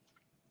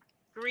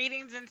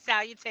 Greetings and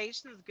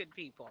salutations, good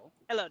people.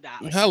 Hello,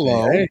 darling.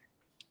 Hello. Hey.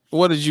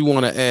 What did you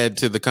want to add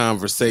to the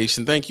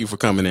conversation? Thank you for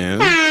coming in.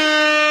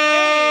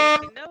 Hey,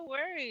 no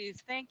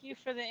worries. Thank you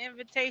for the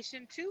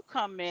invitation to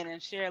come in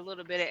and share a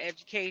little bit of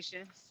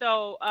education.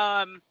 So,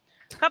 a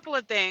couple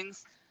of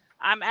things.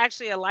 I'm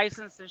actually a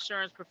licensed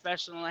insurance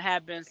professional and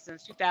have been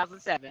since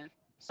 2007.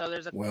 So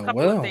there's a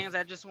couple of things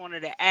I just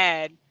wanted to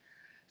add.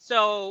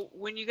 So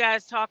when you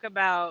guys talk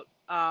about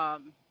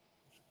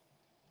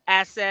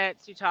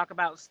assets, you talk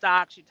about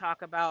stocks, you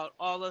talk about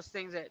all those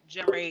things that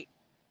generate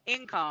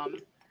income,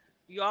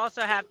 you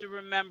also have to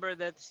remember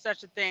that there's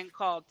such a thing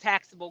called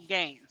taxable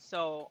gains.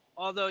 So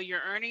although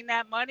you're earning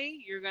that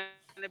money, you're going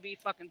to be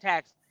fucking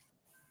taxed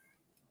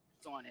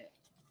on it.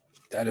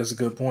 That is a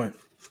good point.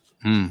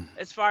 Hmm.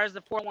 As far as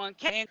the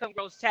 401k, income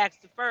grows tax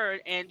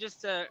deferred. And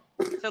just to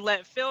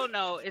let Phil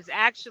know, it's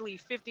actually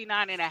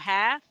 59 and a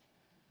half,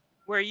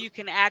 where you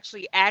can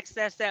actually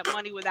access that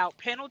money without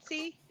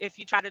penalty. If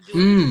you try to do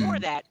it before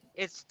Hmm. that,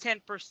 it's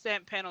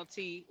 10%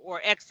 penalty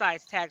or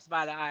excise tax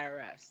by the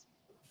IRS.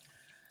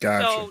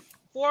 Gotcha. So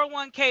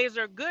 401ks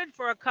are good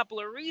for a couple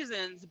of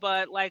reasons,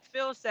 but like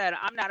Phil said,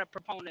 I'm not a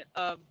proponent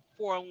of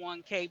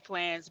 401k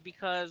plans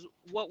because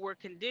what we're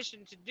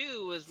conditioned to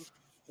do is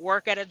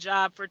work at a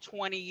job for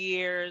 20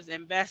 years,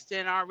 invest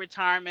in our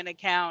retirement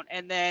account,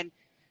 and then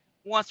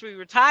once we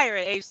retire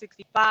at age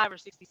 65 or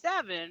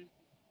 67,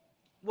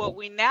 what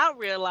we now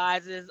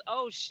realize is,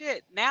 oh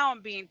shit, now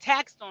I'm being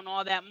taxed on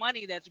all that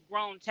money that's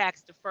grown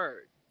tax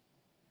deferred.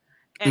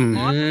 And Mm.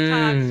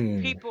 oftentimes Mm.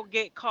 people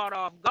get caught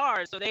off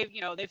guard. So they've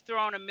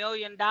thrown $1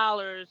 million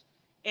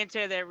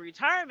into their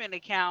retirement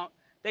account.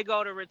 They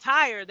go to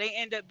retire, they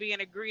end up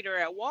being a greeter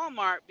at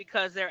Walmart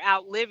because they're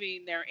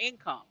outliving their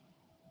income.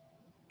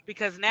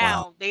 Because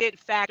Wow. now they didn't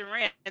factor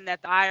in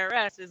that the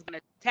IRS is going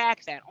to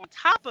tax that. On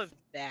top of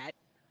that,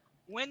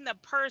 when the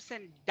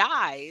person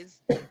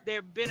dies,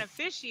 their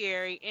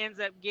beneficiary ends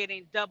up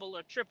getting double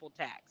or triple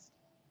taxed.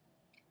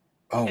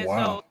 Oh And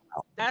wow. so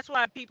that's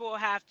why people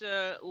have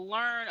to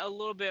learn a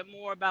little bit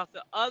more about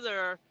the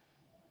other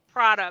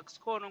products,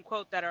 quote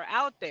unquote, that are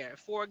out there.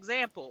 For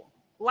example,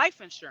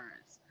 life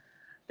insurance.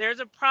 There's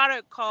a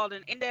product called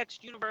an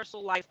indexed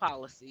universal life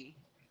policy,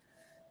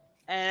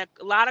 and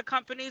a lot of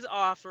companies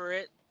offer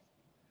it,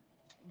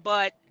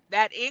 but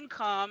that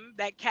income,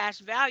 that cash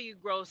value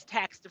grows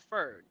tax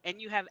deferred,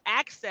 and you have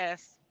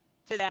access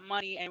to that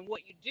money. And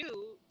what you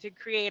do to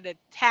create a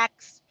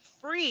tax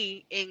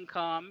free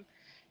income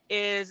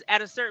is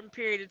at a certain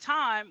period of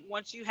time,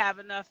 once you have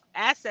enough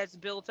assets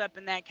built up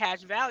in that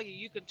cash value,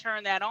 you can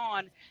turn that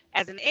on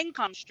as an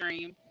income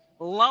stream,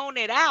 loan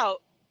it out,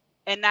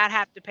 and not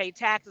have to pay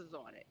taxes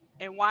on it.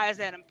 And why is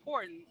that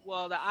important?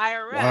 Well, the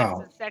IRS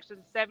Wow. in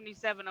section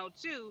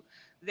 7702,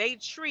 they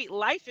treat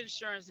life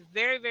insurance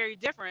very, very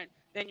different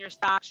than your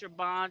stocks, your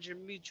bonds, your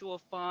mutual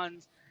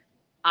funds,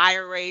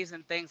 IRAs,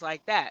 and things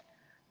like that.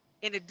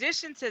 In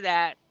addition to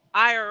that,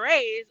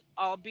 IRAs,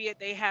 albeit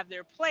they have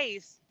their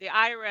place, the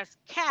IRS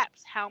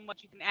caps how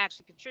much you can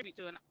actually contribute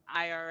to an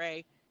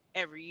IRA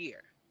every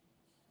year.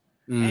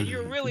 And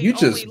you're Mm. really You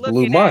only just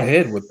blew looking my at,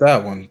 head with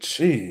that one.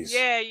 Jeez.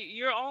 yeah,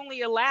 you're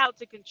only allowed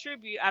to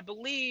contribute, I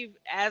believe,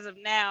 as of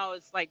now,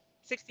 it's like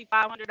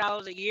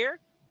 $6,500 a year.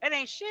 That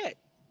ain't shit.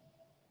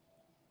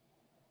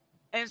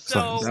 And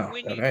So so No,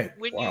 that ain't.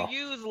 when you Wow.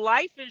 use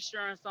life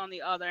insurance, on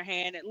the other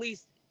hand, at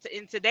least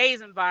in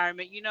today's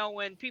environment,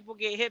 when people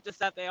get hip to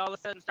stuff, they all of a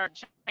sudden start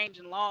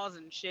changing laws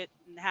and shit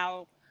and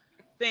how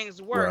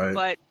things work. Right.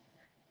 But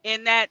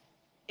in that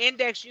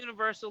index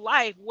universal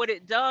life, what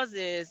it does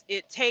is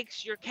it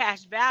takes your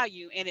cash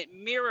value and it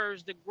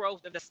mirrors the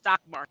growth of the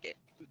stock market.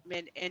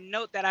 And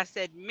note that I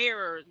said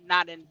mirror,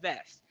 not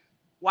invest.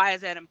 Why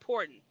is that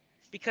important?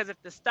 Because if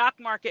the stock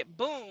market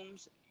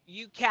booms,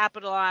 you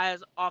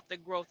capitalize off the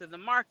growth of the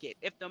market.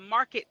 If the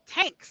market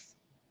tanks,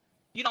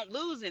 you don't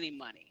lose any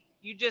money.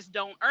 You just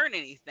don't earn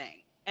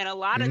anything. And a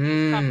lot of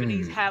these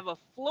companies Mm. have a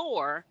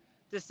floor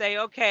to say,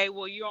 okay,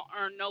 well, you'll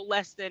earn no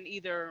less than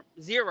either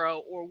 0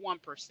 or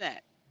 1%.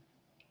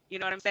 You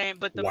know what I'm saying?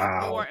 But the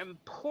more Wow.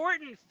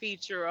 important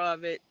feature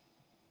of it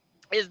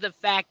is the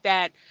fact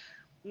that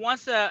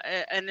once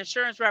an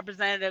insurance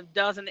representative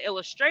does an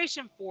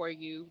illustration for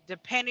you,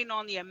 depending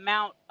on the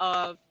amount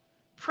of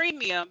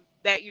premium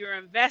that you're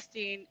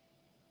investing,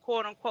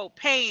 quote unquote,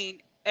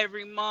 paying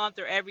every month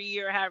or every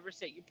year, however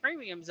set your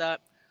premiums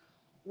up,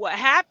 what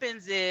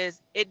happens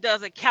is it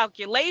does a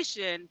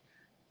calculation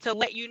to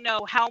let you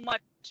know how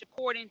much,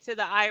 according to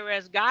the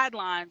IRS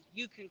guidelines,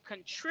 you can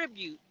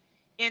contribute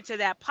into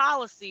that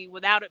policy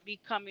without it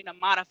becoming a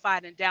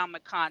modified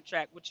endowment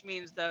contract, which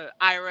means the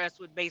IRS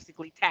would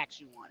basically tax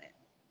you on it.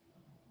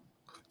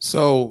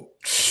 so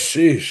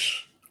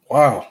Sheesh.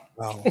 Wow.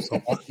 wow.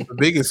 So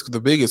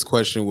the biggest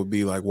question would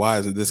be like, why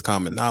isn't this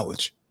common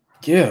knowledge?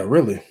 Yeah,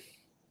 really.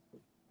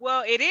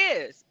 Well, it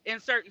is in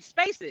certain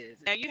spaces.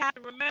 Now, you have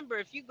to remember,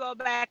 if you go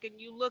back and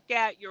you look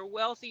at your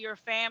wealthier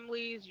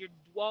families, your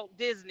Walt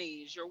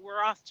Disneys, your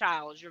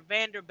Rothschilds, your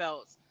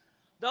Vanderbilts,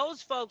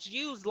 those folks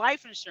use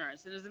life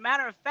insurance. And as a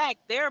matter of fact,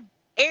 their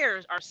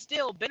heirs are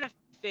still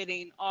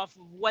benefiting off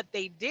of what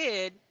they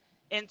did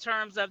in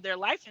terms of their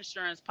life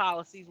insurance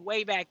policies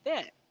way back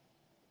then.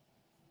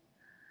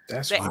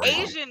 That's The crazy.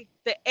 Wow.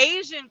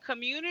 Asian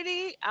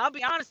community, I'll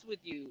be honest with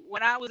you,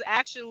 when I was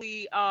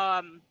actually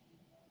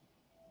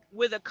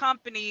with a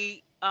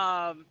company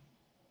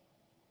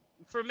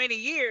for many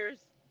years,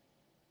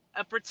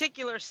 a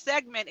particular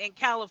segment in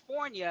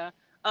California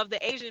of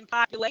the Asian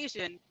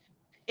population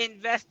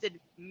invested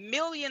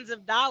millions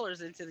of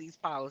dollars into these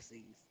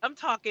policies. I'm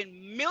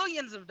talking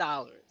millions of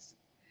dollars.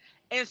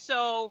 And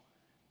so,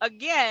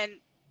 again,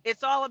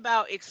 it's all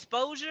about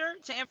exposure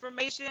to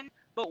information,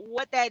 But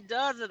what that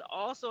does, it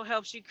also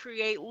helps you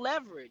create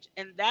leverage.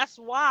 And that's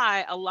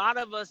why a lot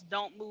of us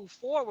don't move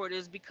forward,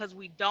 is because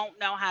we don't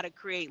know how to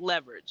create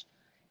leverage.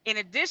 In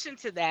addition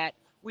to that,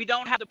 we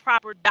don't have the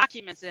proper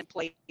documents in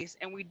place,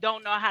 and we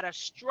don't know how to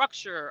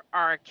structure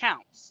our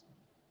accounts.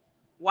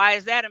 Why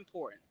is that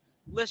important?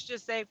 Let's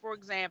just say, for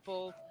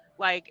example,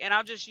 like, and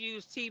I'll just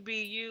use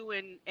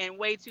TBU and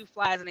Way Too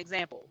Fly as an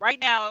example. Right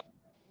now,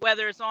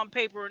 whether it's on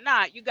paper or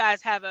not, you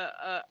guys have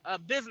a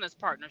business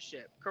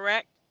partnership,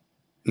 correct?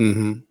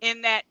 Mm-hmm.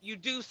 In that you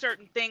do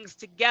certain things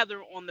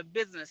together on the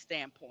business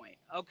standpoint.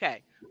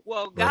 Okay.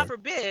 Well, God Right.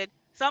 forbid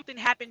something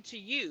happened to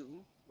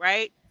you,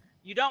 right?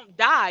 You don't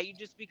die, you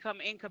just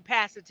become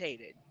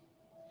incapacitated.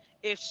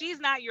 If she's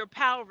not your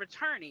power of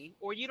attorney,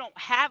 or you don't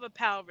have a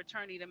power of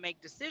attorney to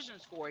make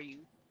decisions for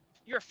you,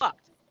 you're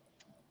fucked.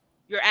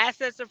 Your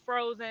assets are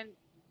frozen.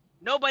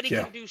 Nobody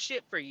Yeah. can do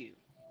shit for you.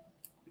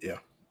 Yeah.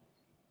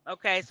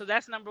 Okay, so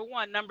that's number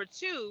one. Number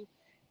two,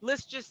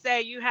 let's just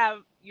say you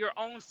have your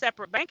own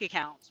separate bank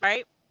accounts,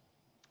 right?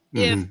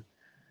 Mm-hmm. If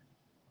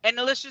And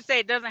let's just say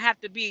it doesn't have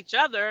to be each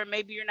other.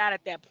 Maybe you're not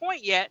at that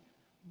point yet.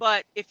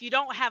 But if you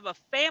don't have a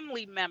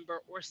family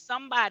member or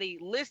somebody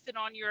listed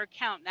on your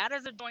account, not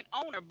as a joint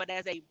owner, but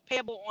as a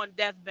payable on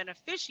death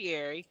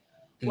beneficiary,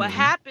 what Hmm.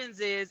 happens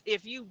is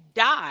if you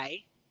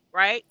die,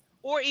 right,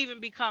 or even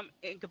become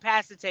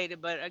incapacitated,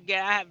 but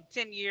again, I have a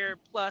 10-year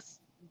plus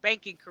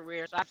banking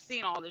career, so I've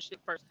seen all this shit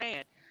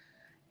firsthand.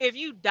 If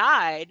you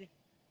died,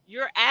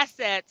 your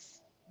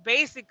assets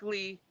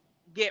basically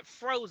get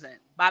frozen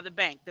by the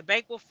bank. The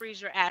bank will freeze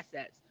your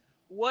assets.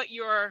 What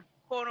your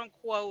quote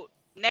unquote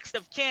next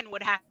of kin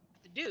would have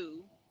to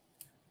do,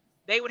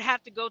 they would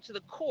have to go to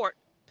the court,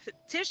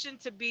 petition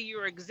to be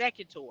your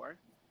executor,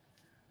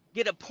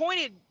 get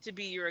appointed to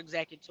be your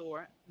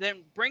executor,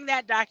 then bring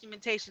that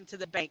documentation to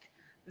the bank.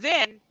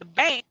 Then the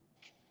bank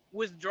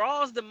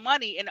withdraws the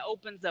money and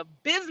opens a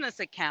business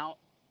account,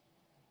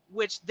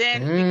 which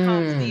then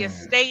becomes the Mm.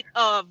 estate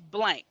of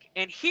blank.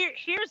 And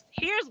here's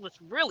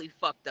what's really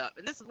fucked up.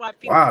 And this is why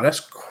people Wow, that's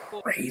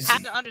have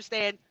crazy. to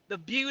understand the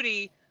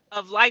beauty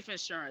of life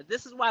insurance.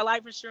 This is why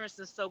life insurance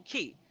is so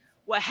key.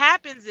 What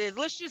happens is,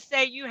 let's just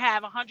say you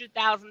have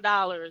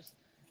 $100,000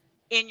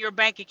 in your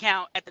bank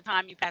account at the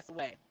time you pass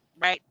away,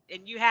 right?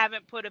 And you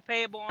haven't put a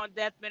payable on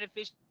death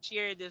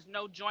beneficiary. There's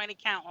no joint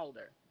account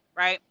holder,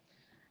 right?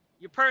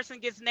 Your person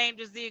gets named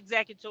as the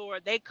executor.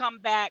 They come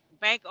back.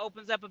 Bank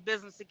opens up a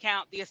business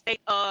account, the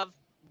estate of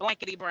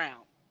blankety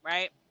brown,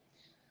 right?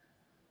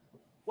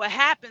 What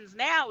happens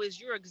now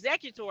is your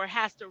executor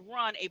has to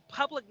run a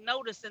public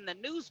notice in the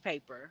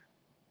newspaper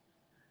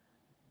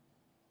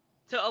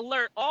to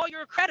alert all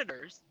your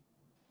creditors.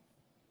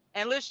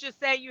 And let's just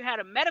say you had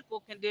a medical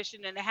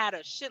condition and had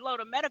a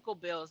shitload of medical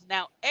bills.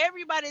 Now,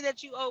 everybody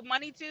that you owe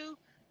money to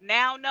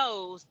now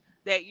knows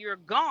that you're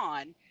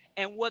gone.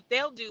 And what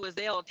they'll do is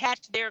they'll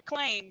attach their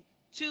claim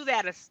to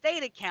that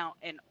estate account,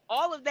 and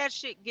all of that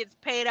shit gets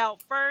paid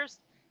out first.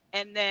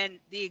 And then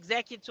the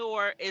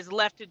executor is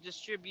left to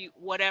distribute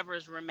whatever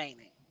is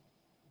remaining.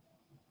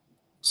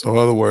 So, in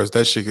other words,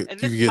 that shit And you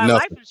this could is get why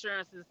life nothing.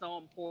 insurance is so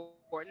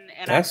important.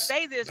 And I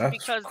say this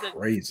because That's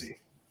crazy.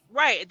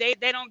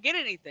 they don't get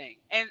anything.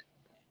 And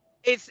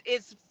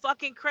it's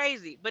fucking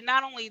crazy. But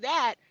not only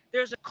that,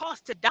 there's a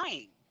cost to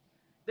dying.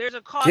 There's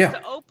a cost Yeah.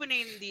 to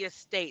opening the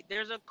estate.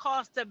 There's a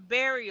cost to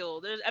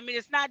burial.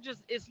 It's not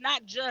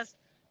just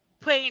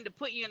paying to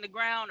put you in the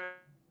ground or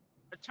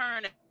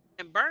turn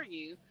and burn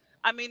you.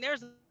 I mean,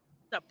 there's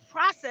a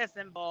process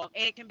involved,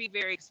 and it can be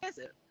very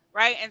expensive,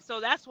 right? And so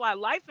that's why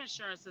life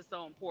insurance is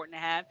so important to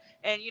have.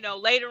 And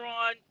later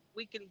on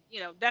we can,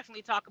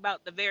 definitely talk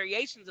about the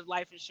variations of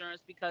life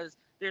insurance, because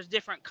there's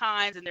different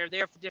kinds and they're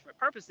there for different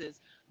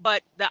purposes.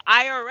 But the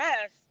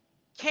IRS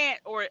can't,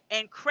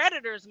 and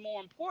creditors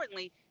more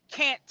importantly,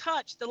 can't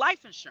touch the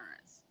life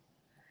insurance.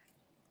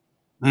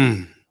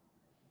 Mm.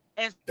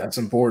 And That's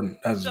important.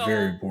 That's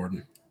very so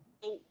important.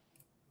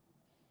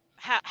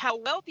 how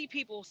wealthy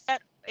people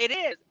set it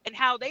is, and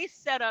how they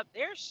set up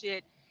their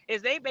shit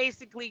is they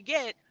basically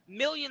get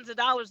millions of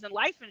dollars in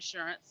life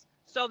insurance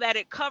so that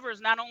it covers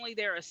not only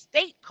their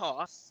estate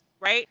costs,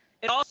 right?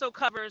 It also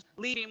covers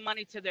leaving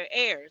money to their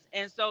heirs.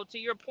 And so to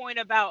your point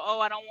about, oh,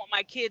 I don't want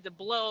my kid to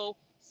blow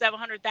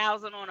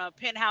 700,000 on a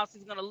penthouse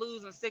he's going to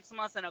lose in 6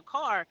 months in a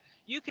car,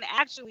 you can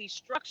actually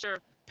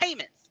structure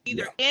payments Yeah.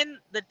 either in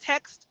the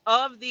text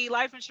of the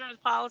life insurance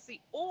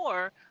policy,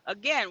 or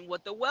again,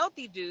 what the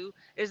wealthy do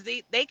is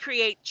they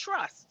create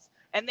trusts,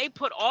 and they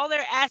put all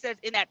their assets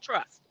in that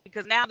trust,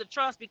 because now the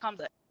trust becomes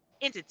an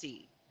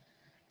entity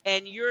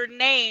and your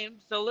name.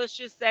 So let's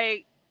just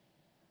say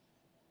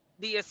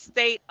the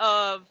estate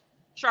of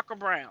Trucker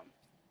Brown,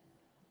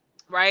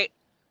 right?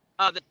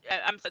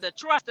 The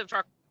trust of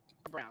Trucker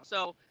Brown.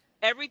 So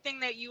everything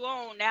that you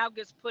own now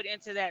gets put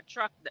into that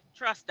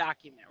trust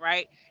document,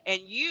 right?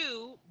 And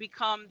you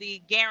become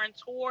the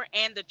guarantor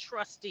and the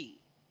trustee.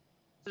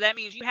 So that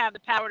means you have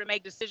the power to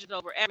make decisions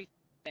over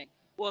everything.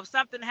 Well, if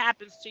something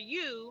happens to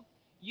you,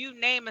 you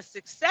name a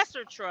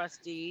successor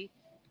trustee,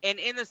 and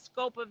in the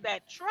scope of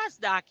that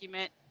trust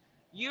document,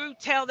 You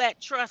tell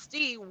that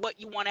trustee what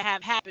you want to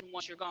have happen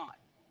once you're gone.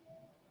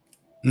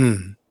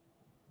 Mm.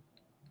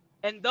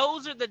 And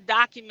those are the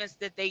documents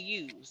that they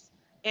use.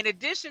 In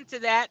addition to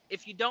that,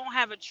 if you don't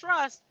have a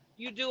trust,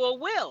 you do a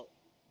will.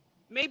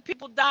 Many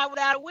people die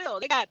without a will.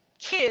 They got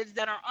kids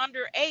that are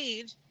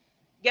underage.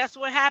 Guess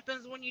what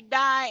happens when you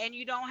die and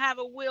you don't have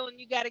a will and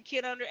you got a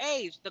kid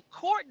underage? The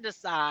court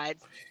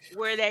decides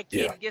where that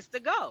Yeah. kid gets to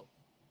go.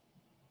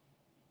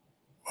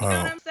 You know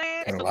what Wow. I'm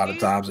saying? And a So lot of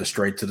times it's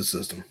straight to the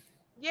system.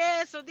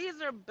 yeah, so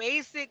these are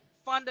basic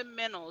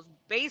fundamentals,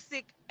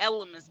 basic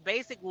elements,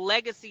 basic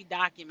legacy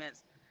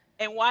documents.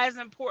 And why it's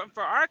important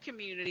for our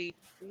community,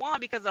 one,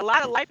 because a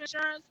lot of life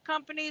insurance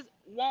companies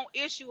won't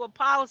issue a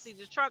policy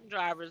to truck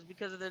drivers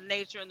because of the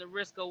nature and the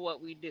risk of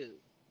what we do.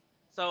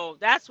 So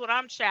that's what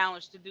I'm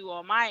challenged to do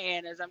on my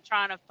end, is I'm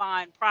trying to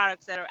find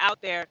products that are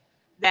out there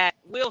that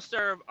will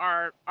serve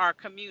our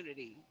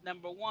community,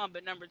 number one.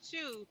 But number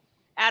two,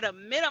 at a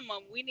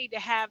minimum, we need to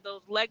have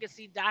those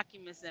legacy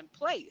documents in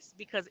place,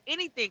 because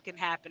anything can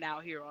happen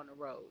out here on the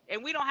road.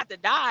 And we don't have to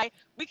die.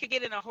 We could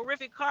get in a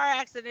horrific car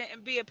accident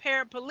and be a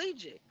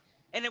paraplegic.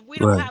 And if we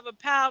don't Right. have a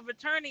power of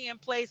attorney in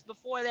place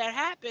before that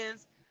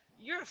happens,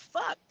 you're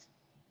fucked.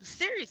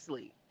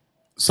 Seriously.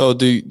 So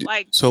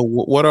Like,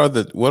 what are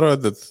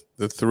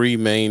the three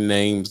main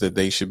names that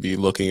they should be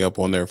looking up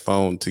on their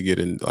phone to get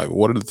in? Like,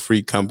 what are the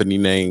three company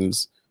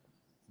names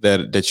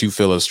that you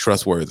feel is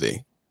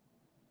trustworthy?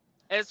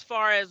 as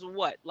far as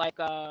what? Like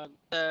the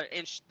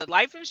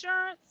life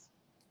insurance?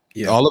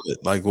 Yeah. All of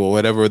it, like, well,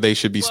 whatever they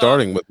should be Well,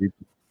 starting with,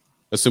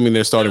 assuming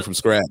they're starting the from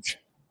scratch.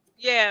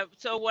 yeah,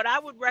 so what I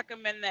would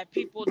recommend that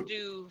people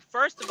do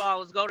first of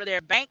all is go to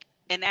their bank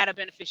and add a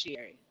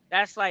beneficiary.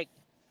 That's like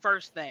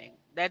first thing.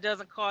 That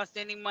doesn't cost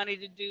any money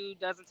to do,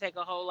 doesn't take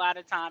a whole lot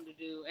of time to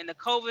do. In the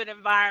COVID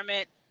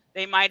environment,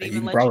 they might And you even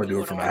can let you probably do do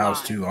it it from the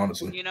house online. too,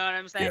 honestly. You know what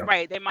I'm saying? Yeah.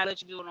 Right. They might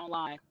let you do it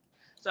online.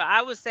 So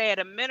I would say at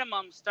a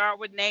minimum, start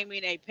with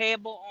naming a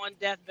payable on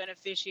death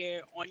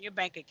beneficiary on your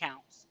bank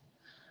accounts.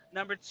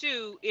 Number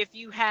two, if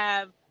you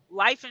have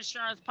life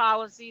insurance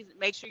policies,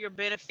 make sure your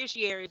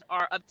beneficiaries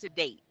are up to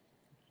date.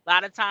 A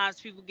lot of times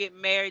people get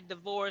married,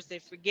 divorced, they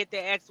forget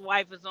their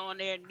ex-wife is on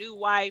there, new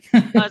wife,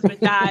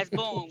 husband dies,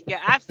 boom.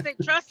 Yeah,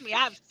 trust me,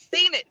 I've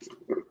seen it.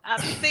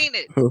 I've seen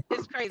it.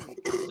 It's crazy.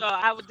 So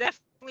I would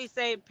definitely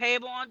say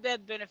payable on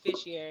death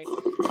beneficiary.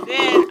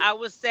 Then I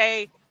would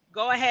say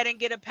go ahead and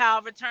get a power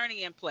of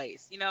attorney in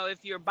place. You know,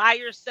 if you're by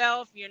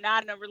yourself, you're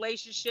not in a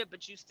relationship,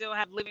 but you still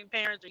have living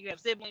parents or you have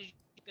siblings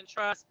you can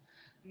trust,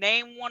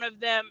 name one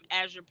of them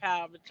as your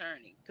power of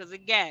attorney. Because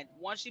again,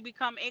 once you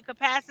become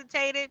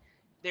incapacitated,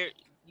 there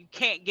you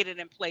can't get it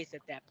in place at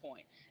that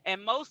point.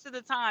 And most of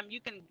the time, you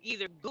can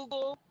either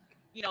Google,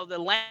 the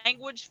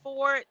language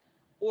for it,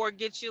 or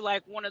get you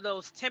like one of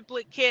those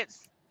template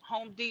kits.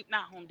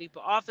 Not Home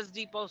Depot, Office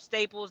Depot,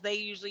 Staples. They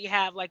usually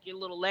have like your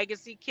little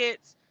legacy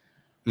kits.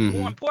 More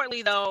Mm-hmm.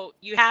 importantly, though,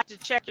 you have to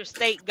check your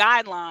state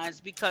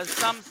guidelines, because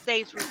some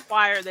states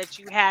require that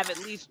you have at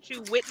least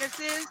two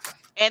witnesses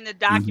and the Mm-hmm.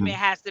 document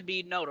has to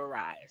be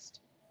notarized.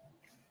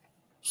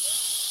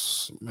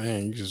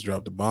 Man, you just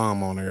dropped a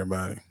bomb on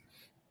everybody.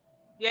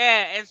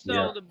 Yeah, and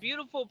Yeah. so the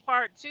beautiful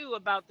part too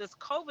about this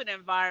COVID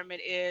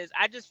environment is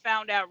I just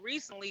found out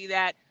recently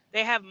that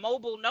they have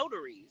mobile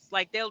notaries.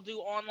 Like they'll do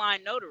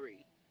online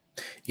notary.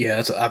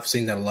 Yeah, I've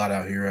seen that a lot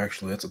out here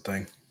actually. That's a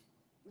thing.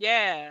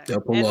 Yeah. They'll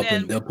pull And up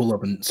and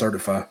then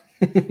certify.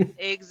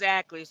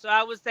 exactly. So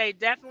I would say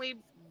definitely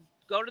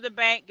go to the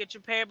bank, get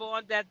your payable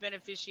on death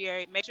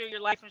beneficiary, make sure your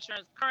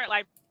current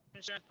life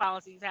insurance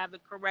policies have the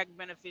correct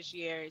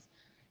beneficiaries,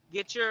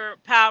 get your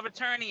power of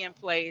attorney in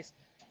place,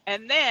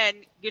 and then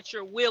get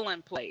your will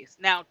in place.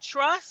 Now,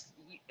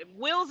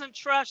 wills and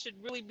trust should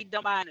really be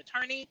done by an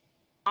attorney.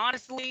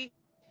 Honestly,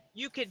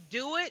 you could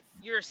do it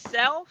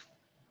yourself,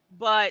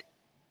 but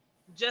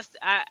just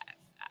I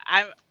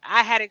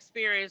had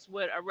experience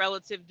with a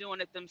relative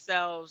doing it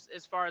themselves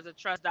as far as a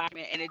trust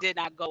document, and it did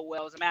not go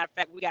well. As a matter of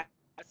fact, we got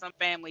some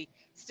family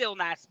still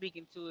not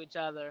speaking to each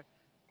other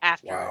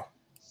after it. Wow.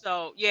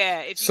 So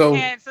yeah, if you So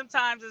can,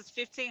 sometimes it's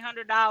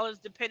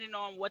 $1,500 depending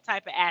on what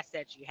type of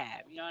assets you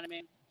have. You know what I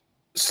mean?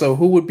 so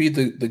who would be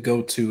the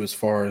go-to as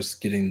far as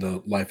getting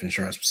the life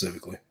insurance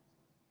specifically?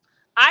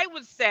 I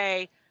would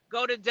say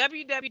go to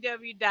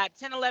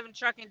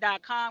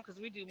www.1011trucking.com, because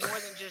we do more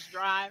than just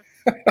drive.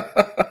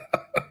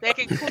 They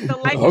can click the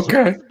life Okay.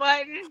 insurance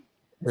button.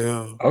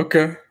 Yeah.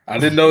 Okay. I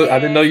didn't know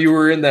Yeah. you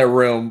were in that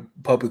realm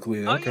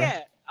publicly. Oh Okay.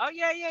 yeah. Oh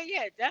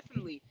yeah,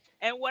 definitely.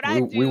 And what I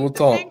We do, will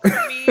the thing talk.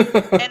 for me,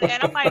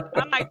 and I'm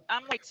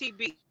like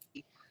TB.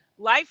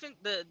 Life in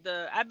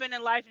the I've been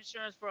in life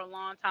insurance for a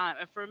long time,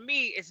 and for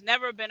me, it's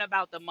never been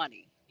about the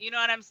money. You know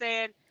what I'm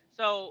saying?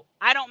 So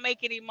I don't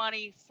make any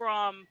money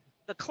from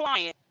the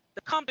client.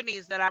 The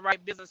companies that I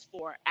write business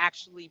for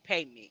actually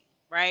pay me,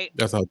 right?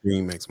 That's how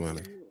Green makes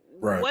money.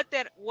 Right.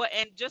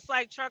 And just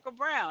like Trucker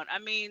Brown, I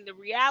mean, the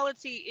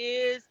reality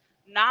is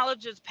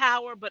knowledge is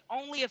power, but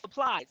only if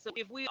applied. So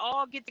if we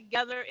all get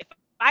together, if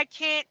I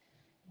can't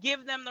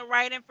give them the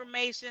right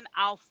information,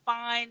 I'll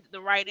find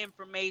the right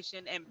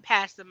information and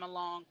pass them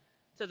along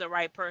to to the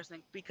right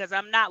person because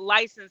I'm not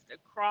licensed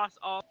across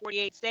all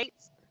 48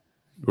 states.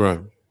 Right.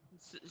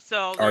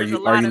 So Are there's a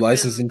you lot of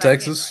licensed business in I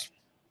can't. Texas?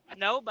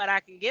 No, but I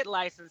can get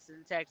licensed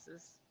in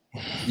Texas.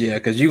 Yeah,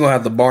 because you're gonna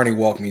have to Barney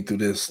walk me through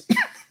this.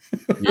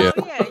 Yeah.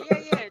 Oh yeah,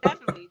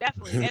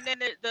 definitely. And then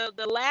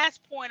the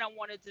last point I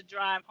wanted to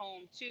drive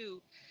home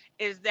too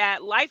is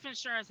that life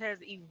insurance has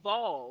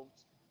evolved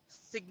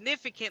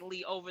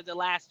significantly over the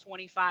last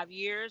 25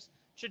 years.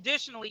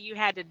 Traditionally, you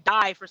had to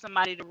die for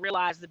somebody to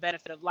realize the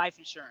benefit of life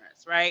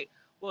insurance, right?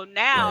 Well, Right.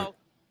 now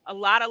a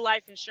lot of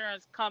life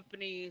insurance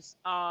companies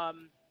have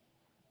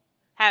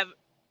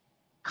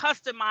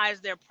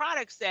customized their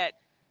product set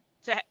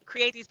to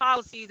create these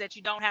policies that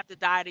you don't have to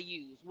die to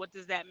use. What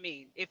does that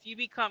mean? If you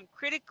become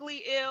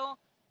critically ill,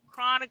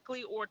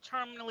 chronically, or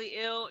terminally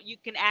ill, you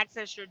can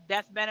access your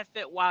death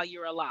benefit while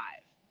you're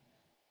alive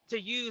to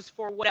use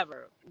for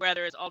whatever,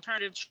 whether it's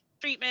alternative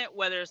treatment,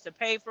 whether it's to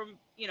pay for,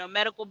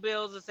 medical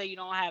bills, and say you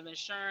don't have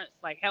insurance,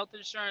 like health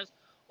insurance,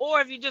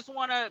 or if you just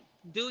want to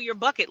do your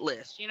bucket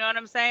list, you know what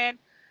I'm saying?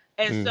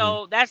 And Mm-hmm.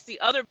 so that's the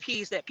other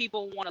piece that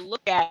people want to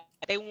look at.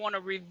 They want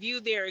to review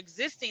their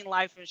existing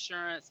life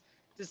insurance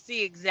to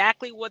see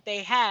exactly what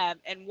they have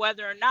and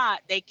whether or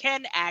not they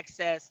can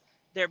access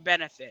their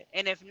benefit.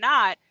 And if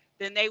not,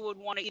 then they would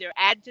want to either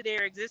add to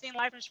their existing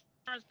life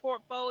insurance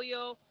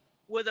portfolio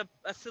with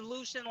a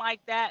solution like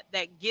that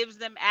that gives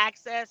them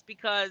access,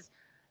 because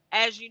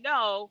as you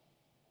know,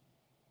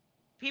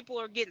 people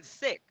are getting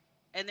sick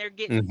and they're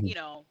getting,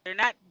 Mm-hmm. they're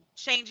not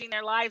changing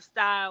their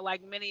lifestyle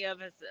like many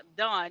of us have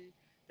done.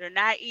 They're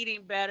not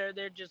eating better.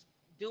 They're just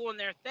doing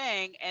their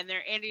thing and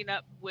they're ending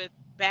up with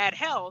bad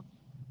health.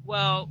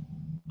 Well,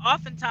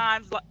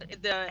 oftentimes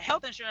the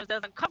health insurance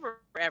doesn't cover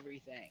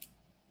everything.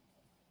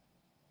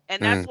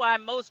 And that's Mm. why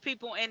most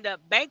people end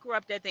up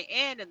bankrupt at the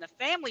end and the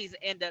families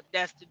end up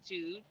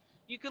destitute.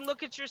 You can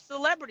look at your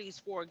celebrities,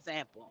 for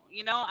example.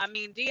 I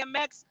mean,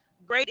 DMX,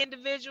 great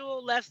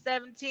individual, left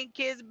 17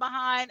 kids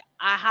behind.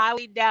 I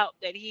highly doubt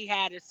that he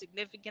had a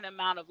significant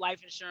amount of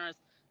life insurance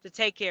to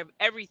take care of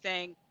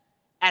everything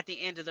at the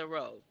end of the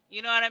road.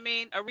 You know what I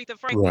mean? Aretha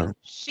Franklin, Right.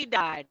 she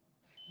died,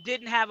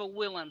 didn't have a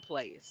will in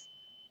place.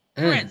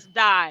 Mm. Prince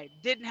died,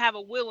 didn't have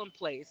a will in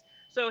place.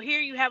 So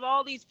here you have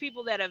all these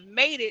people that have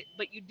made it,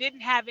 but you didn't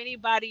have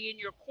anybody in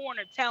your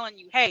corner telling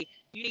you, hey,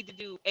 you need to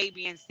do A,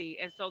 B, and C.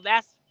 And so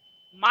that's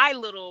my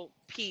little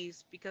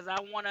piece, because I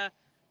want to,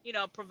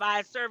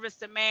 provide service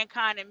to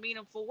mankind in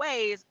meaningful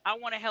ways. I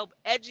want to help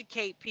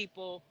educate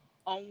people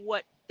on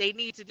what they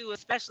need to do,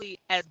 especially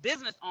as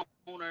business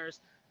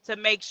owners, to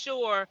make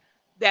sure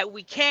that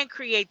we can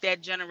create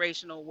that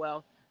generational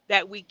wealth,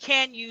 that we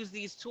can use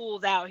these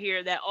tools out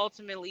here that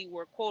ultimately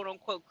were quote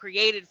unquote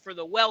created for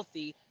the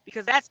wealthy,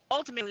 because that's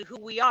ultimately who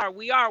we are.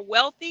 We are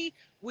wealthy.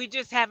 We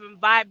just haven't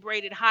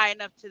vibrated high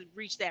enough to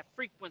reach that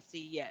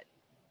frequency yet,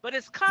 but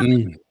it's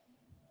coming. Mm.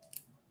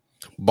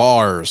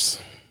 Bars.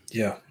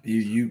 Yeah,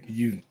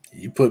 you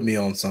put me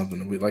on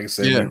something. Like I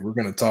said, Yeah. we're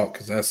gonna talk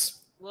because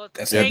Well,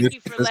 that's Yeah. heavy. thank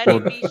you for This will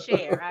letting me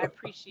share. I this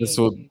appreciate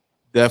will you.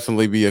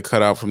 definitely be a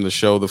cutout from the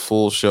show. The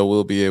full show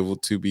will be able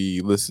to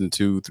be listened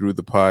to through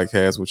the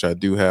podcast, which I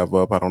do have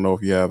up. I don't know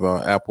if you have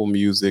Apple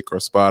Music or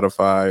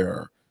Spotify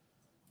or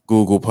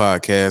Google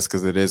Podcasts,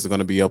 because it is going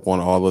to be up on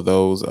all of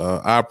those.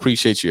 I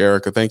appreciate you,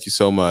 Erica. Thank you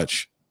so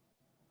much.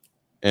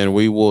 And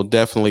we will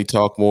definitely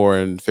talk more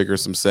and figure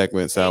some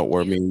segments out Thank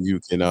where me you. and you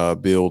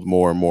can build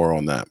more and more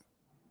on that.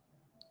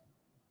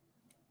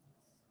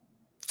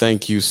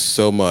 Thank you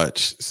so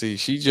much. See,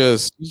 she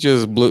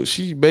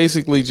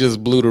basically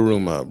just blew the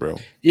room up, bro.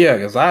 Yeah,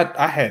 because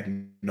I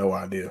had no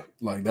idea.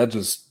 Like that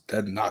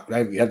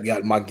that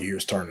got my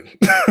gears turning.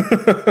 Like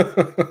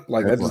that It's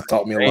like, just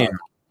taught me a damn. lot.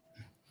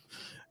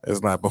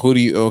 It's not. But who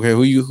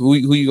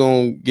you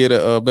gonna get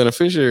a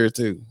beneficiary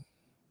to?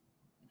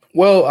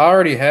 Well, I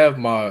already have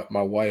my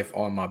wife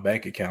on my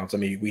bank accounts. I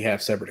mean, we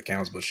have separate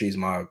accounts, but she's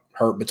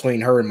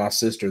between her and my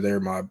sister, they're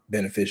my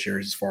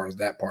beneficiaries as far as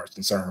that part's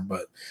concerned.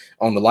 But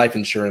on the life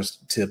insurance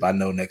tip, I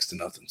know next to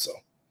nothing. So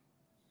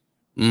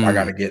I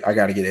gotta get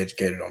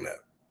educated on that.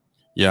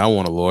 Yeah, I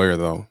want a lawyer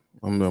though.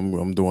 I'm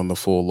doing the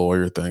full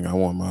lawyer thing. I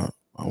want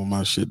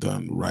my shit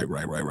done right.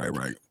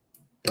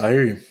 I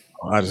hear you.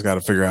 I just got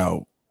to figure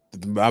out.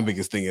 My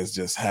biggest thing is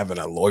just having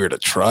a lawyer to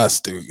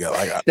trust, dude.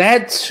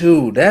 That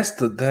too. That's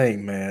the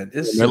thing, man.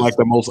 They're like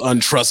the most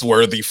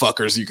untrustworthy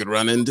fuckers you could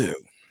run into.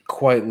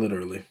 Quite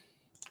literally.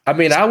 I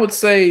mean, I would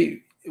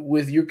say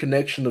with your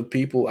connection of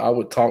people, I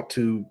would talk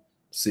to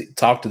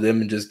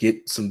them and just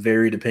get some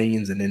varied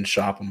opinions and then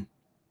shop them.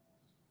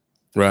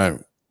 Right.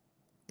 And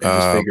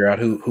just figure out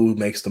who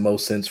makes the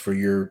most sense for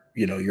your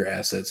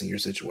assets and your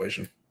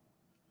situation.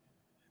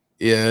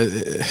 Yeah.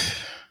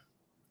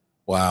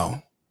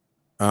 Wow.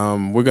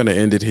 We're gonna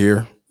end it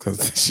here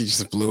because she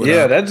just blew it up.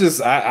 Yeah, that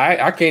just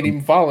I can't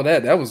even follow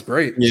that. That was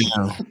great. Yeah.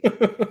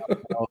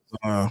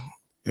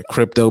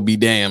 Crypto be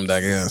damned, I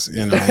guess.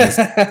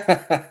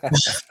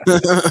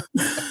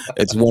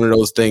 It's one of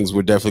those things.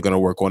 We're definitely gonna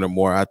work on it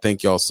more. I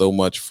thank y'all so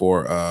much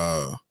for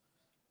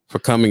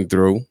coming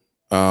through.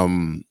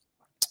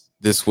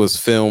 This was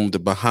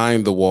filmed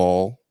behind the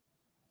wall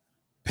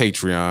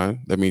Patreon.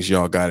 That means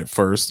y'all got it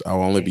first.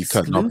 I'll only be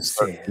cutting off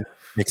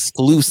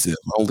exclusive.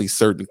 Only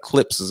certain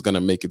clips is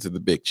gonna make it to the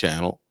big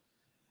channel.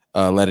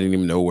 Letting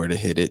him know where to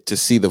hit it. To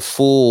see the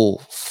full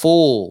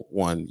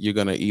one, you're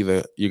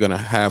gonna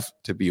have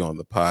to be on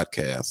the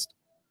podcast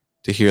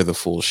to hear the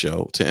full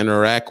show. To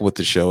interact with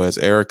the show as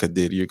Erica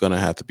did, you're gonna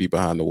have to be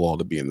behind the wall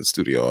to be in the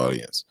studio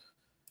audience.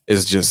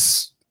 It's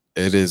just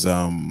that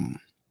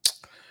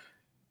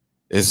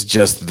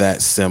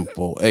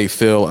simple. Hey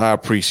Phil, I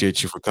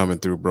appreciate you for coming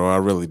through, bro. I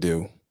really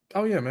do.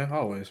 Oh yeah, man,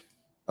 always.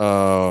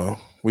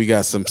 We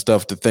got some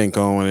stuff to think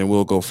on, and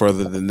we'll go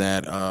further than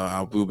that.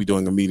 We'll be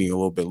doing a meeting a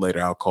little bit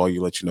later. I'll call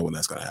you, let you know when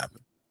that's going to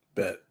happen.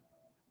 Bet.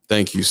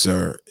 Thank you,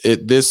 sir.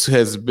 This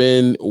has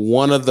been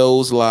one of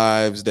those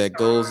lives that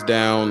goes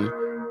down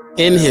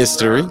in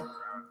history. Damn,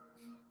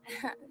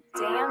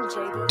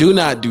 JD. Do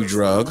not do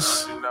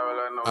drugs.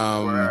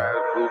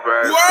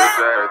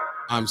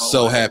 I'm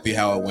so happy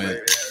how it went.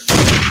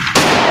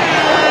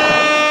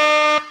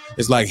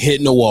 It's like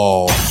hitting the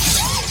wall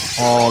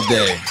all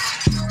day.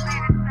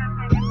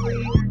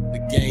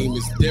 Game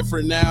is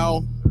different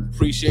now.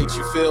 Appreciate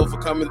you, Phil, for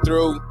coming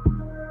through.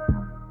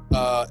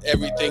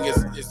 Everything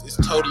is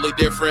totally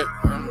different.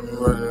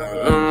 We're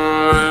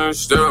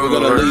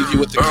gonna leave you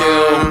with the kill.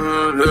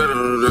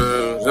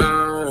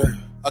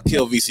 I'll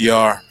kill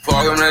VCR.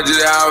 Fuck him, that's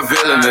just how I'm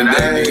feeling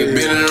today. Nigga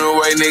been in the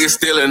way, nigga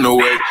still in the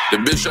way. The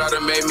bitch tried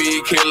to make me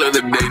a killer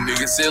today.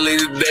 Nigga silly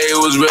today, it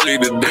was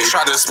really the day.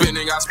 Tried to spin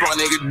and got sprung,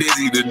 nigga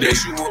dizzy today.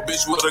 Shoot a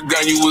bitch with a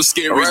gun, you was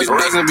scary.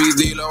 Rest in peace,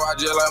 D-Lo, I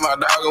just like my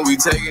dog and we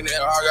taking it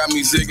hard. Got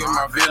me sick in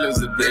my feelings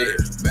today.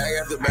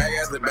 Bag after bag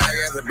after bag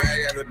after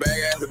bag after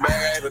bag after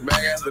bag after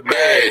bag after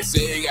bag.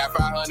 Say he got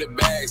 500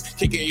 bags.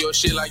 Kicking your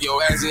shit like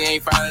your ass, he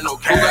ain't finding no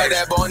cash. Who got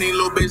that bony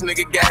little bitch,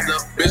 nigga gas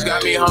up. Bitch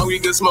got me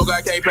hungry, good smoke, I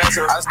can't pass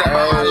her. I step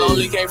out my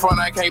lonely, can't front,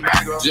 I can't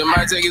back up. Just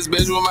might take his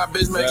bitch with my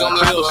bitch, make him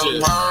live up.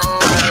 You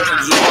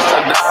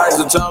wanna die,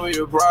 so tell me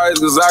your price,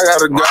 cause I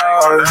got a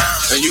guard.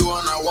 And you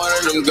are not one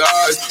of them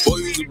guys. Boy,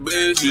 you a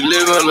bitch, you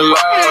live in the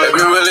lie. If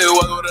you really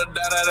was with a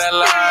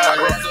da-da-da lie. I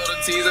crossed all the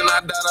T's and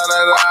I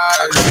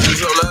da-da-da-da.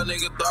 So little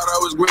nigga thought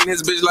I was green, his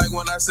bitch like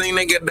when I sing,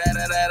 nigga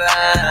da-da-da-da.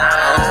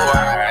 Oh,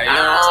 I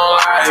don't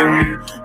like me.